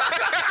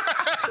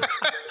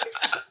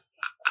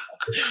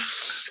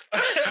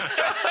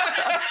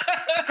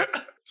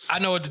 I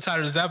know what the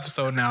title of this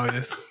episode now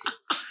is.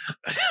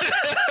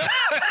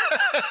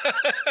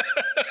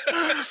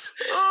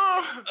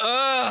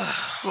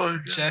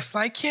 Just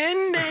like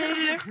candy.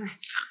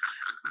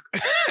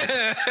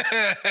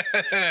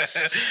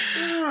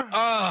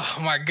 Oh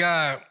my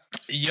God.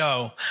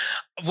 Yo,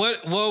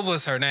 what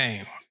was her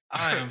name?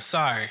 I am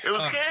sorry. It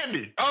was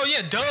Candy. Oh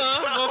yeah, duh. I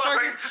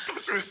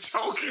thought you was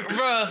joking.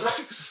 Bruh.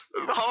 That's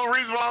the whole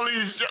reason for all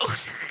these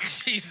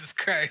jokes. Jesus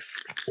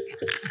Christ.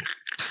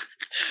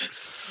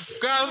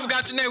 Girl, I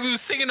forgot your name. We was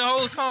singing the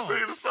whole song.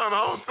 Singing the song the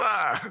whole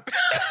time.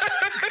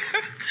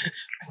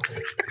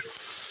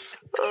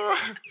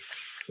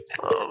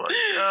 Oh my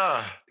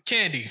God.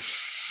 Candy.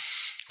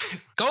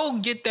 Go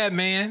get that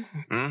man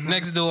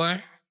next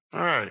door.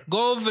 All right.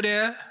 Go over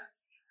there.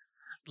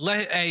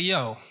 Hey,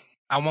 yo,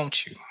 I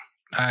want you.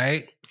 All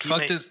right?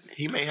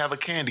 He may have a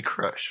candy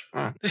crush.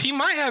 He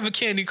might have a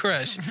candy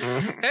crush.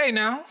 Hey,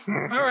 now.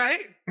 All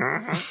right.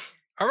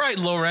 All right,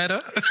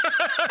 Loretta.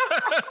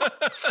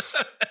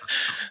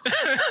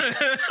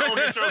 Don't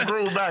get your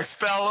groove back,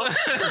 Stella.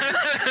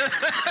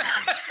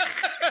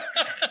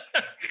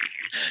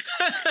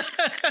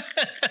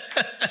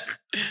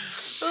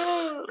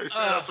 They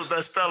said that's what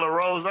that Stella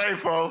Rose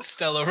for.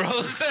 Stella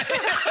Rose.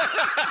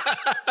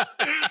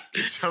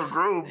 Get your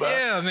groove back.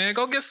 Yeah, man.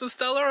 Go get some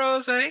Stella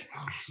Rose.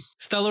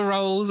 Stella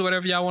Rose,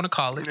 whatever y'all want to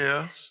call it.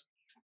 Yeah.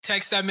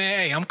 Text that man,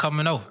 hey, I'm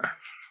coming over.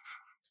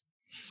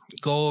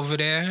 Go over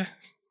there,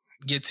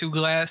 get 2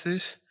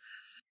 glasses,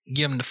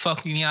 give him the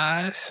fucking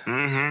eyes.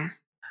 And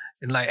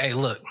like, hey,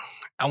 look,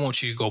 I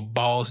want you to go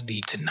balls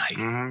deep tonight.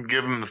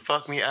 Give him the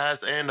fuck me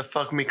eyes and the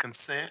fuck me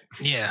consent.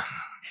 Yeah.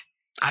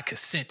 I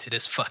consent to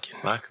this fucking.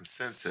 I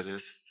consent to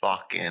this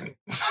fucking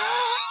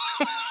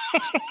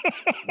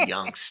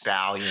young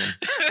stallion.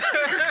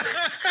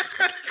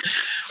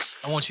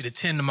 I want you to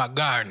tend to my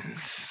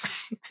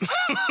gardens.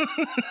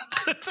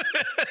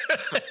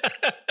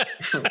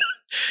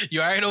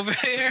 You all right over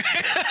there?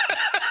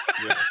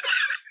 Yes.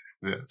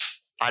 Yeah.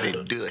 I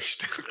didn't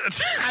dushed.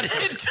 I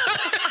didn't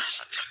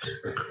dushed.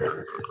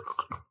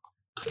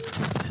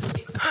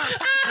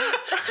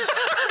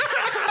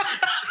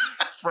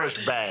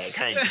 Fresh bag,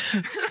 hang.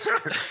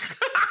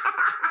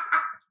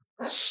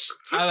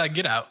 I like,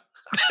 get out.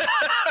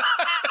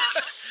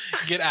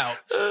 Get out.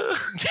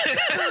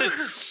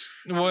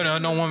 Well,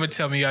 no woman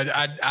tell me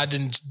I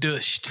didn't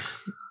dushed.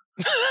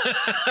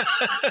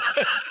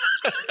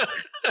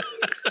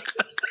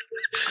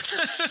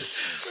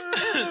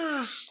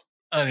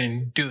 I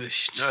didn't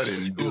douche. I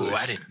didn't douche. Ooh,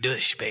 I didn't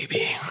douche,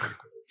 baby.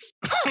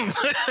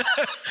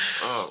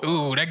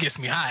 Ooh, that gets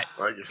me hot.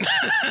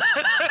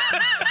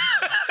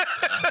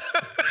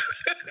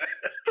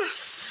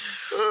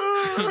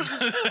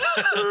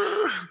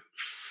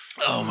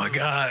 Oh my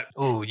God.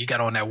 Ooh, you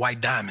got on that white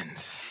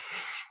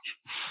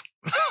diamonds.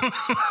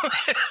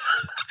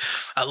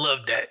 I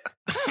love that.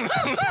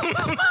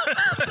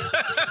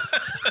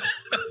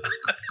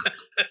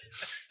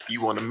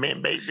 You want a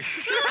mint, baby?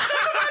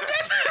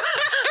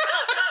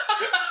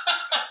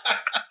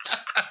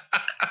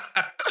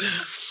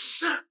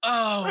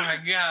 Oh my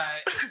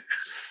God.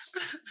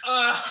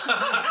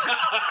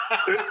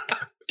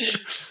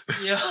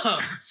 Yo.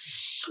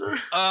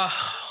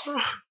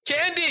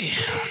 Candy.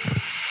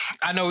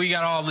 I know we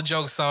got all the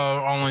jokes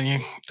on you.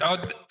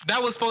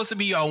 That was supposed to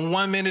be a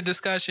 1-minute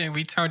discussion.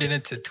 We turned it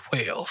into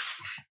 12.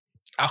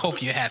 I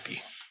hope you're happy.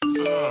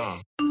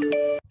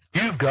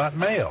 You've got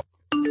mail.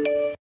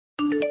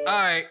 All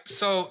right,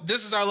 so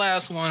this is our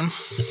last one.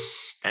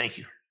 Thank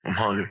you. I'm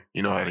hungry.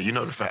 You know the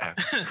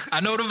vibes. I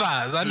know the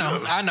vibes. I know.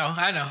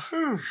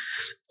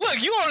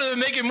 Look, you want to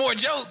make it more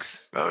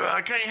jokks.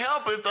 I can't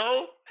help it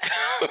though.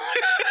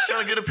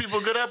 Trying to get the people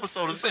a good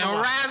episode. It's a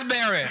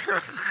raspberry.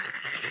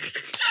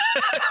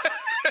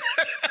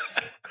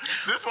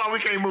 This is why we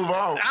can't move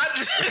on.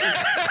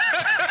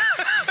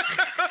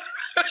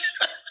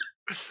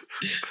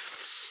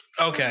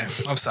 Okay,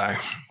 I'm sorry.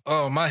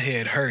 Oh, my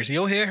head hurts.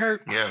 Your head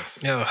hurt?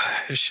 Yes. Yeah,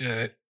 it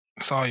should.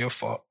 It's all your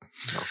fault.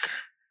 Okay.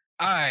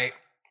 All right.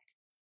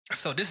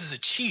 So this is a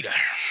cheater.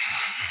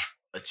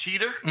 A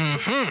cheater?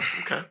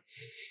 Mm-hmm. Okay.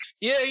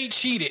 Yeah, he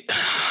cheated.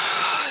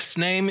 His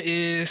name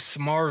is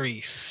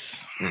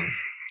Maurice.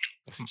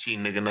 That's a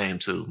cheating nigga name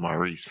too,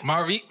 Maurice.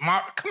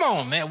 Come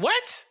on, man.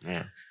 What?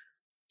 Yeah.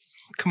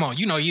 Come on.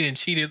 You know you didn't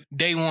cheat it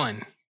day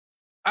one.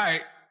 All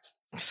right.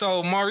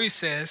 So Maurice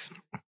says,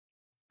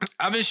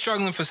 I've been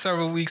struggling for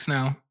several weeks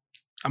now.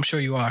 I'm sure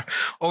you are.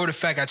 Over the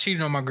fact I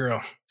cheated on my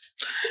girl.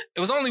 It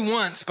was only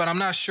once, but I'm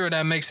not sure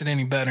that makes it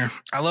any better.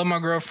 I love my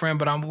girlfriend,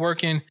 but I'm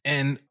working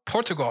in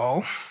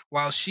Portugal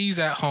while she's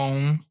at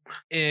home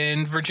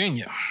in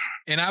Virginia.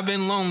 And I've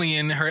been lonely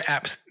in her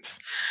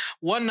absence.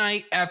 One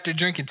night after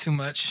drinking too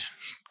much,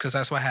 because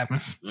that's what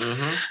happens,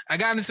 I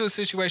got into a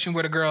situation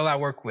with a girl I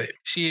work with.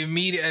 She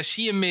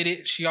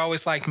admitted she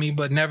always liked me,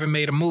 but never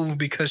made a move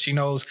because she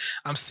knows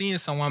I'm seeing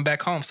someone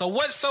back home. So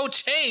what's so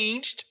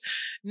changed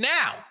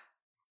now?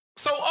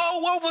 So,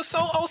 what was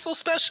so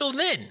special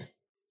then?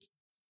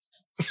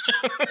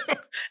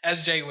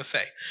 As Jay would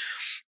say.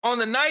 On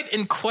the night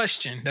in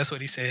question, that's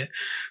what he said,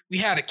 we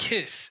had a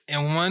kiss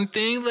and one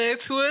thing led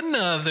to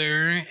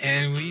another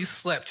and we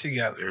slept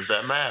together. There's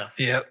that math.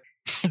 Yep.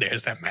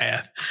 There's that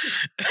math.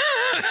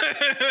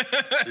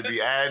 Should be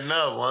adding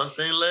up. One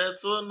thing led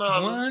to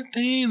another. One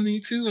thing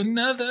led to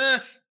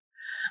another.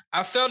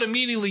 I felt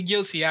immediately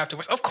guilty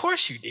afterwards. Of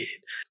course you did.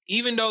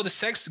 Even though the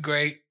sex is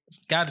great,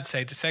 gotta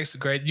say the sex is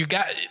great.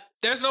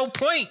 There's no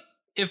point.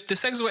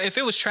 If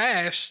it was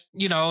trash,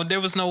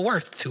 there was no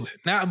worth to it.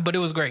 But it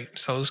was great,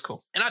 so it was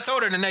cool. And I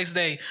told her the next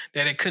day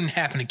that it couldn't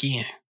happen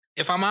again.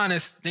 If I'm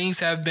honest, things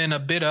have been a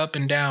bit up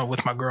and down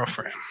with my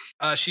girlfriend.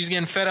 She's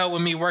getting fed up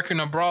with me working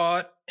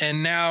abroad,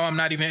 and now I'm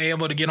not even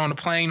able to get on a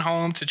plane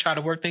home to try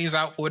to work things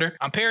out with her.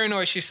 I'm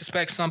paranoid she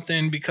suspects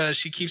something because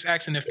she keeps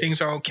asking if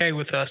things are okay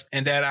with us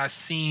and that I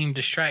seem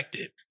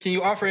distracted. Can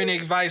you offer any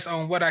advice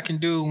on what I can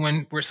do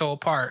when we're so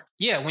apart?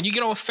 Yeah, when you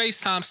get on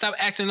FaceTime, stop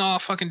acting all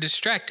fucking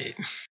distracted.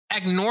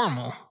 Act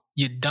normal,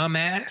 you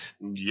dumbass.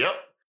 Yep.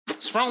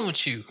 What's wrong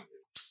with you?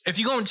 If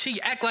you're going to cheat,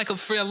 act like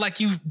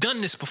you've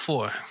done this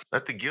before.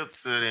 Let the guilt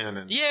sit in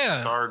and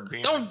start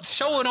being... Don't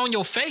show it on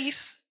your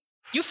face.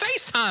 You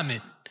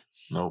FaceTiming.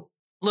 Nope.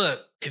 Look,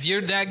 if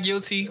you're that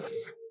guilty,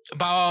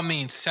 by all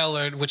means, tell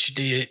her what you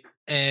did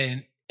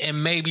and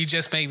maybe,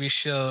 just maybe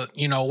she'll,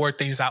 work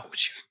things out with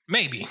you.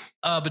 Maybe.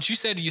 But you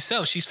said to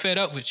yourself, she's fed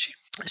up with you.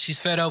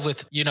 She's fed up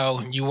with,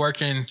 you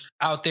working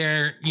out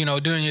there,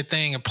 doing your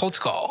thing in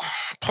Portugal.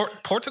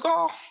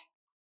 Portugal?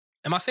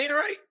 Am I saying it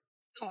right?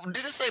 Did it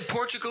say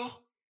Portugal?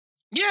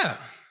 Yeah.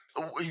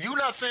 You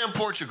not saying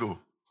Portugal.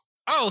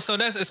 Oh, so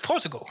it's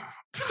Portugal.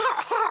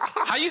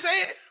 How you say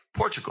it?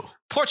 Portugal.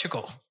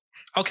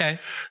 Okay.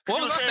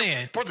 What was I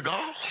saying? Portugal.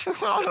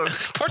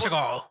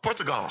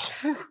 Portugal.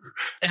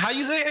 And how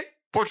you say it?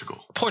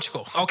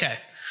 Portugal. Okay.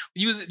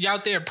 You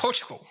out there in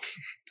Portugal.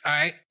 All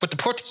right. With the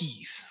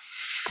Portuguese.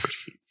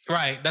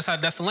 Right. That's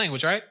the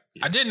language, right?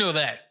 Yeah. I did know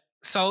that.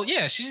 So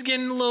yeah, she's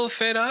getting a little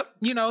fed up.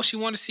 She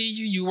want to see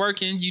you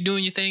working, you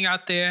doing your thing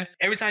out there.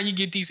 Every time you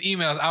get these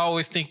emails, I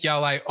always think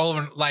y'all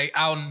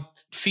out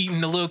feeding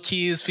the little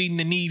kids, feeding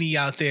the needy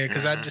out there.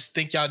 Cause I just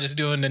think y'all just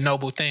doing the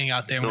noble thing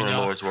out there. Doing the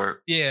Lord's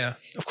work. Yeah,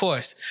 of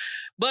course.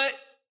 But,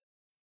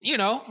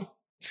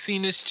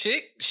 seen this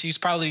chick, she's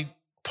probably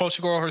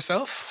Portugal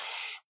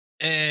herself.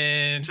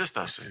 And just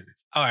stop saying it.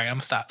 All right, I'm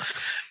gonna stop.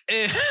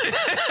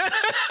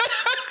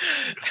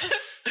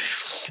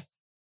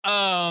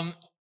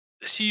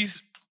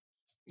 She's,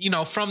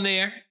 from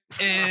there,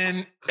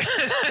 and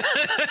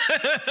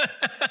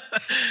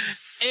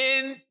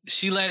and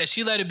she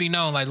let it be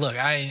known, like, look,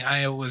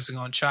 I was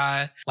gonna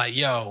try, like,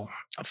 yo,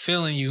 I'm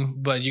feeling you,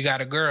 but you got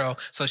a girl,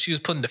 so she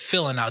was putting the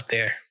feeling out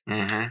there.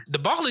 Mm-hmm. The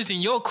ball is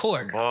in your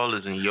court.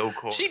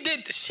 She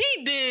did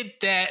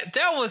that.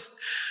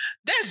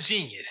 That's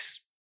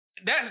genius.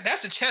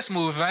 That's a chess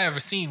move if I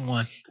ever seen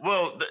one.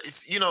 Well,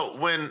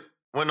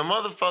 when a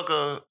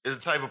motherfucker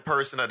is the type of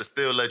person that'll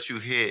still let you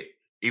hit,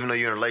 even though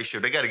you're in a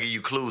relationship, they got to give you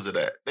clues of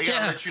that. They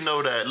got to let you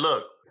know that,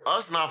 look,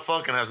 us not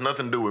fucking has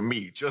nothing to do with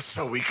me, just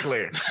so we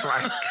clear.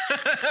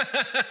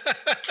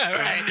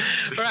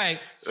 Right.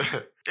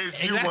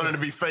 It's you wanting to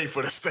be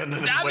faithful to standing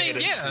in the way.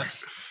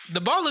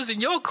 The ball is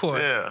in your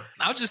court. Yeah.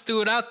 I'll just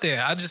throw it out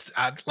there. I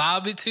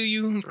lob it to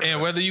you,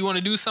 and whether you want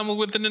to do something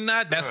with it or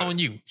not, that's on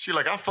you. She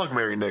like, I fuck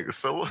married niggas,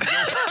 so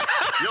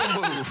your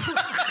move.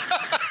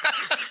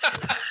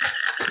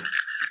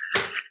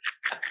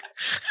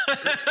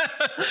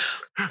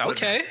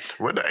 Okay.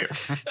 What name?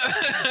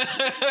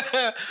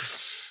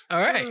 All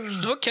right.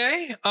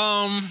 Okay.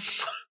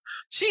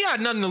 She got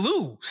nothing to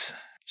lose.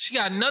 She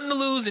got nothing to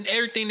lose and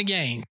everything to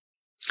gain.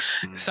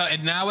 So,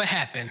 and now it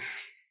happened.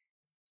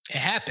 It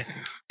happened.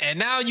 And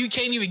now you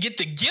can't even get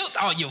the guilt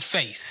out your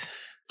face.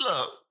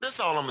 Look, that's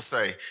all I'm going to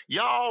say.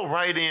 Y'all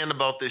write in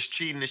about this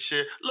cheating and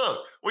shit.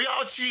 Look, when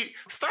y'all cheat,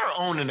 start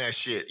owning that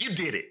shit. You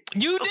did it.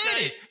 You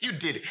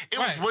did it. It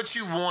was what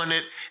you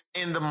wanted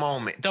in the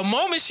moment. The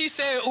moment she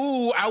said,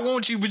 ooh, I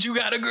want you, but you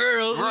got a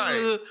girl.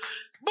 Right.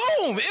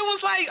 Boom. It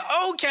was like,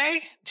 okay,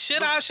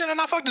 should I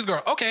not fuck this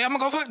girl? Okay, I'm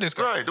going to go fuck this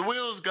girl. Right. The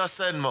wheels got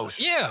set in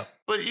motion. Yeah.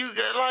 But you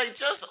got like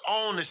just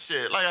own the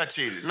shit. Like I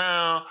cheated.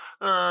 Now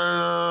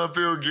I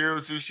feel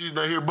guilty. She's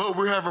not here, but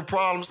we're having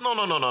problems. No.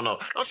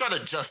 Don't try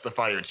to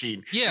justify your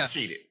cheating. Yeah. You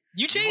cheated.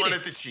 You cheated. You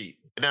wanted to cheat.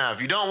 Now,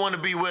 if you don't want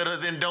to be with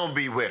her, then don't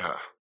be with her.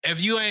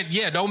 If you ain't,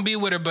 don't be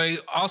with her, but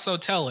also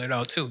tell her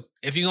though too.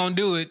 If you're gonna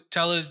do it,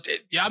 tell her.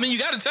 I mean, you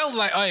gotta tell her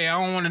like, oh yeah,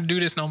 I don't want to do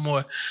this no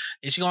more.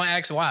 And she gonna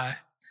ask why.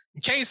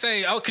 You can't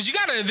say, oh, because you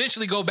gotta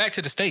eventually go back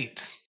to the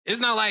States. It's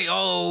not like,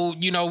 oh,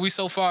 we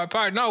so far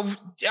apart. No,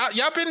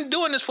 y'all been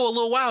doing this for a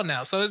little while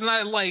now. So it's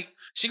not like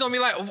she gonna be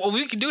like, well,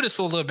 we can do this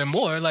for a little bit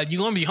more. Like, you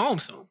gonna be home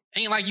soon.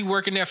 Ain't like you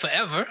working there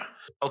forever.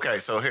 Okay,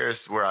 so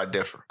here's where I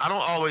differ. I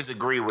don't always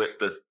agree with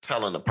the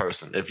telling the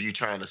person if you're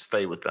trying to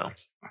stay with them.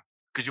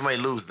 Because you may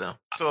lose them.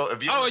 So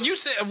if you... Oh, you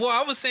said... Well,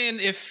 I was saying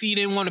if he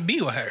didn't want to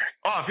be with her.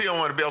 Oh, if he don't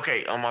want to be...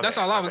 Okay, on my That's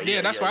bad. all I was...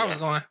 Yeah, that's where I was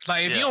going.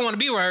 Like, if you don't want to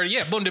be with her,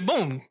 boom,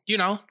 boom.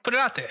 Put it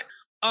out there.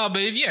 But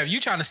if you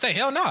trying to stay,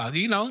 hell no.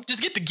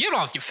 Just get the guilt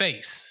off your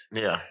face.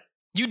 Yeah.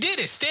 You did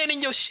it. Stand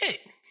in your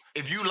shit.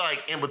 If you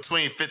like in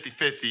between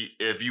 50-50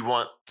 if you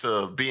want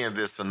to be in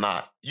this or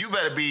not, you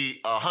better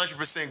be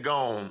 100%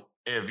 gone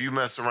if you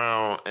mess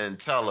around and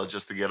tell her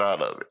just to get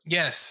out of it.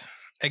 Yes,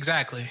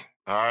 exactly.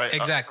 All right?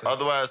 Exactly.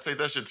 Otherwise, take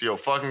that shit to your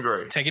fucking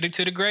grave. Take it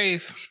to the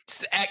grave.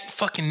 Just act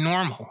fucking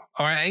normal,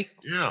 all right?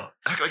 Yeah.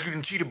 Act like you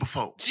didn't cheated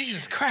before.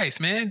 Jesus Christ,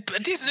 man.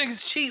 But these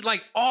niggas cheat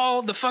like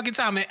all the fucking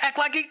time, man. Act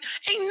like it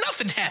ain't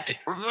nothing happened.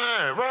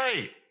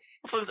 Right.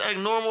 Motherfuckers act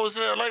normal as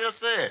hell. Like I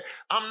said,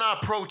 I'm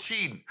not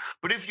pro-cheating.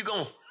 But if you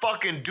gonna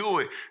fucking do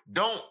it,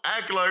 don't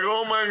act like,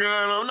 oh my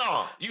God,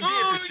 no. You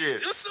did the shit.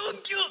 It's so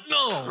cute.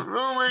 No.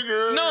 Oh my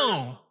God.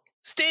 No.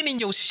 Stand in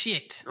your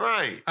shit.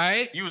 Right. All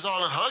right? You was all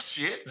in her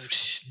shit.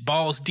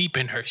 Balls deep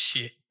in her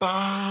shit.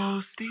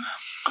 Balls deep.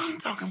 I'm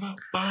talking about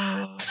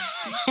balls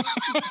deep.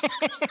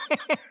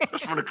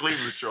 That's from the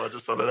Cleveland Show. I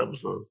just saw that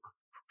episode.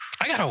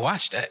 I gotta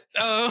watch that.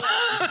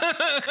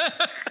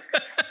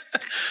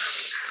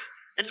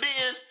 And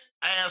then,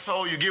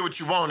 asshole, you get what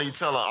you want and you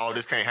tell her, oh,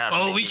 this can't happen.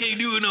 Oh, we can't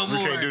do it no more.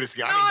 We can't do this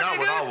again. I got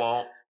what I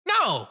want.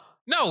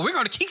 No, we're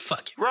gonna keep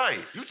fucking.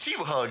 Right. You cheat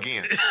with her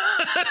again.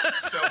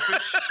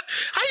 Selfish.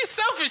 How you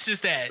selfish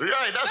is that?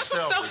 Right, that's some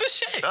selfish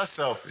shit. That's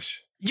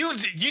selfish.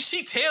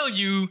 She tell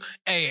you,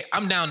 hey,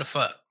 I'm down to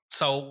fuck.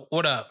 So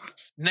what up?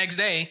 Next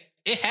day,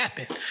 it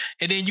happened.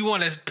 And then you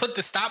want to put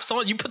the stops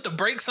on, you put the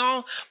brakes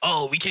on.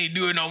 Oh, we can't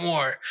do it no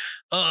more.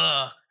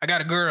 I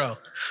got a girl.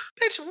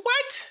 Bitch,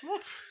 what?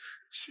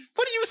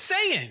 What are you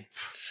saying?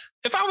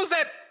 If I was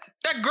that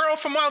girl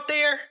from out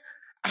there,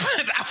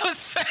 I would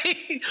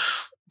say,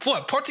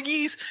 what,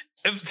 Portuguese?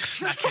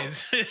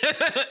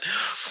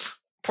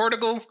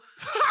 Portugal?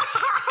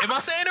 Am I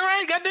saying it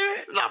right? Goddamn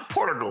it? Not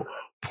Portugal.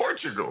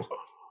 Portugal.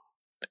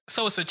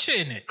 So it's a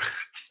chin in it.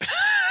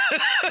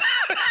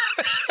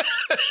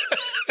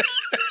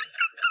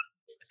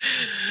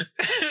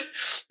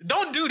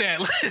 Don't do that.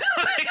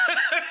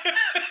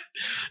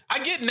 I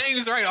get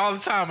names right all the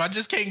time. I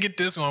just can't get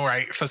this one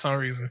right for some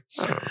reason.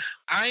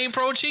 I ain't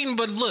pro cheating,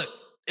 but look,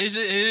 it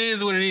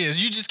is what it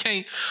is. You just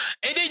can't.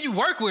 And then you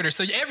work with her,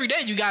 so every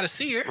day you got to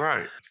see her.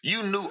 Right.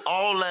 You knew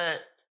all that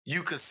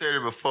you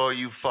considered before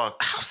you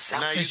fucked. How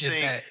selfish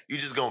is that? You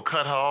just gonna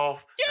cut her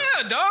off?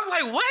 Yeah, dog.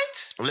 Like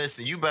what?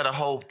 Listen, you better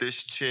hope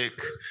this chick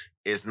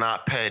is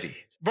not petty.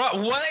 Bro,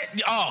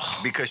 what?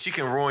 Oh. Because she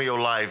can ruin your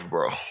life,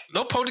 bro.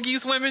 No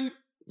Portuguese women?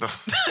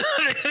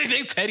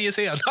 They petty as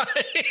hell.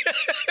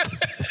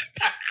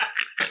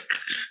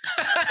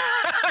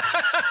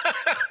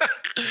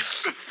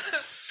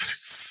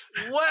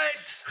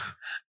 What?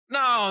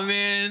 No,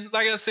 man.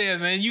 Like I said,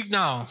 man, you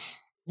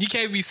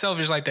can't be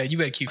selfish like that. You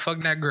better keep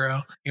fucking that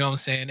girl. You know what I'm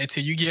saying?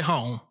 Until you get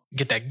home.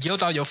 Get that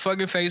guilt out your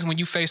fucking face when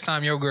you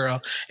FaceTime your girl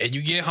and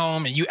you get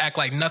home and you act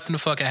like nothing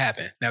to fucking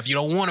happen. Now, if you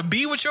don't want to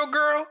be with your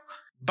girl,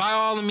 by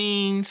all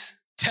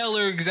means, tell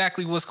her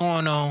exactly what's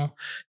going on.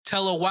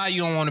 Tell her why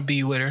you don't want to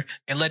be with her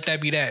and let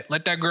that be that.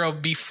 Let that girl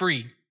be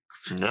free.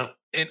 No.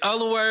 In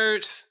other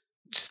words,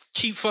 just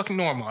keep fucking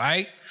normal, all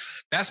right?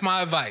 That's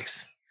my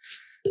advice.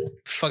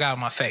 Fuck out of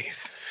my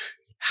face.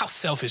 How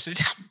selfish is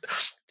that?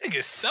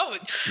 Nigga,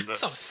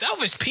 some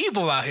selfish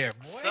people out here,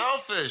 boy.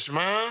 Selfish,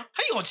 man.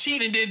 How you gonna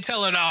cheat and then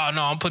tell her, oh,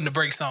 no, I'm putting the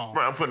brakes on?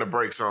 Bro, I'm putting the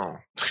brakes on.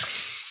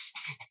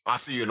 I'll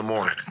see you in the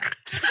morning.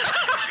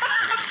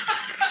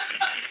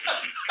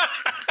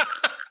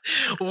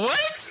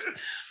 What?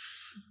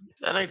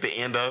 That ain't the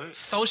end of it.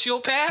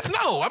 Sociopath?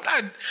 No, I'm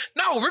not.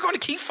 No, we're going to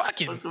keep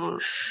fucking. We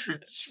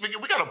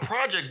got a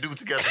project due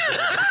together.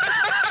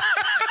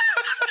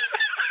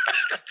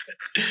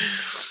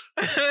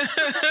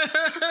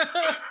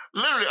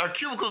 Literally, our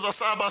cubicles are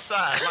side by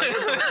side.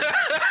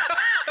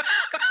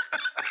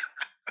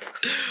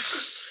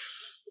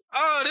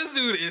 Oh, this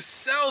dude is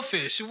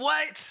selfish.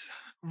 What?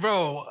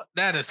 Bro,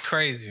 that is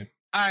crazy.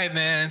 All right,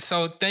 man.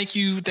 So thank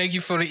you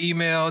for the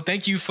email.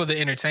 Thank you for the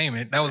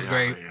entertainment. That was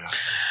great.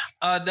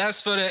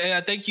 That's for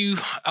the. Thank you.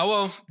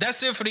 Well,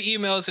 that's it for the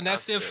emails, and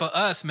that's it for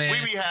us, man. We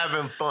be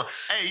having fun.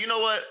 Hey, you know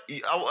what?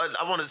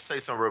 I wanted to say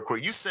something real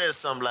quick. You said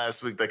something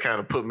last week that kind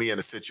of put me in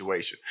a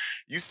situation.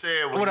 You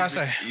said what I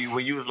say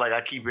when you was like,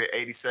 I keep it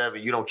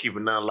 87. You don't keep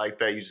it nothing like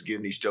that. You just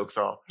getting these jokes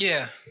off.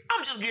 Yeah, I'm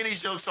just getting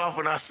these jokes off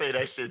when I say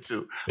that shit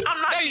too.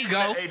 I'm not keeping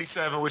it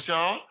 87 with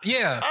y'all.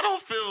 Yeah, I don't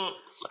feel.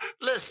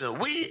 Listen,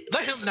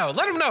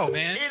 let him know,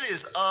 man. It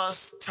is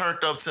us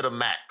turned up to the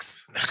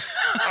max.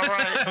 All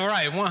right, all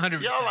right,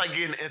 100%. Y'all like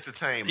getting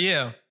entertainment.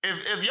 Yeah.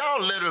 If y'all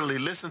literally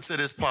listen to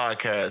this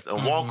podcast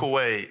and walk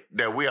away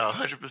that we are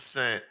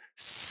 100%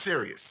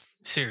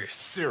 serious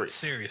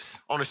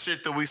on the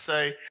shit that we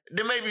say,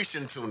 then maybe you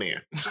shouldn't tune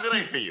in because it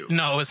ain't for you.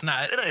 No, it's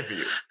not. It ain't for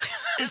you.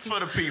 It's for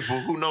the people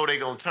who know they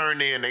gonna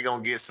turn in. They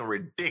gonna get some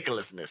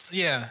ridiculousness.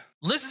 Yeah.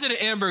 Listen to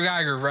the Amber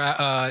Geiger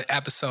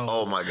episode.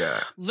 Oh my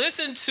God.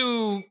 Listen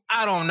to,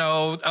 I don't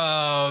know,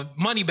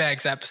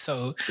 Moneybags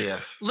episode.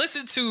 Yes.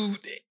 Listen to,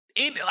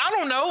 I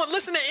don't know,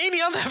 listen to any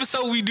other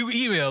episode we do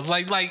emails.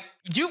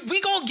 We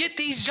gonna get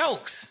these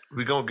jokes.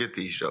 We gonna get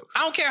these jokes.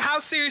 I don't care how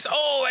serious,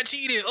 oh, I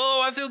cheated,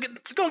 oh, I feel good.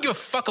 We gonna give a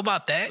fuck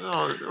about that.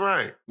 Oh,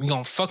 right. We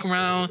gonna fuck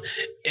around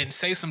and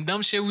say some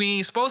dumb shit we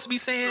ain't supposed to be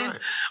saying. Right.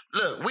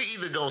 Look, we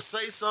either gonna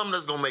say something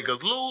that's gonna make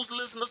us lose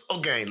listeners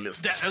or gain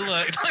listeners.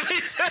 Look, let me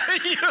tell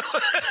you.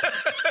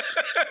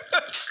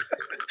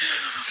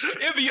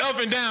 It be up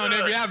and down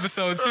every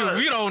episode too.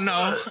 We don't know.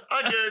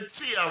 I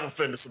guarantee I've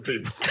offended some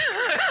people.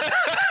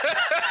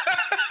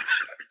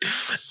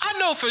 I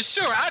know for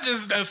sure. I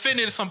just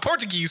offended some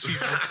Portuguese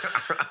people.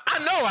 I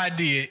know I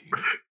did.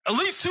 At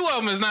least 2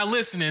 of them is not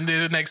listening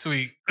to next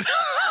week.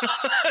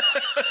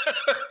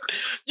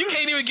 You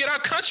can't even get our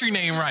country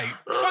name right.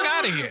 Fuck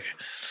out of here.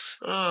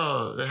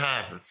 Oh, it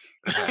happens.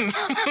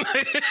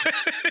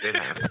 It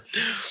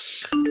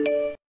happens.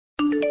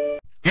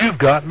 You've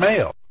got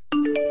mail.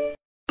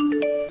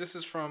 This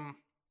is from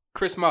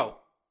Chris Mo.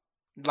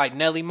 Like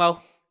Nelly Mo.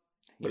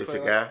 What is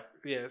it, guy?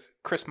 Yes,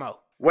 Chris Mo.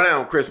 What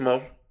down, Chris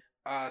Mo?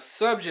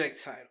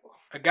 Subject title.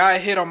 A guy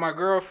hit on my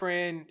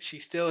girlfriend. She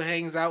still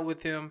hangs out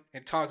with him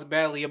and talks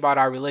badly about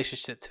our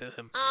relationship to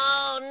him.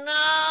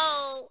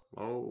 Oh,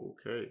 no. Oh,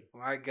 okay.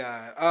 My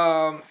God.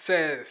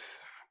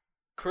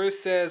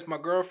 Chris says, my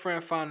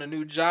girlfriend found a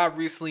new job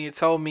recently and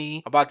told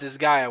me about this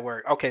guy at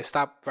work. Okay,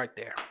 stop right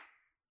there.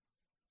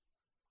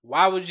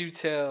 Why would you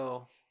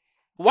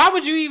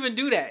even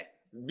do that?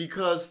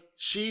 Because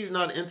she's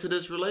not into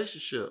this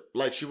relationship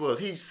like she was.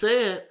 He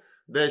said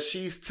that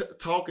she's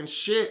talking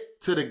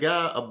shit to the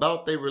guy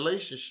about their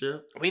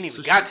relationship. We ain't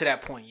even got to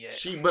that point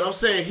yet. But I'm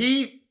saying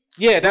he.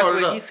 Yeah, that's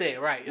what he said.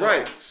 Right.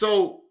 Right.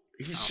 So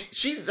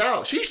she's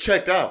out. She's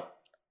checked out.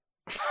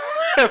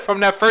 From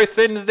that first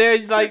sentence there,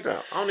 like,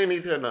 I don't even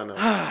need to hear nothing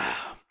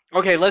else.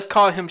 Okay, let's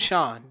call him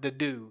Sean, the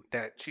dude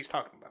that she's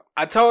talking about.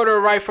 I told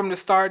her right from the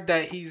start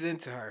that he's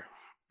into her.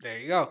 There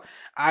you go.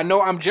 I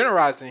know I'm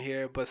generalizing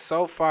here, but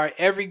so far,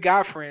 every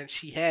guy friend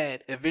she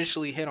had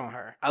eventually hit on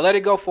her. I let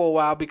it go for a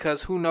while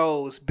because who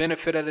knows,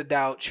 benefit of the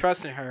doubt,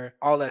 trusting her,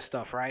 all that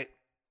stuff, right?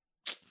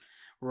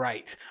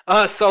 Right.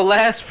 So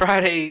last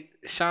Friday,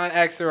 Sean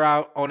asked her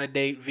out on a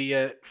date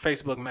via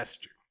Facebook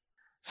Messenger.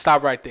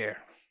 Stop right there.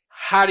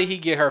 How did he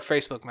get her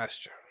Facebook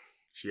Messenger?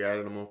 She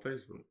added him on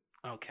Facebook.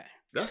 Okay.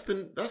 That's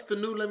the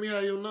new let me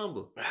have your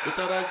number.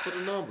 Without asking for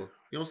the number.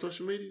 You on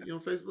social media? You on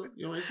Facebook?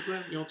 You on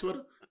Instagram? You on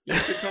Twitter? You on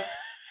TikTok?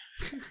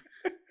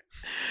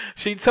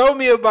 She told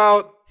me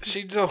about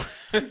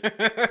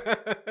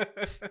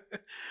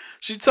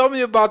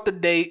the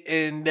date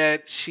and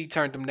that she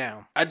turned him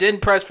down. I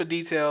didn't press for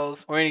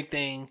details or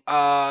anything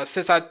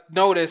since I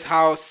noticed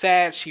how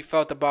sad she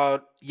felt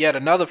about yet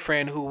another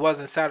friend who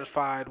wasn't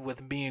satisfied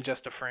with being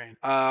just a friend.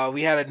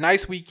 We had a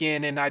nice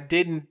weekend and I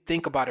didn't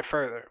think about it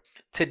further.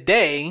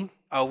 Today,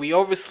 we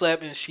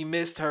overslept and she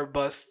missed her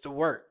bus to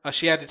work.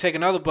 She had to take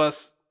another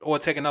bus or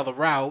take another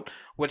route,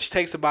 which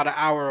takes about an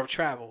hour of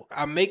travel.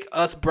 I make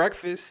us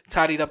breakfast,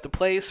 tidied up the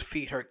place,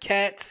 feed her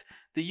cats,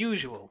 the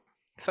usual.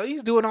 So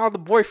he's doing all the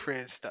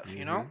boyfriend stuff,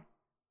 you know?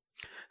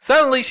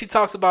 Suddenly she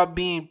talks about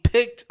being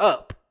picked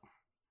up.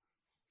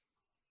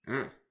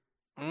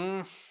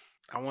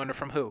 I wonder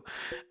from who.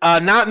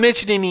 Not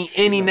mentioning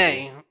any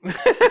name.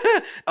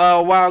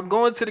 While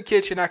going to the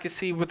kitchen, I could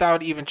see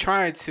without even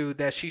trying to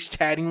that she's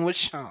chatting with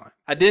Sean.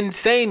 I didn't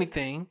say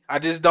anything. I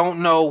just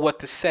don't know what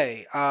to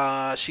say.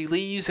 She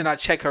leaves and I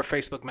check her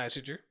Facebook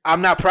Messenger.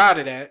 I'm not proud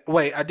of that.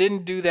 Wait, I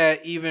didn't do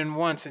that even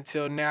once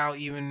until now,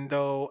 even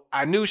though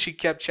I knew she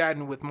kept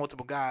chatting with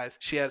multiple guys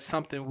she had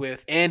something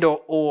with and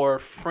or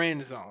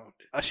friend zoned.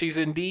 She's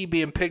indeed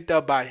being picked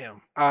up by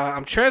him.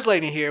 I'm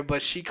translating here,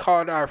 but she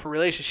called our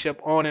relationship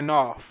on and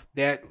off.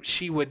 That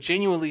she would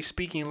genuinely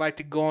speaking like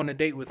to go on a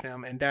date with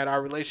him and that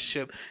our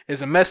relationship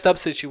is a messed up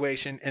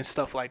situation and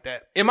stuff like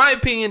that. In my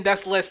opinion,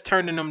 that's less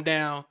turning him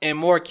down and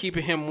more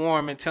keeping him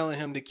warm and telling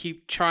him to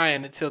keep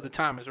trying until the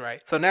time is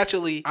right. So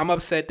naturally, I'm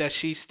upset that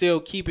she's still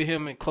keeping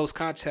him in close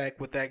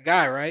contact with that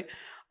guy, right?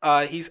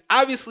 He's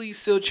obviously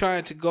still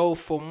trying to go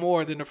for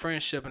more than a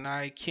friendship, and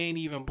I can't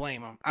even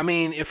blame him. I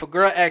mean, if a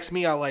girl asks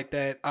me out like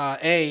that,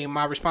 A,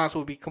 my response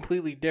would be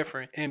completely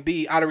different, and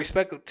B, out of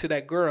respect to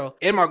that girl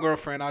and my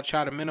girlfriend, I'll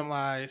try to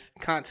minimize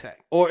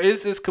contact. Or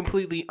is this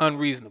completely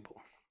unreasonable?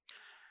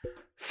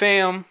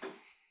 Fam,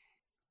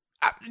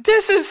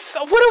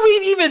 what are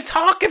we even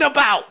talking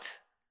about?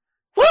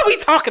 What are we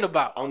talking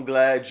about? I'm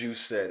glad you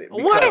said it.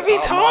 What are we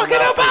talking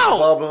about?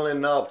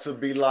 Bubbling up to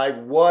be like,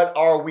 what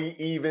are we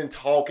even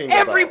talking about?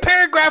 Every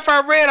paragraph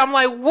I read, I'm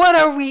like, what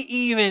are we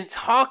even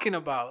talking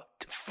about?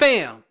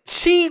 Fam,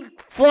 she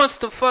wants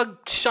to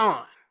fuck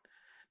Sean.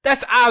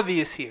 That's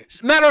obvious here.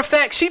 Matter of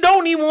fact, she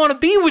don't even want to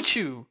be with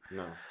you.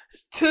 No.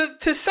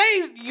 To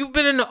say you've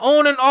been in an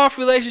on and off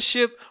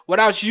relationship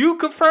without you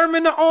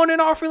confirming the on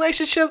and off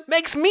relationship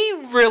makes me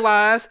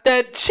realize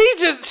that she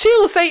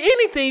will say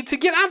anything to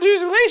get out of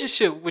this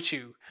relationship with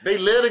you. They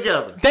live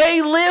together.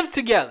 They live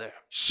together.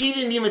 She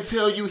didn't even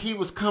tell you he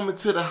was coming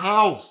to the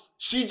house.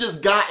 She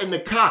just got in the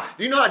car.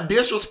 Do you know how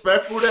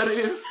disrespectful that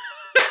is?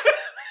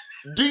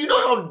 Do you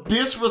know how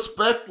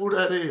disrespectful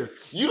that is?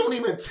 You don't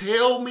even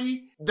tell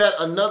me that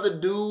another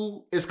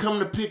dude is coming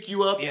to pick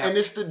you up, and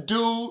it's the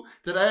dude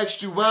that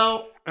asked you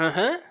out.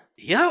 Uh-huh.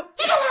 Yep.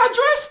 He got my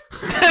address.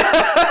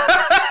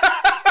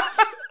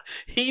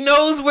 He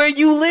knows where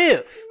you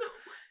live.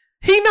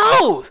 He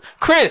knows.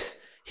 Chris,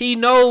 he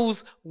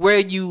knows where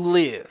you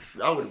live.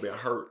 I would have been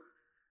hurt.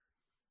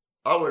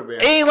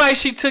 Ain't like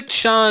she took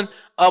Sean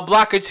a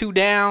block or two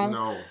down.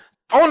 No.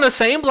 On the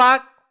same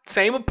block.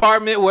 Same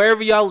apartment,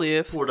 wherever y'all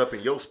live. Pulled up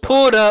in your spot.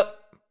 Pulled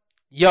up.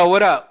 Yo,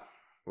 what up?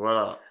 What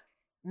up?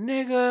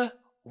 Nigga,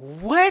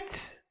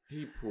 what?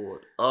 He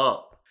pulled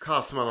up.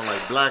 Car smelling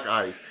like black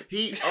ice.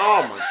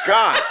 Oh my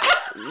God.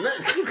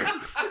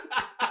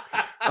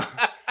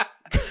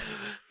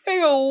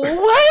 Nigga,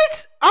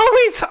 what?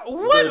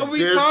 What are we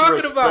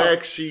talking about?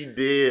 Disrespect she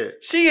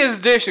did. She is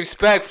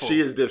disrespectful.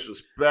 She is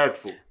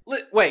disrespectful.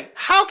 Wait,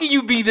 how can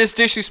you be this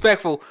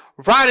disrespectful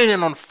riding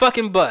in on a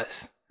fucking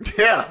bus?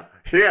 Yeah.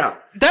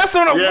 That's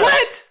on a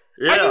what?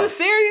 Yeah. Are you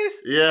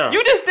serious? Yeah.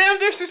 You just damn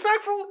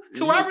disrespectful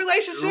to our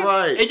relationship?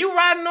 Right. And you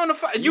riding on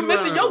the you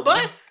missing your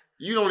bus?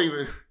 You don't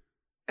even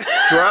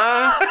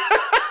drive?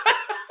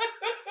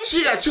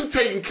 She got you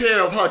taking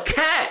care of her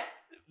cat.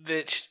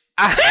 Bitch.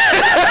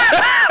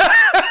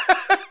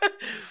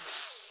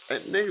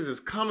 And niggas is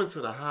coming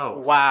to the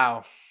house.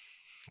 Wow.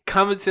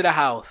 Coming to the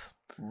house.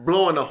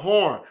 Blowing the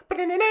horn. I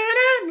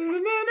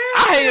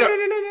hate her.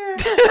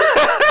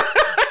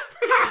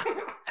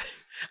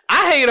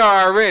 I hate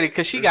her already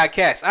because she got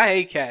cats. I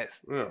hate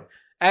cats. Yeah.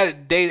 I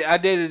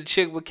dated a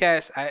chick with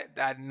cats.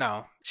 I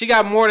know. She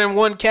got more than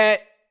one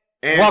cat.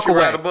 And walk she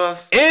away. ride a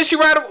bus. And she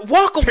ride a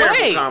walk Terrible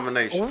away.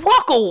 Combination.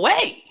 Walk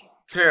away.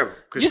 Terrible.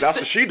 Because that's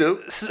what she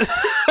do.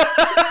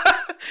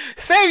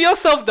 Save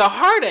yourself the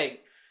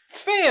heartache.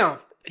 Fam,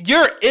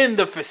 you're in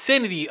the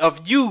vicinity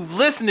of you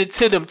listening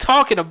to them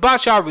talking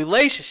about your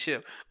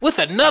relationship with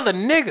another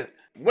nigga.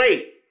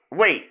 Wait.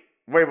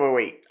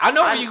 I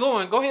know where you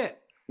going. Go ahead.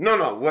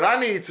 No. What I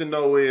need to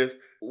know is,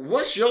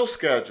 what's your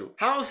schedule?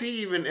 How is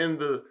he even in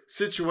the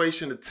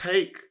situation to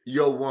take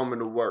your woman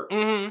to work?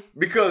 Mm-hmm.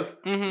 Because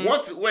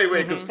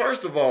because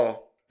first of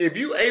all, if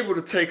you able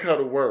to take her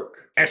to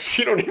work and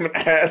she don't even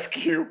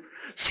ask you,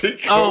 she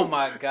come, oh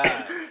my God.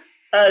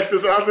 Ask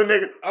this other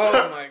nigga.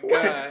 Oh my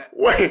God.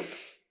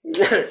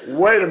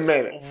 Wait a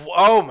minute.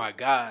 Oh my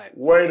God.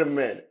 Wait a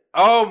minute.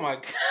 Oh my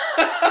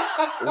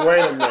God.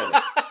 Wait a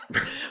minute.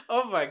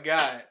 Oh my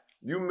God.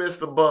 You missed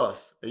the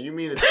bus, and you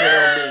mean to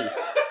tell me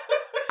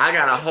I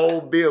got a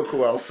whole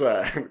vehicle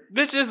outside?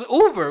 Bitch, it's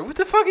Uber. What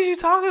the fuck are you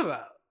talking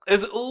about?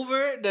 There's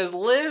Uber, there's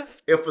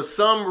Lyft. If for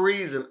some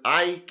reason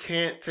I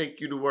can't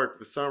take you to work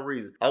for some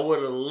reason, we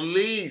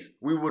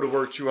would have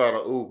worked you out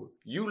of Uber.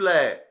 You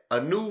let a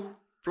new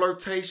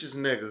flirtatious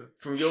nigga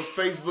from your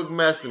Facebook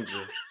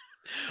Messenger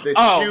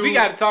we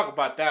got to talk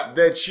about that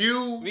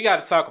one. We got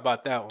to talk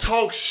about that one.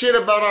 Talk shit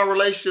about our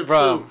relationship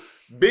too.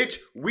 Bitch,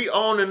 we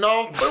on and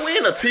off, but we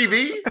in a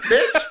TV,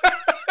 bitch.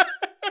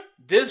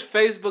 This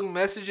Facebook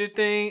Messenger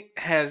thing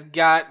has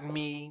got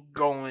me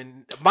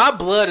going. My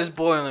blood is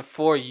boiling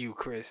for you,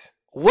 Chris.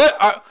 What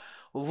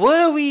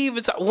are we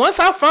even talking? Once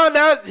I found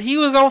out he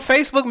was on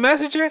Facebook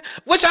Messenger,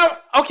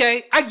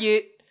 I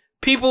get.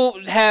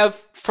 People have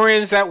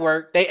friends at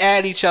work. They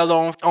add each other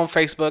on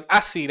Facebook.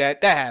 I see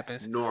that. That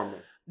happens.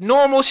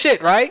 Normal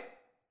shit, right?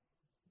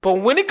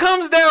 But when it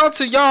comes down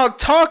to y'all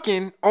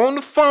talking on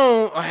the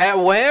phone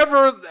or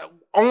wherever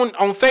on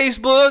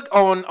Facebook,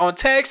 on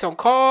text, on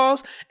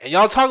calls, and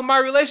y'all talking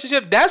about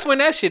relationship, that's when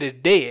that shit is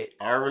dead.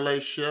 Our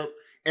relationship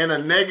in a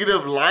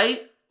negative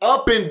light,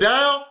 up and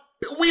down,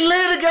 we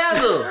live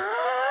together.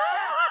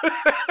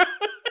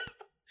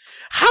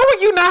 How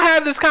would you not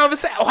have this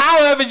conversation?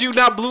 How haven't you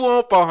not blew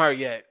up on her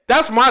yet?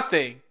 That's my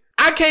thing.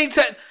 I can't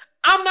tell.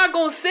 I'm not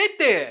gonna sit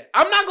there.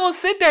 I'm not gonna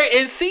sit there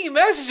and see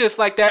messages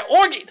like that.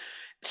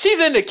 She's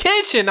in the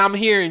kitchen. I'm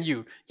hearing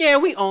you. Yeah,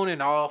 we on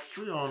and off.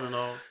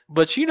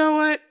 But you know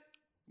what?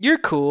 You're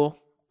cool.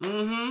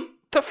 Mm-hmm.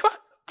 The fuck?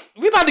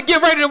 We about to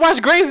get ready to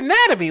watch Grey's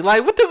Anatomy.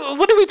 Like, what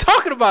are we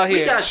talking about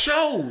here? We got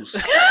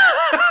shows.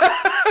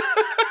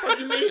 What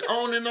do you mean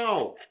on and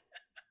off?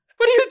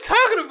 What are you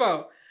talking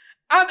about?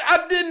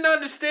 I didn't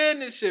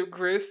understand this shit,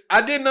 Chris.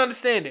 I didn't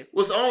understand it.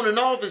 What's on and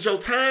off is your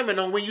timing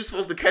on when you're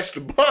supposed to catch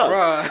the bus.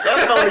 Bruh.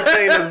 That's the only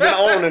thing that's been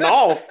on and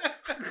off.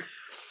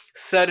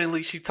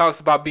 Suddenly, she talks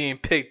about being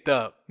picked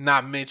up,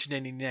 not mention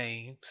any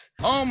names.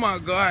 Oh my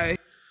God.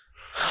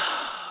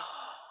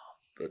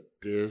 The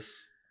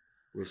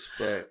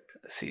disrespect.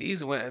 See,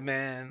 these women,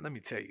 man, let me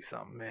tell you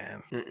something,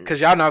 man.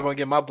 Because y'all not going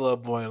to get my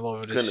blood boiling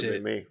over this shit. Couldn't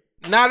have been me.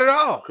 Not at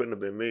all. Couldn't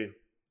have been me.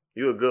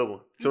 You a good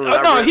one.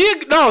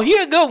 He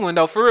a good one,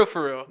 though, for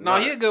real. No,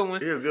 he a good one.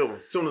 He a good one.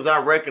 As soon as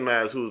I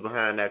recognize who's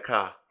behind that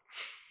car.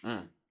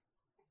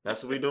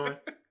 That's what we doing?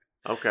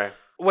 Okay.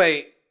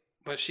 Wait,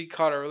 but she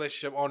caught her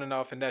relationship on and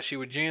off, and that she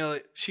would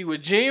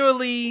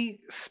genuinely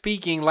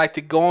speaking like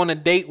to go on a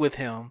date with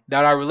him,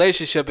 that our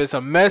relationship is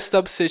a messed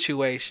up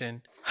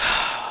situation.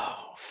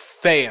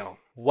 Fam,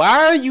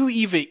 why are you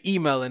even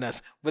emailing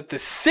us with the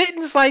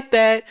sentence like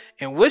that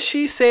and what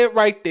she said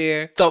right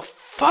there? The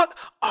fuck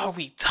are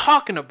we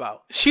talking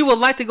about? She would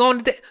like to go on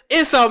a date.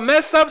 It's a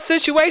messed up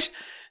situation.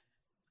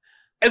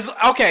 It's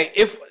okay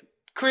if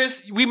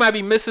Chris, we might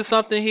be missing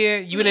something here.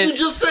 You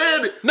just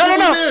said it. No, River.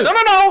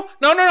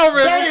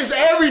 That is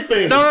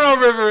everything. No,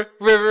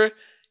 River.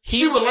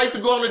 She would like to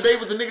go on a date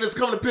with the nigga that's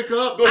coming to pick her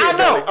up. Go ahead, I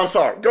know. Daddy. I'm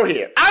sorry. Go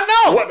ahead. I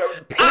know.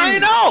 Please.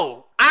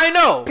 I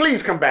know.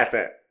 Please combat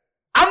that.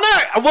 I'm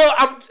not.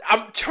 Well,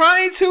 I'm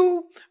trying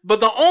to, but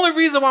the only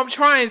reason why I'm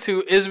trying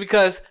to is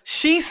because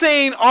she's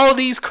saying all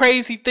these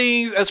crazy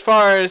things as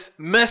far as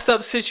messed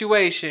up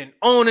situation,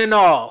 on and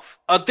off,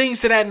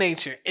 things to that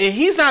nature, and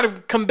he's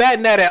not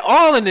combating that at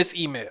all in this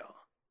email.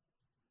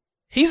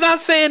 He's not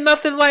saying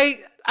nothing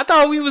like, "I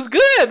thought we was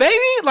good, baby,"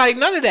 like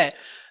none of that.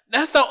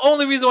 That's the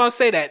only reason why I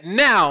say that.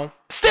 Now,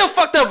 still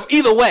fucked up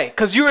either way,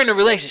 because you're in a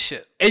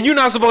relationship. And you're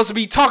not supposed to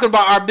be talking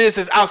about our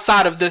business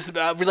outside of this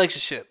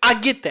relationship. I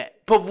get that.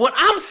 But what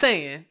I'm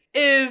saying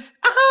is,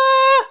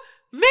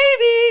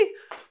 maybe.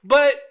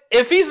 But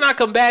if he's not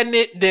combating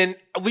it, then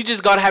we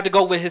just gotta have to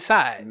go with his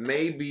side.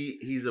 Maybe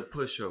he's a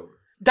pushover.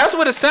 That's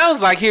what it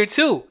sounds like here,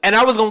 too. And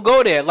I was gonna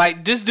go there.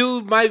 Like, this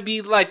dude might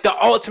be like the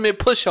ultimate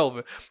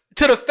pushover.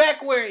 To the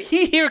fact where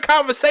he hear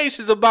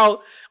conversations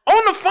about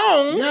on the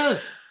phone.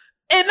 Yes.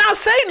 And not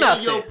say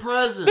nothing. In your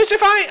presence. Bitch,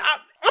 if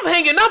I'm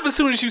hanging up as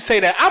soon as you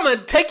say that. I'm going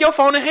to take your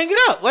phone and hang it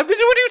up. Like, bitch,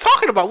 what are you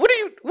talking about?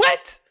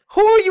 What?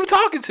 Who are you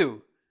talking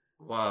to?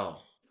 Wow.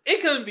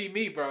 It couldn't be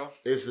me, bro.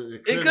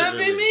 It couldn't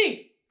be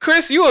me.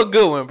 Chris, you a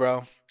good one,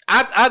 bro.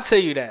 I'll tell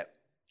you that.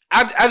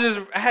 I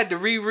had to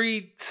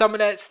reread some of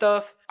that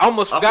stuff. I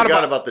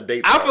forgot about the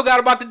date part. I forgot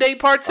about the date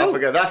part, too. I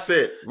forgot. That's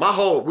it.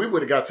 We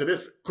would have got to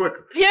this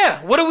quicker. Yeah.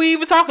 What are we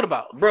even talking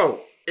about? Bro,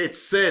 it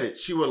said it.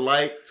 She would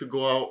like to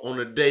go out on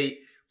a date.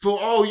 For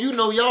all you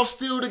know, y'all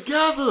still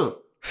together.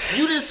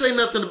 You didn't say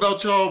nothing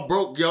about y'all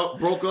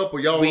broke up or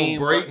y'all on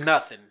break.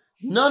 Nothing.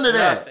 None of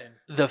that. Nothing.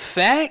 The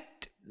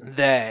fact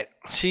that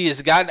she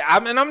has got,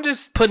 I'm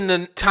just putting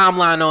the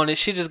timeline on it.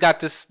 She just got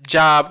this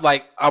job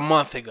like a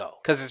month ago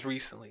because it's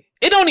recently.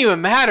 It don't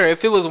even matter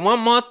if it was 1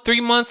 month,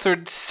 3 months,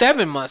 or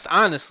 7 months.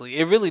 Honestly,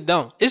 it really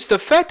don't. It's the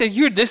fact that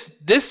you're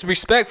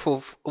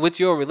disrespectful with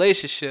your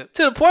relationship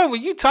to the point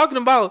where you talking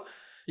about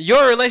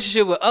your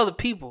relationship with other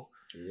people.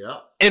 Yeah.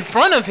 In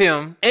front of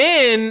him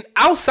and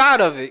outside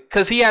of it,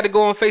 because he had to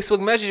go on Facebook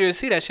Messenger and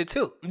see that shit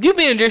too. You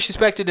being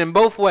disrespected in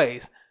both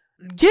ways.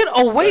 Get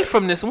away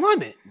from this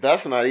woman.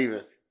 That's not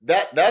even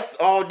that's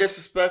all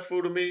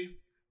disrespectful to me,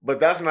 but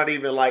that's not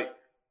even like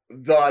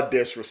the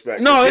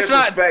disrespect. No, the it's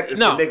not. Disrespect is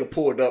the nigga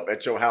pulled up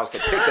at your house to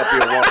pick up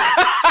your woman.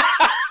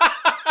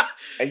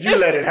 And you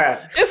let it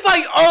happen. It's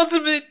like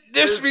ultimate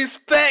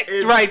disrespect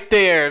right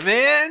there,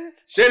 man.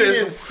 She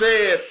didn't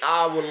said,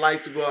 I would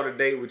like to go on a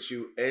date with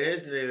you. And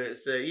this nigga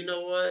said, you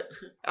know what?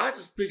 I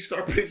just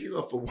start picking you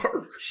up for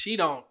work. She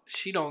don't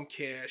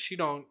care. She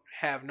don't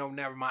have no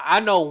never mind. I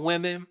know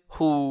women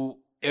who,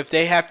 if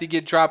they have to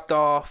get dropped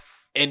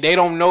off and they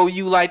don't know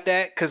you like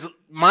that, because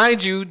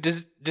mind you,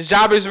 this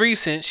job is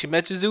recent. She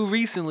met this dude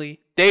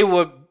recently. They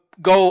would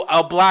go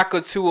a block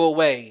or two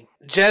away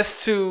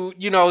just to,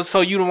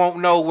 so you won't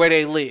know where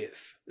they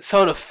live.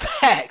 So the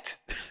fact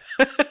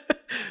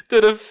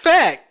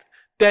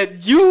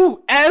that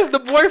you, as the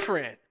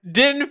boyfriend,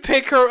 didn't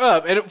pick her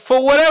up, and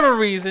for whatever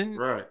reason,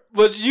 right?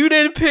 But you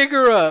didn't pick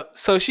her up,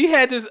 so she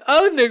had this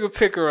other nigga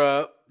pick her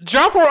up,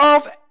 drop her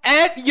off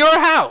at your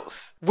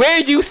house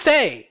where you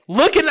stay,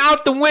 looking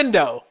out the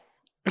window,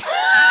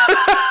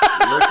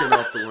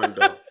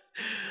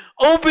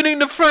 opening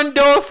the front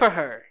door for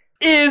her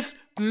is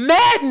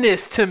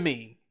madness to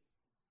me.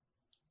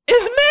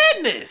 It's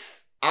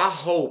madness. I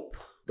hope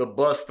the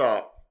bus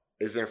stop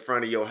is in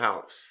front of your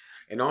house.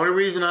 And the only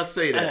reason I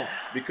say that,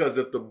 because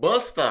if the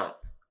bus stop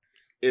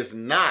is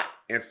not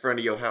in front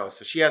of your house,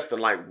 so she has to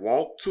like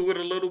walk to it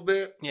a little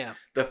bit. Yeah.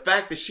 The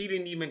fact that she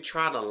didn't even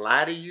try to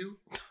lie to you.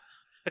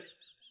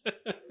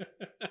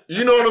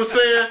 You know what I'm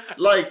saying?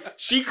 Like,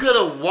 she could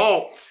have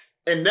walked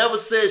and never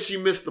said she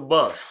missed the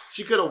bus.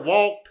 She could have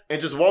walked and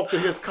just walked to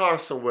his car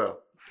somewhere.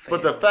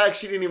 But the fact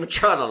she didn't even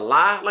try to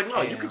lie, like,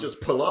 no, you could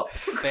just pull up.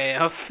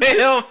 Fam.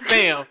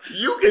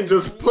 You can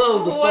just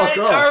pull the What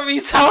fuck up. are we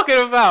talking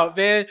about,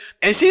 man?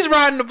 And she's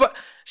riding the bus.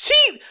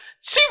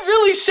 She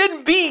really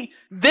shouldn't be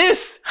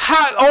this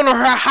hot on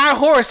her high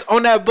horse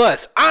on that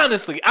bus.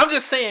 Honestly, I'm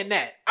just saying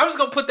that. I'm just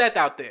gonna put that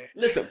out there.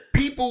 Listen,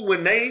 people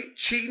when they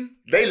cheating,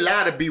 they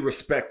lie to be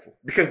respectful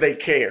because they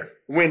care.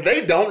 When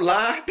they don't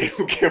lie, they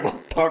don't give a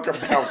fuck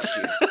about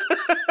you.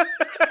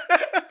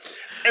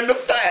 And the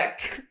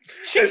fact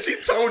that she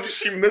told you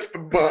she missed the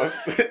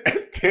bus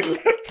and then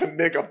let the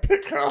nigga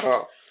pick her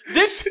up.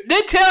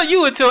 Didn't tell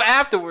you until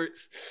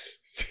afterwards.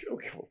 She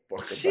don't give a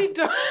fuck about She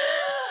don't.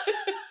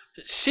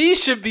 She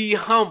should be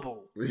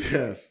humble.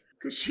 Yes,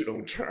 because she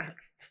don't try.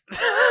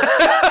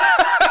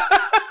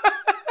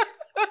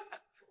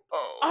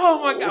 Oh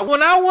my God.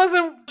 When I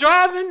wasn't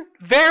driving,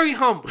 very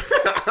humble.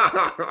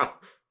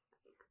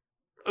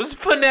 I'm just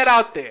putting that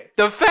out there.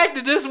 The fact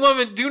that this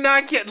woman do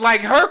not get,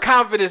 like, her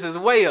confidence is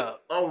way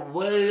up. Oh,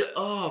 way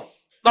up.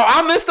 No,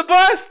 I missed the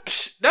bus?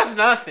 Psh, that's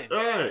nothing.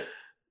 Right.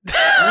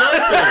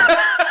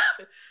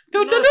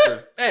 Nothing.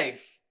 Hey,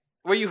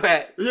 where you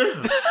at?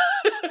 Yeah.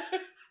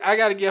 I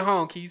gotta get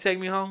home. Can you take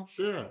me home?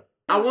 Yeah.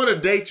 I want to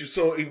date you,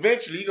 so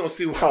eventually you're going to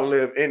see where I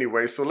live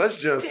anyway. So let's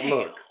just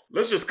look.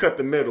 Let's just cut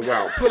the middle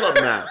out. Pull up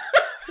now.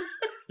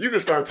 You can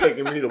start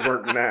taking me to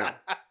work now.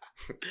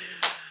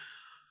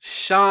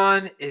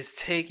 Sean is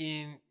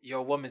taking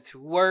your woman to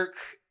work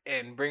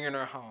and bringing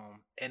her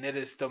home. And it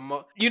is the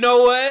most... You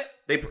know what?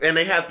 They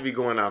have to be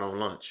going out on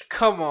lunch.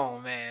 Come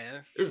on,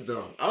 man. It's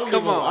dumb. I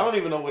don't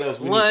even know what else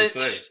we lunch. need to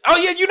say. Oh,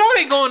 yeah, you know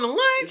they going to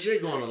lunch. They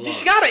going to lunch.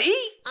 She gotta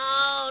eat.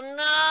 Oh,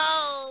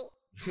 no.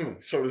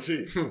 So does he.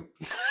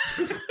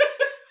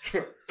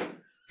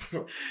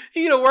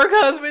 He the work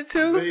husband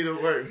too? He the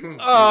work.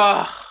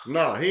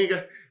 No, he ain't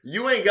got.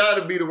 You ain't got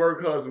to be the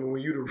work husband when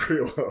you the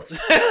real husband.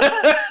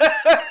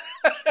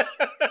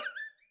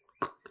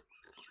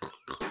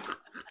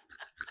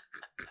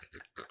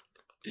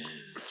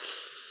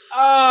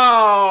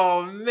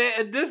 Oh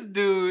man, this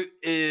dude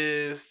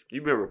is.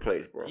 You've been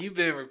replaced, bro. You've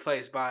been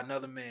replaced by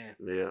another man.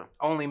 Yeah.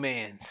 Only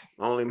man's.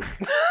 Only man.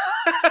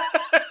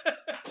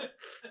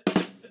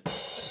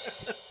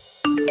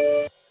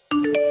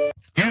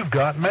 You've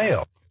got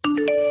mail.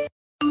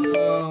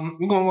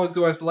 We're gonna go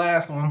to our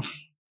last one.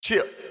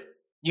 Chip.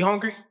 You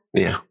hungry?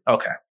 Yeah.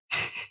 Okay.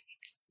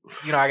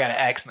 You know I gotta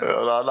ask now.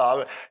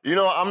 No. You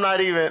know I'm not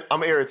even.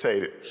 I'm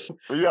irritated.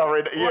 We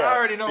already. Yeah. Well, I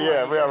already know.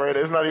 Yeah, we already.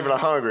 It's not even a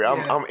hungry.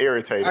 I'm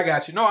irritated. I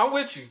got you. No, I'm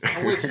with you.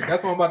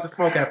 That's what I'm about to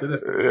smoke after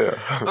this. Yeah.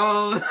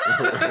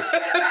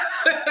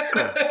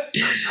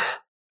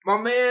 My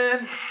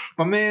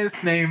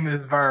man's name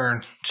is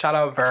Vern. Shout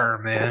out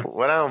Vern, man.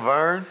 What up,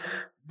 Vern?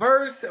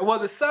 Well,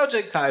 the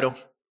subject title.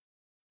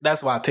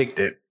 That's why I picked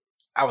it.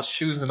 I was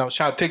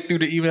trying to pick through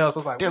the emails. I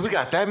was like, "Damn, we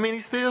got that many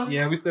still?"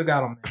 Yeah, we still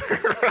got them.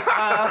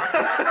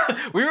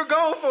 We were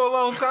going for a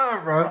long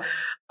time, bro.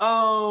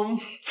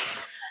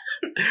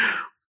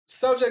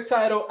 Subject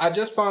title: I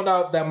just found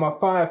out that my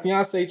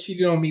fiance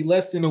cheated on me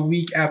less than a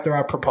week after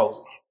our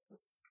proposal.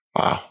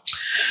 Wow.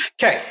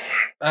 Okay.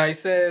 He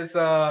says,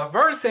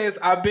 Vern says,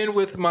 I've been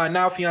with my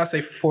now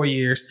fiance for 4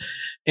 years.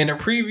 In the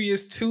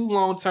previous 2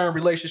 long-term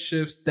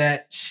relationships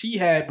that she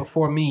had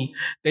before me,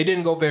 they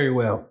didn't go very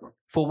well.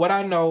 For what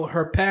I know,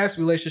 her past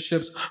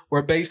relationships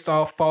were based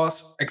off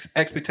false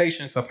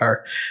expectations of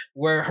her,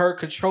 where her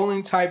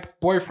controlling type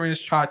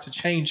boyfriends tried to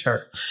change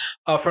her.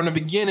 From the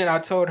beginning, I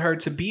told her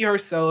to be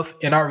herself,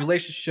 and our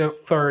relationship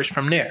flourished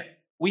from there.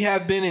 We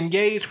have been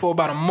engaged for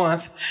about a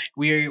month.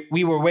 We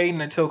were waiting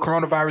until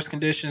coronavirus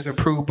conditions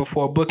improved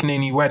before booking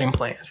any wedding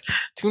plans.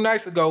 2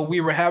 nights ago,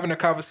 we were having a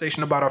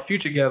conversation about our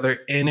future together,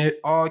 and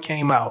it all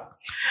came out.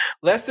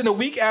 Less than a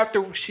week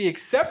after she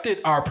accepted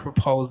our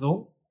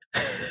proposal,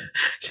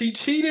 she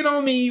cheated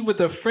on me with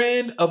a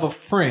friend of a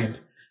friend.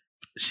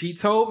 She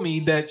told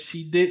me that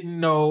she didn't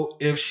know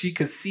if she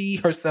could see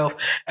herself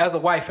as a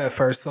wife at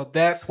first, so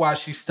that's why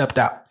she stepped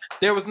out.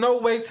 There was no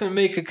way to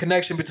make a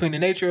connection between the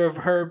nature of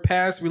her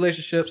past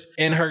relationships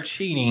and her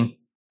cheating.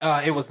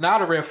 It was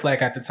not a red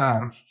flag at the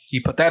time. He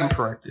put that in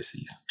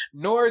parentheses.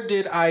 Nor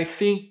did I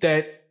think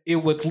that it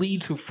would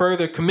lead to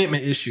further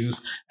commitment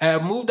issues. I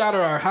have moved out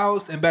of our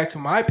house and back to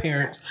my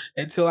parents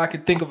until I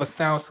could think of a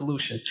sound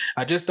solution.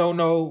 I just don't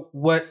know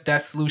what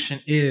that solution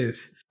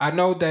is. I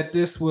know that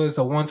this was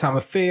a one-time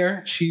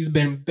affair. She's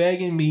been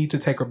begging me to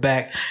take her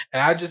back,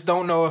 and I just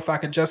don't know if I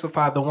can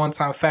justify the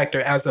one-time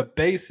factor as a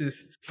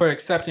basis for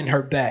accepting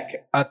her back.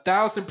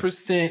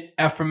 1,000%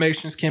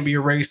 affirmations can be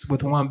erased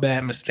with one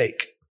bad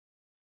mistake.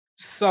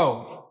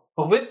 So,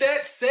 with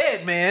that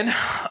said, man,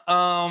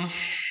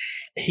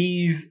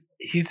 he's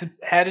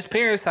at his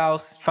parents'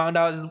 house, found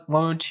out his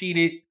woman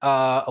cheated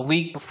a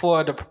week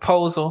before the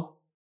proposal.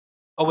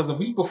 Oh, was it a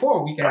week before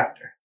or a week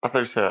after? I thought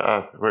you said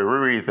after. Wait,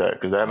 reread that,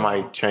 because that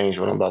might change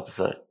what I'm about to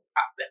say.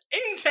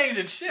 It ain't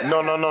changing shit.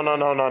 No.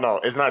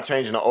 It's not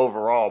changing the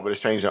overall, but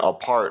it's changing a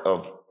part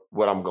of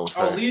what I'm going to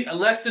say. Oh,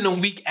 less than a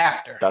week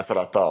after. That's what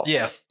I thought.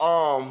 Yeah.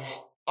 I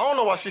don't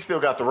know why she still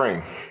got the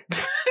ring.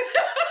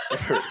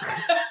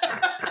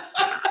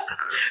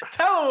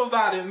 Tell him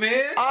about it,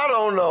 man. I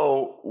don't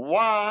know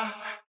why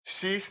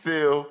she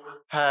still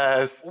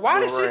has.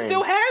 Why does she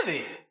still have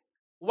it?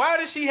 Why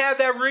does she have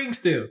that ring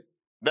still?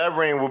 That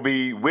ring will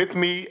be with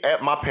me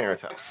at my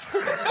parents' house.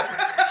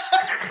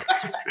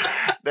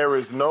 There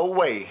is no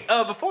way.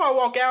 Before I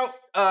walk out,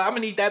 I'm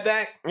gonna need that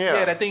back.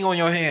 Yeah, that thing on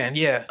your hand.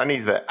 Yeah, I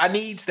needs that. I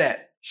needs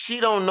that. She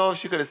don't know if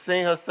she could have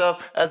seen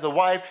herself as a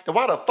wife. Then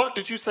why the fuck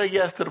did you say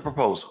yes to the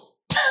proposal?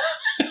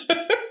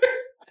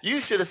 You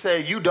should have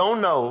said, you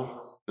don't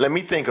know. Let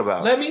me think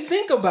about it. Let me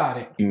think about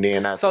it. And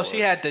then so she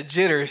had the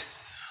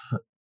jitters.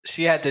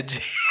 She had the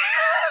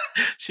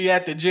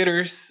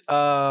jitters.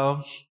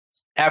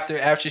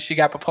 After she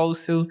got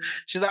proposed to,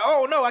 she's like,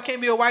 "Oh no, I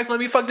can't be a wife. Let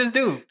me fuck this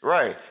dude."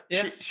 Right.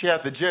 Yeah. She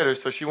had the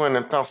jitters, so she went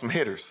and found some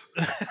hitters.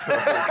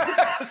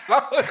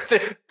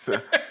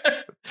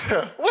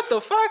 What the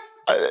fuck?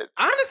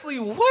 Honestly,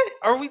 what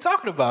are we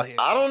talking about here?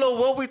 I don't know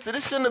what we.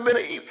 This shouldn't have been.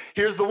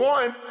 Here's the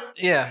one.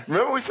 Yeah.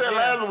 Remember we said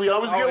last week we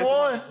always get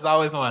one. There's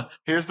always one.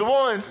 Here's the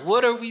one.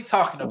 What are we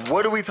talking about?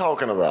 What are we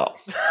talking about?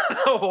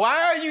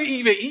 Why are you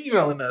even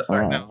emailing us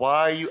right now?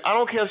 Why are you? I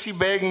don't care if she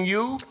begging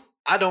you.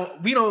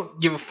 We don't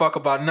give a fuck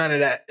about none of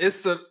that.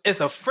 It's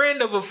a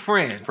friend of a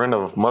friend. Friend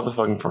of a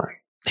motherfucking friend.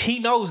 He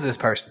knows this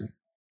person.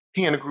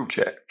 He in a group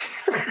chat.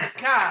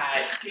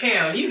 God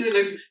damn, he's in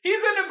the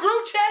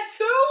group chat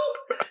too?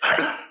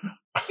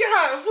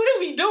 God, what are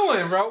we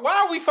doing, bro?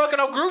 Why are we fucking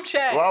up group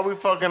chats? Why are we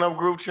fucking up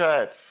group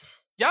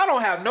chats? Y'all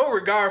don't have no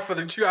regard for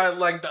the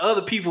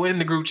other people in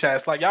the group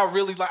chats. Like y'all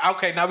really like,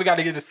 okay, now we got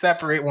to get a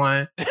separate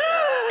one.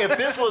 If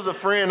this was a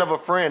friend of a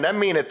friend, that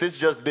mean that this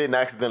just didn't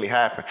accidentally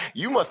happen.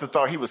 You must have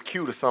thought he was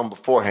cute or something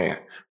beforehand.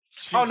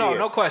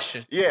 No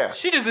question. Yeah.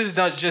 She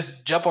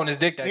just jump on his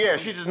dick. She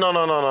just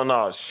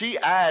no. She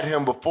eyed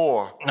him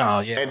before.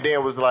 No, yeah. And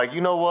then was like, you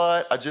know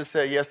what? I just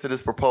said yes to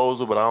this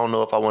proposal, but I don't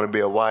know if I want to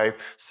be a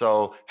wife.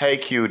 So, hey,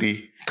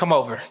 cutie. Come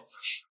over.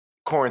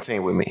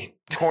 Quarantine with me.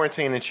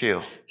 Quarantine and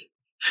chill.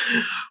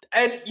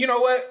 And you know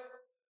what?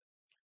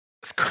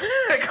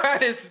 I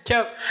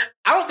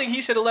don't think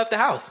he should have left the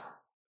house.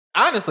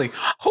 Honestly,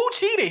 who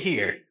cheated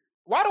here?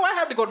 Why do I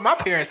have to go to my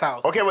parents'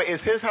 house? Okay, wait,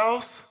 it's his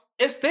house?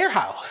 It's their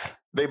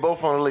house. They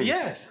both on the lease?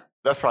 Yes.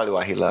 That's probably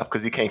why he left,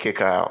 because he can't kick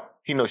her out.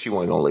 He knows she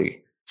wasn't going to leave,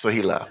 so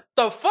he left.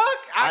 The fuck?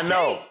 I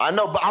know,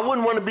 but I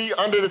wouldn't want to be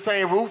under the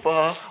same roof for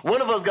her.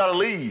 One of us got to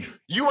leave.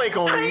 You ain't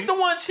going to leave. I ain't the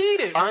one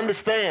cheated. I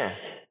understand.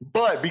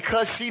 But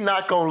because she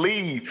not gonna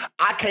leave,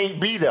 I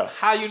can't be there.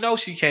 How you know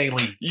she can't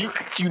leave?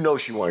 You know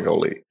she wasn't gonna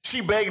leave.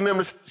 She begging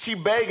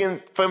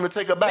for him to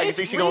take her back. Bitch, you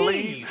think she gonna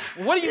leave?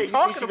 What are you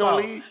talking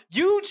about?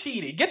 You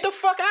cheated. Get the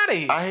fuck out of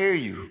here. I hear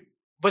you.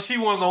 But she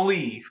wasn't gonna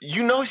leave.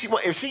 You know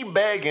if she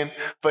begging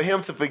for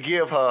him to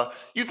forgive her,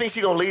 you think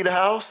she gonna leave the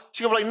house?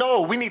 She gonna be like,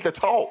 no, we need to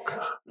talk.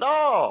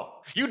 No,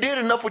 you did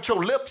enough with your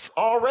lips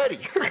already.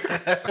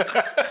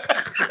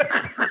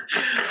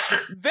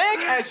 Beg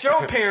at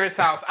your parents'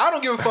 house. I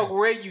don't give a fuck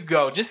where you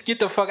go. Just get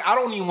the fuck. I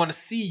don't even want to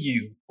see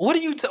you. What are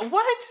you?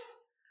 What?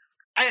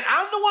 And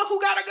I'm the one who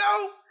gotta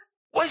go.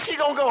 Where's she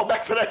gonna go?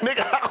 Back to that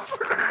nigga house?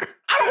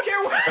 I don't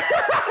care what.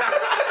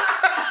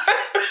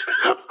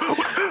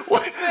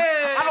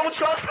 I don't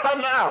trust her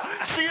now.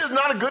 She is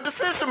not a good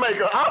decision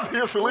maker,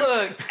 obviously.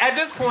 Look, at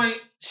this point,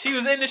 she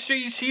was in the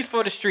streets. She's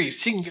for the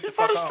streets. She can get the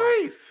fuck for the off.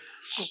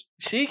 streets.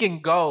 She can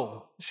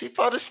go. She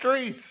for the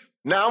streets.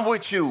 Now I'm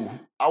with you.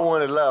 I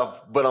wanted love,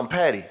 but I'm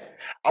petty.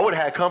 I would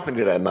have had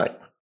company that night.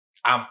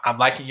 I'm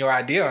liking your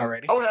idea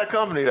already. I would have had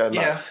company that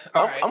night.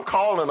 I'm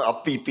calling a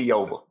Fifi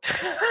over.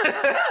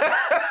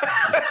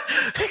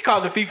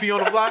 Call the Fifi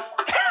on the block.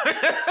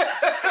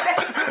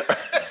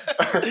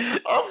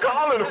 I'm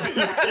calling a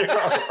Fifi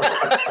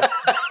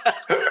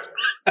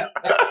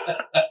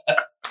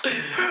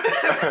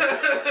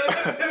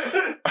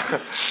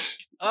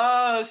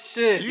Oh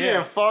shit! You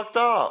getting fucked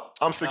up.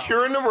 I'm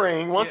securing the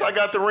ring. Once I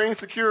got the ring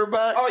secured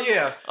back. Oh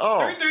yeah.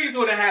 3 threes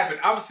would have happened.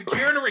 I was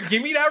securing the ring.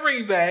 Give me that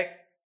ring back.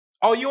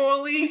 Oh, you want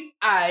to leave?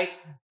 I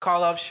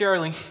call up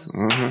Shirley.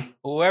 Mm-hmm.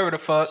 Whoever the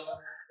fuck.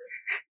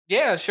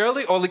 Yeah,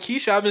 Shirley or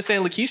Lakeisha. I've been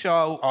saying Lakeisha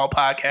all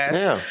podcasts.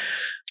 Yeah.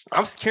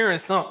 I'm securing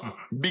something.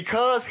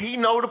 Because he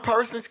know the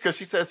person, because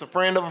she says a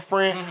friend of a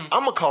friend,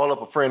 I'm going to call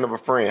up a friend of a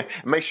friend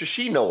and make sure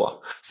she know her.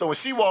 So when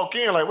she walk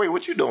in, like, wait,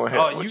 what you doing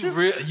here? Oh,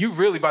 you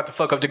really about to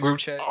fuck up the group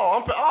chat. It's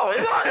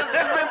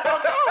been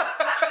fucked up.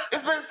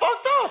 It's been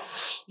fucked up.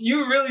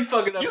 You really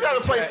fucking up. You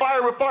got to play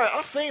fire with fire.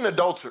 I seen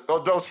Adulterous,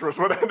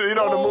 you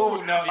know, the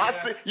movie. No,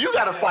 yeah. You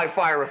got to fight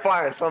fire with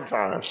fire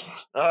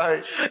sometimes. All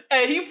right?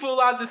 Hey, he pulled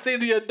out to see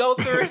the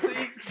Adulterous.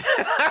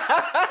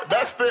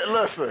 That's it.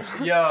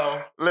 Listen.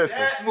 Yo.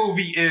 Listen. That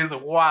movie is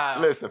wild.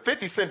 Listen,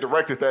 50 Cent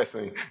directed that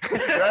scene.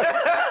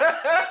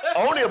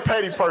 Only a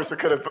petty person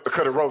could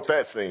have wrote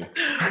that scene.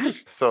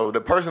 So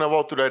the person that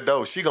walked through that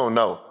door, she gonna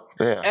know.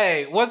 Yeah.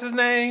 Hey, what's his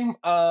name?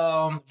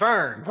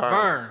 Vern.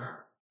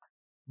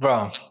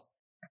 Bro.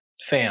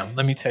 Fam,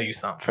 let me tell you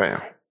something.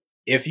 Fam.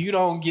 If you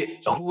don't get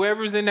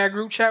whoever's in that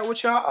group chat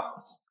with y'all,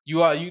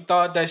 you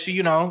thought that she,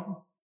 she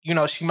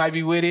might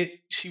be with it.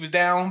 She was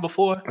down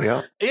before.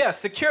 Yeah. Yeah,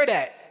 secure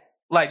that.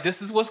 Like,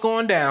 this is what's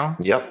going down.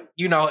 Yep.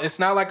 You know, it's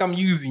not like I'm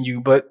using you,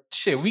 but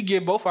shit, we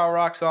get both our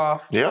rocks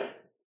off. Yep.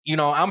 You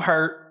know, I'm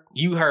hurt.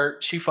 You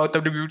hurt. She fucked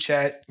up the group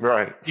chat.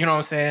 Right. You know what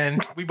I'm saying?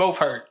 We both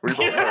hurt. We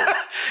both hurt.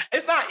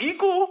 It's not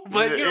equal,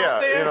 but you know what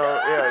I'm saying?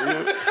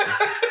 You know,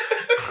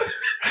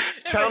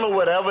 channel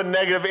whatever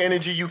negative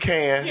energy you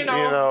can. You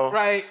know,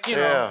 right? You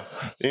know.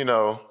 Yeah. You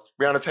know,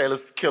 Breonna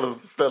Taylor's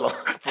killers still on.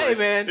 Hey,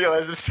 man. Yeah,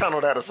 let's just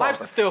channel that or something.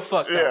 Life's still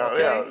fucked up.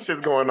 Yeah,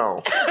 shit's going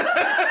on.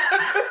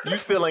 You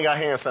still ain't got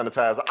hand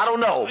sanitizer. I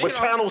don't know, but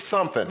channel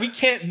something. We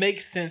can't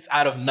make sense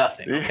out of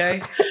nothing,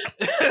 okay?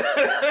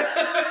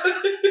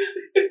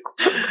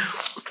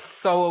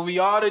 So what we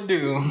ought to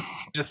do,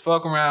 just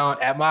fuck around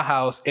at my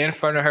house in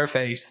front of her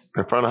face.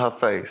 In front of her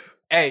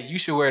face. Hey, you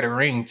should wear the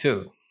ring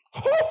too.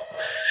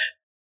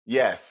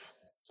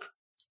 Yes.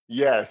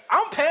 Yes.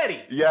 I'm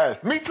petty.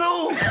 Yes. Me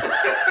too.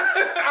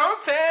 I'm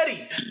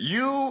petty.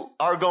 You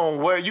are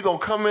you gonna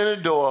come in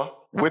the door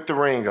with the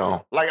ring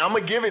on. Like, I'm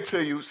gonna give it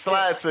to you,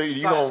 slide to you,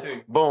 you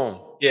gonna boom.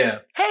 Yeah.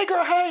 Hey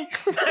girl, hey.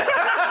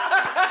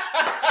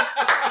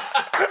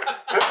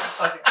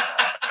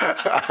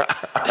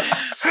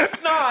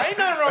 Nah, ain't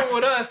nothing wrong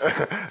with us.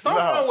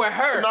 Something wrong with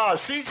her. Nah,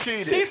 she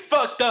cheated. She's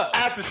fucked up.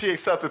 After she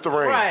accepted the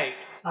ring. Right.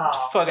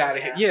 Fuck out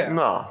of here. Yeah.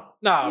 No.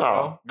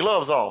 No.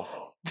 Gloves off.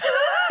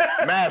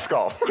 Mask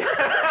off.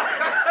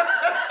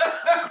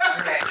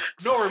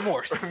 No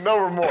remorse. No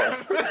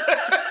remorse.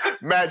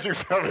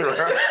 Magic's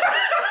everywhere.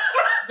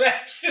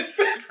 Magic's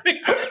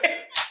everywhere.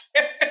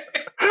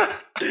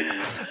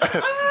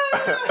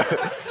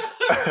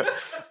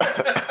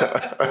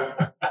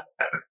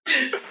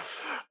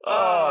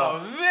 Oh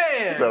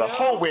man! Better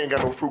hope we ain't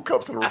got no fruit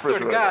cups in the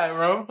refrigerator. I swear to God,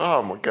 bro.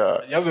 Oh my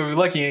God! Y'all better be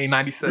lucky he ain't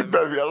 97. You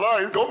better be that long.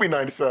 He's gonna be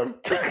 97.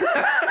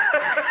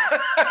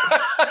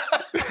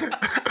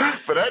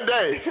 For that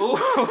day,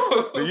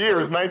 the year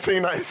is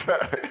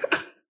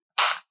 1997.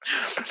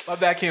 My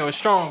backhand was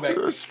strong back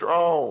then.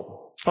 Strong.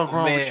 What's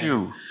wrong with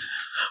you?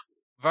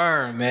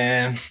 Vern,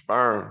 man.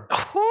 Vern.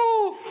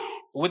 Whew.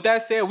 With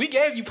that said, we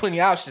gave you plenty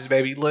of options,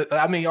 baby. Look,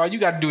 I mean, all you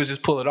got to do is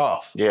just pull it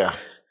off. Yeah.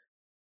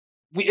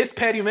 It's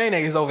Petty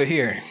Mayonnaise over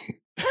here.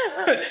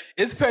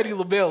 It's Petty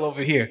LaBelle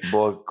over here.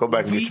 Boy, go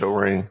back and get your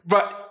ring.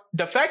 But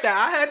the fact that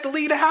I had to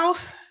leave the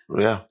house,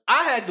 yeah,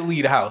 I had to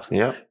leave the house.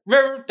 Yeah.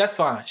 River, that's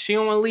fine. She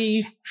don't want to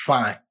leave,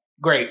 fine.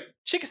 Great.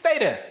 She can stay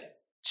there.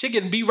 She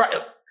can be right.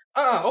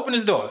 Open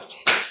this door.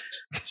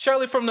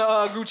 Shirley from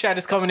the group chat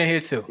is coming in here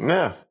too.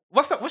 Yeah.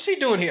 What's up? What's she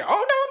doing here?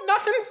 Oh, no,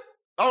 nothing.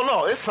 Oh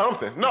no, it's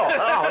something. No. It's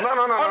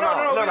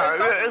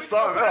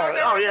something.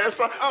 Oh yeah, it's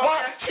something.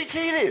 What? She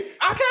cheated.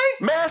 Okay.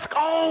 Mask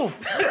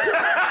off.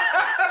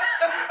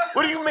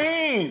 What do you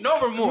mean?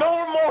 No remorse. No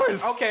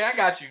remorse. Okay, I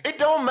got you. It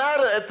don't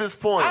matter at this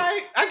point.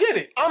 I get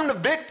it. I'm the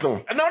victim.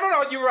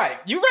 No, you're right.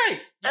 You're right.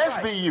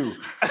 SVU.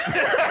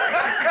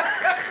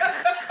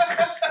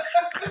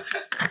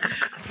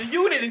 The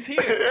unit is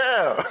here.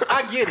 Yeah.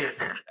 I get it.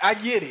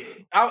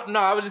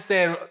 I was just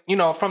saying,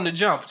 from the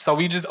jump. So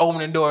we just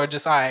open the door,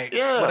 just all right,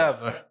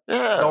 whatever.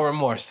 Yeah. No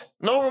remorse.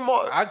 No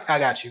remorse. I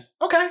got you.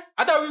 Okay.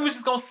 I thought we were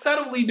just gonna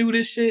subtly do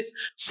this shit.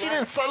 She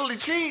didn't subtly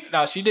cheat.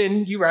 No, she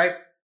didn't. You right.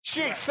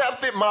 She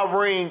accepted my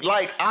ring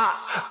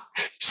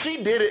she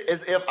did it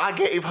as if I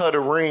gave her the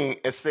ring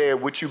and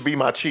said, "Would you be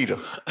my cheater?"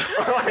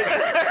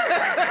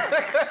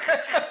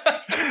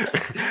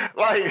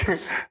 Like,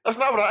 that's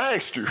not what I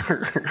asked you.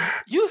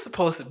 You were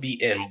supposed to be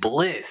in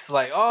bliss.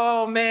 Like,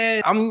 oh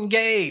man, I'm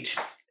engaged.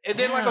 And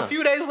then like a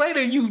few days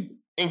later, you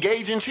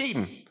engage in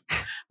cheating.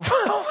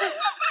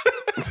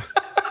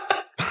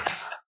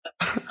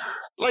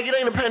 Like, it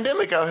ain't a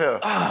pandemic out here.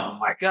 Oh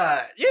my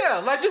God.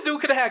 Yeah, like this dude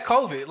could have had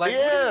COVID. Like,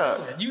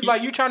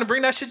 you trying to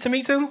bring that shit to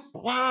me too?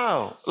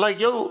 Wow. Like,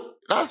 yo,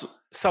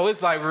 that's so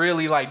it's like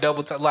really like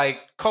double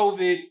like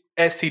COVID,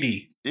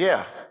 STD.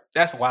 Yeah.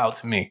 That's wild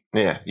to me.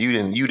 Yeah. You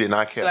did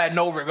not care. So I had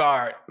no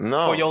regard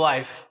for your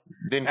life.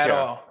 Didn't at care.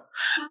 all.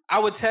 I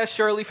would test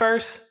Shirley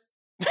first.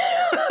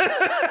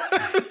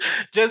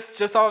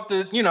 just off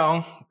the,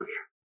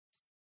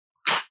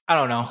 I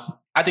don't know.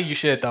 I think you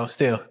should though,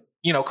 still.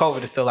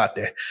 COVID is still out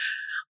there.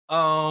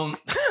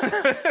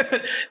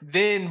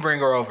 Then bring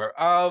her over.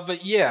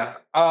 But yeah,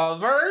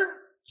 Vern,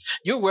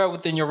 you're well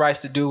within your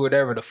rights to do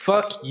whatever the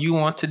fuck you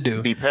want to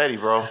do. Be petty,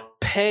 bro.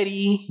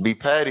 Be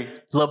petty.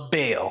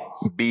 LaBelle.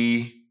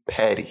 Be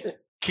petty.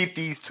 Keep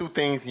these two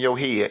things in your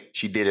head.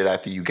 She did it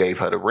after you gave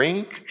her the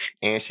ring,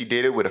 and she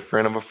did it with a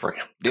friend of a friend.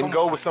 Didn't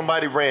go with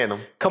somebody random.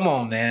 Come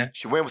on, man.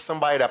 She went with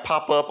somebody that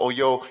pop up on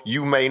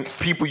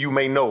people you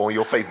may know on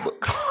your Facebook.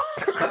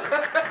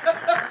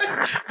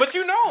 But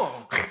you know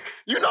him.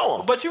 You know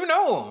him. But you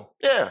know him.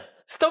 Yeah.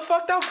 It's the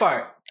fucked up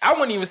part. I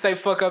wouldn't even say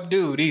fuck up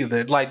dude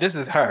either. Like, this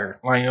is her.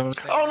 Like, you know what I'm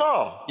saying? Oh,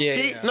 no. Yeah.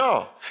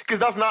 No. Because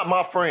that's not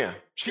my friend.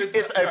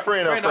 It's a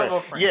friend of a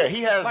friend. Yeah,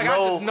 he has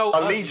no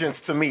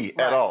allegiance to me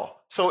at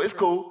all. So it's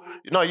cool.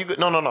 No, you good.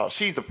 No.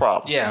 She's the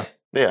problem. Yeah.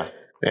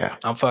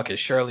 I'm fucking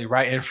Shirley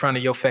right in front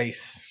of your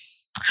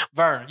face.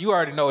 Vern, you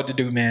already know what to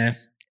do, man.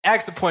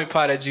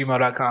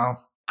 AskThePointPod@gmail.com.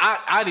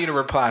 I need a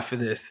reply for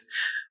this.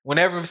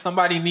 Whenever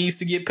somebody needs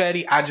to get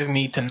petty, I just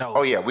need to know.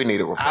 Oh yeah, we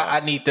need a reply. I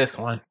need this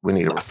one. We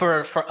need a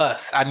reply. For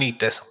us. I need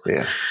this one.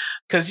 Yeah.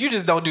 Cause you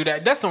just don't do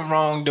that. That's some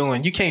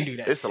wrongdoing. You can't do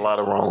that. It's a lot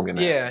of wrong in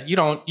that. Yeah, you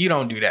don't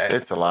do that.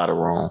 It's a lot of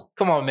wrong.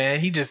 Come on,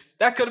 man.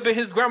 That could have been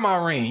his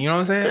grandma ring. You know what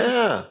I'm saying?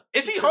 Yeah.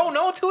 Is he holding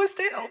on to it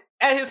still?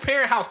 At his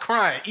parent house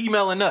crying,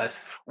 emailing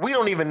us. We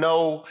don't even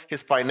know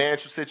his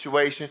financial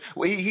situation.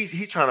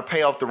 He's trying to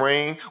pay off the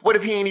ring. What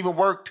if he ain't even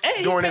worked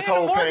during this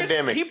whole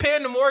pandemic? He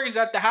paying the mortgage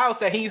at the house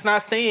that he's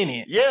not staying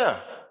in. Yeah.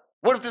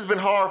 What if this been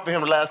hard for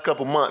him the last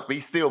couple months, but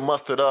he still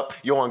mustered up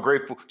your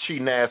ungrateful,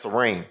 cheating ass a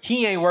ring?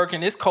 He ain't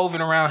working. It's COVID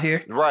around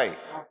here. Right.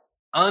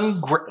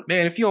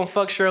 Man, if you don't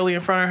fuck Shirley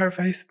in front of her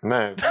face.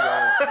 Man,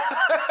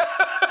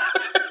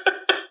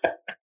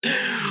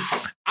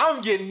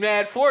 I'm getting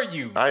mad for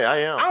you. I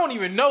am. I don't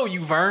even know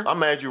you, Vern. I'm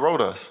mad you wrote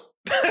us.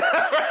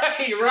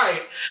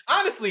 right.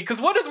 Honestly,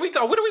 because what are we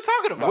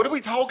talking about? What are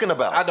we talking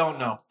about? I don't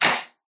know.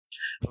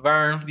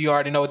 Vern, you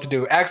already know what to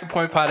do.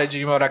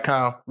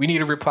 axapointpod@gmail.com. We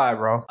need a reply,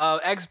 bro.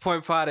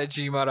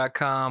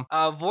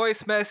 axapointpod@gmail.com.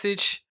 Voice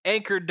message,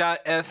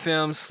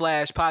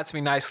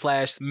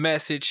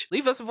 anchor.fm/podtomenice/message.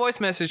 Leave us a voice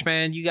message,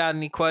 man. You got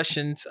any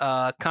questions,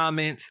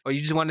 comments, or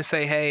you just want to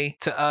say hey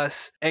to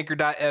us,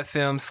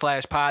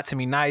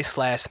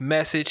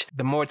 anchor.fm/podtomenice/message.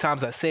 The more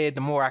times I say it,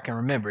 the more I can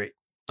remember it.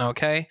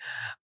 Okay?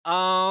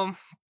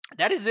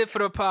 That is it for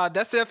the pod.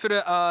 That's it for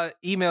the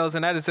emails,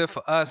 and that is it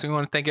for us. We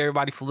want to thank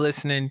everybody for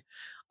listening.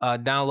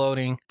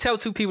 Downloading. Tell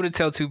two people to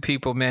tell two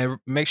people, man.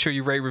 Make sure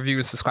you rate, review,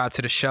 and subscribe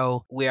to the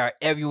show. We are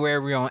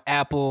everywhere. We're on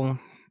Apple,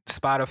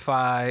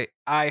 Spotify,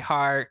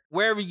 iHeart.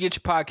 Wherever you get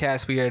your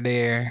podcasts, we are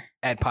there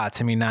at Pod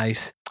to Me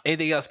Nice.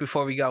 Anything else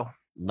before we go?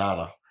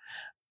 Nada.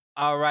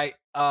 All right.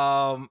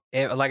 Like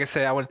I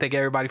said, I want to thank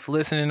everybody for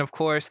listening, of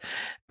course.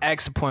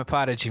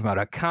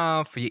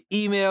 axapointpod@gmail.com for your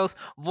emails.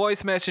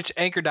 Voice message,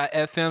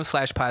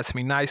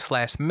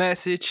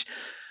 anchor.fm/podtomenice/message.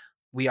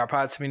 We are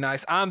Pod to Me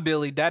Nice. I'm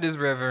Billy. That is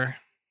River.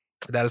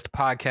 That is the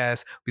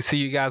podcast. We see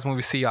you guys when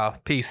we see y'all.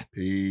 Peace.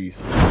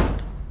 Peace.